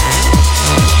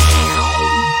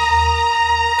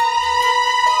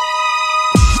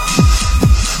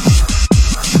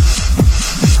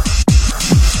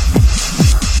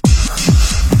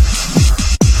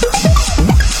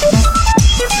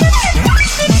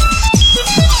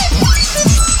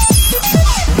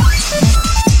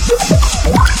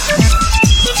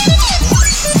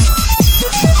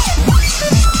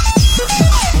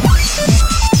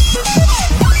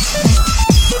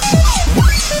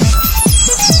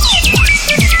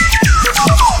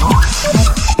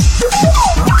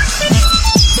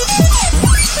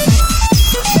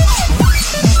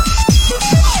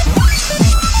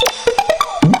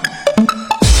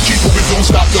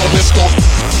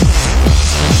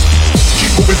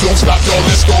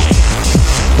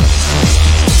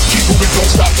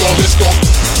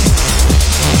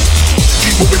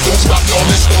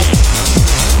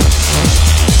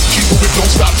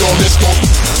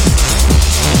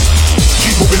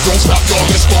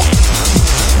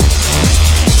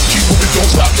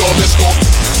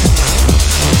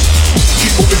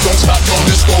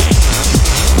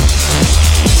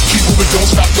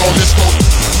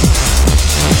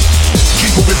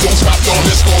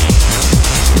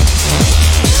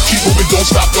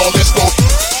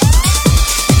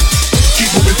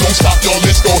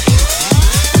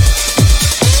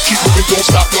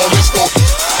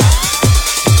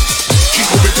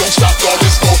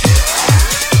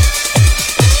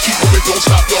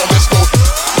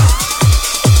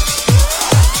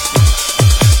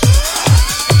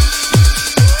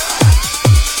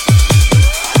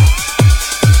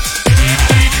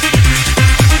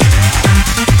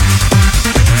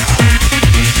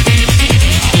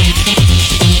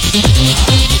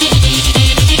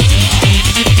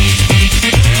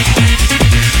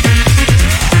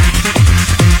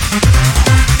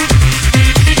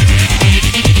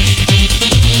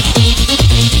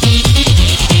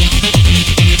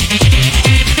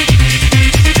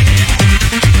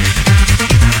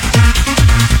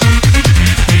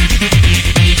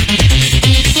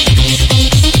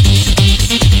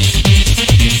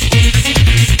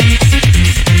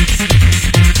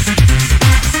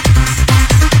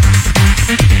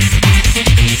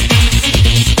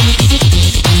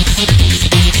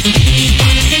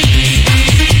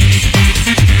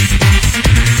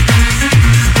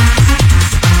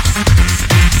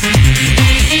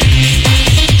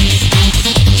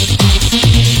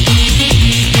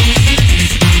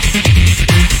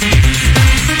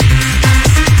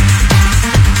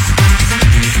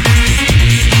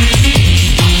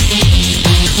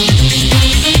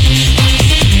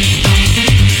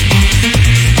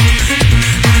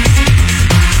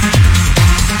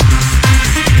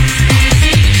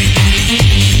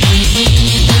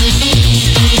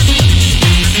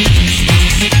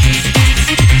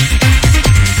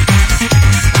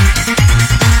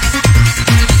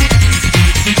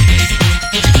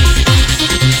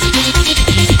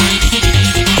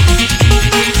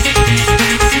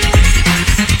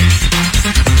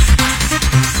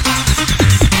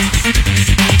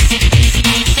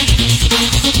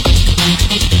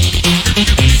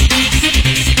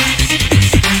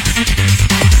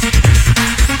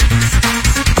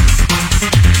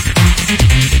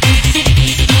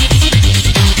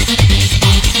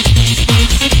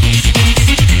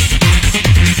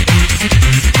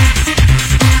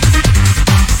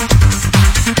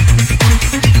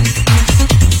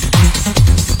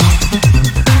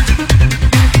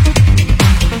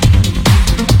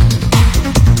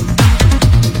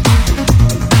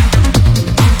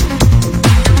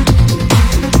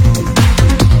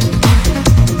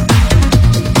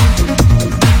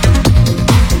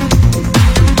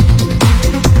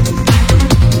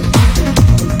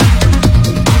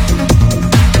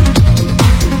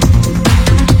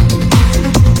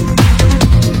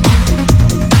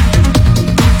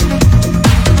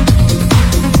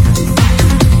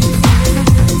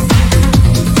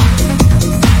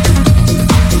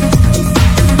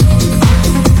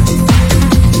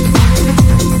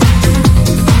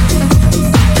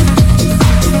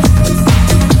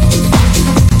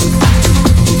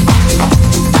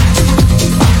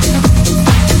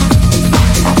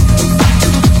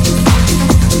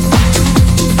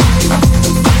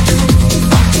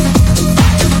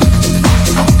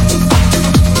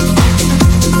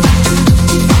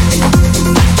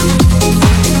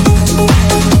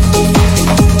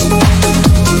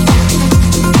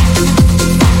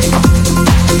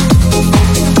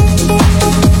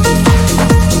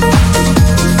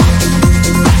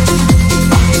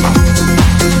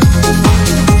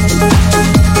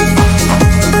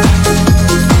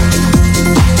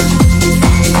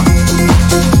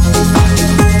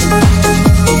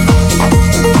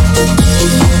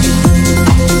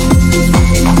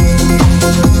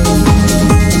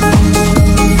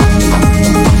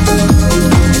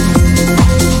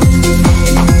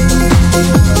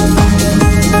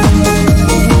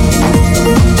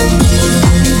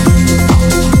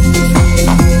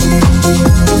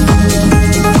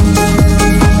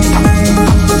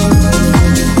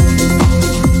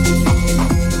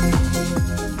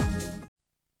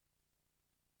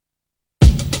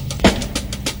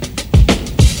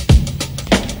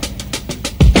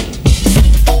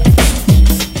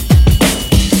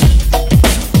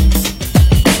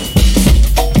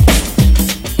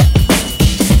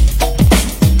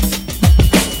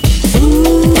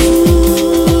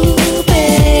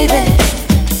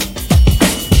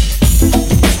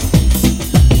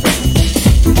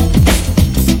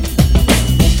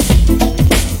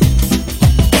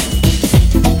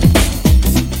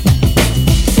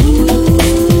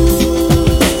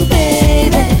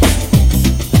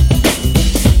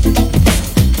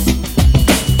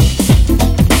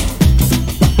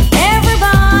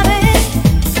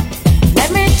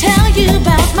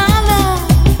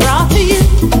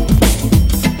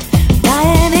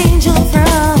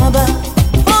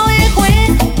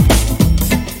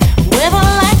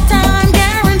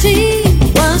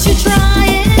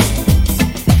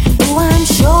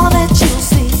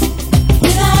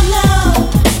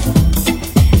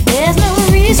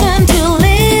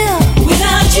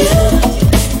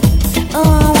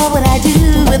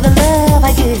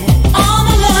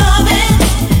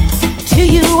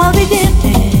 I'll be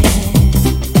giving.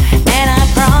 And I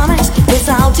promise this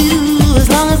I'll do as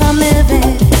long as I'm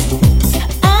living.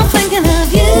 I'm thinking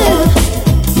of you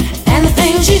and the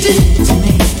things you do to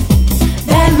me.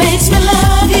 That makes me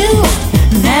love you.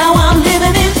 Now I'm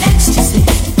living in ecstasy.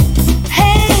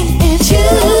 Hey, it's you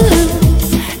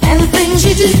and the things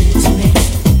you do to me.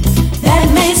 That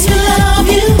makes me love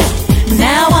you.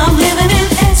 Now I'm living in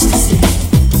ecstasy.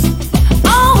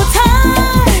 All the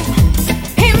time,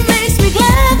 it makes me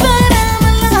glad that I'm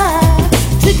alive.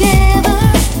 Together,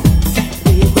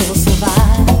 we will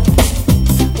survive.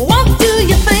 What do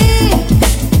you think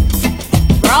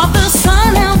brought the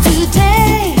sun out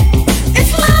today?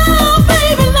 It's love,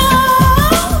 baby,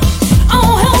 love.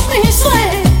 Oh, help me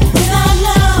say, without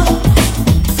love,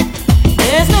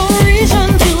 there's no reason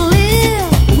to live.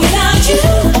 Without you,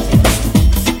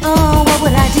 oh, what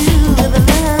would I do with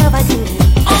the love I give?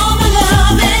 All the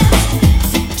loving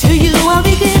to you I'll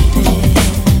be giving.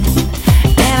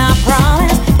 And I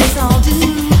promise this I'll do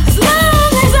as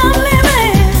long as I'm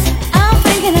living. I'm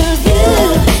thinking of you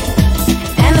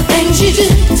and the things you do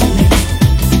to me.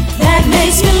 That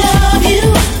makes me love you.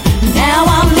 Now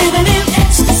I'm living in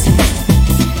ecstasy.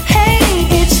 Hey,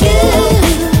 it's you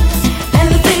and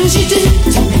the things you do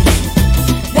to me.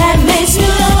 That makes me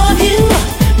love you.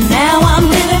 Now I'm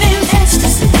living in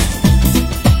ecstasy.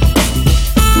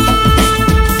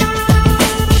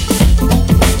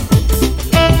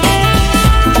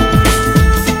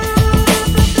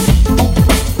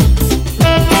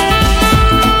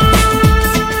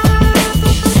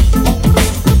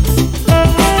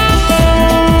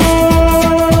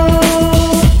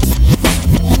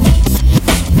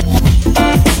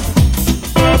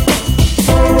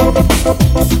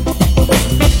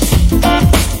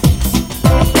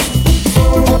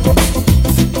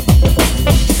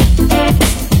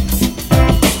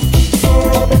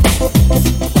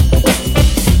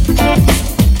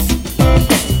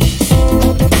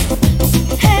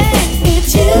 Hey,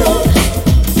 it's you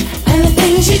and the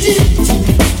things you do to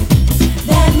me.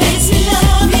 That makes me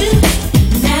love you.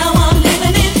 Now I'm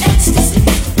living in ecstasy.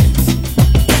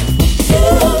 You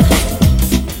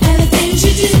and the things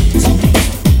you do to me.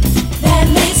 That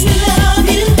makes me love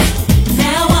you.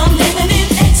 Now I'm living in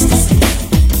ecstasy.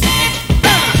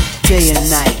 Day and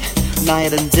night,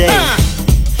 night and day.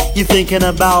 You're thinking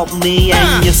about me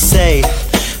and you say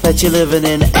that you're living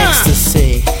in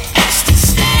ecstasy.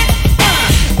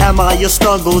 Am I your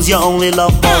struggles, your only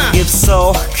love bug? If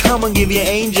so, come and give your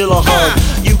angel a hug.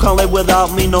 You can't live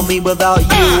without me, no me without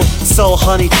you. So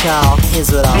honey child,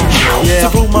 here's what I'll do. To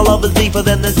prove my love is deeper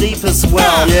than the deepest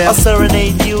well, I'll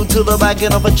serenade you to the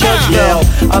backing of a church bell.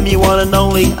 I'm your one and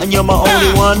only, and you're my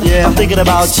only one. I'm thinking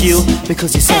about you,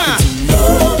 because you're second to me.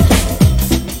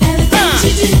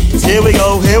 Here we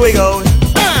go, here we go.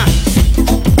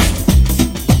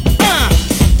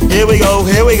 Here we go,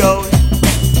 here we go.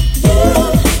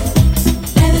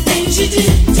 And the things you do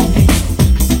to me.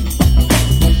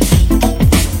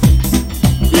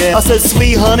 I said,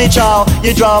 sweet honey child,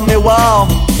 you drive me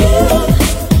wild.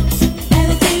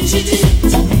 And the things you do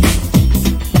to me.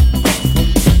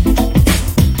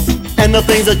 And the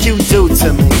things that you do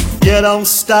to me. You don't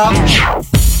stop.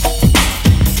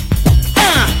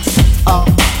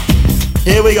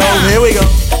 Here we go, here we go.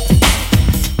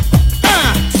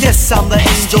 Yes, I'm the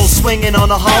angel swinging on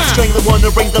a harp string, the one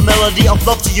that brings the melody of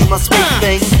love to you, my sweet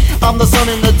thing. I'm the sun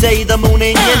in the day, the moon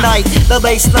in your night, the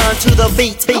bass line to the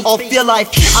beat of your life.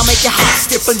 I make you hop,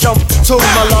 skip and jump to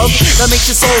my love, that makes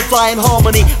your soul fly in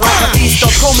harmony like a bee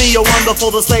star. Call me a wonderful,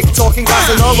 the slick talking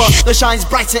Casanova, that shines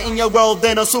brighter in your world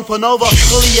than a supernova.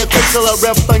 Fully equipped to let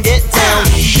rip and get down.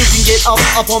 You can get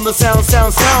up on the sound,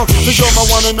 cause you're my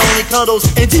one and only cuddles,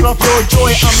 indeed my pure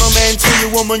joy. I'm the man to you,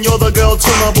 woman, you're the girl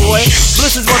to my boy.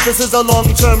 Bliss is what this is, a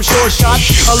long-term sure shot.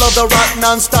 I love the rock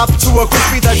non-stop to a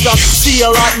crispy that drop. See a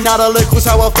lot, not a lick was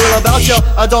how I feel about you.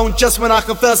 I don't just when I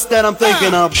confess that I'm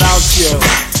thinking about you.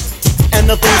 And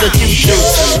the things that you do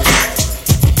to me.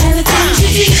 And the things you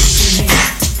do to me.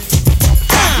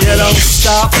 You don't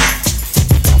stop.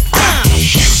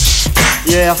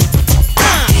 Yeah.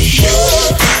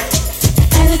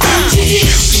 And the things you do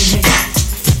to me.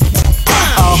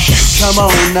 Oh, come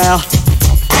on now.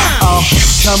 Oh,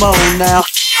 come on now.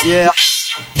 Yeah.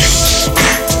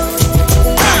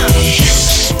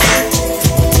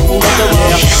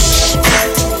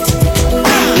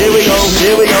 Here we go,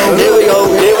 here we go, here we go,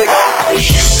 here we go.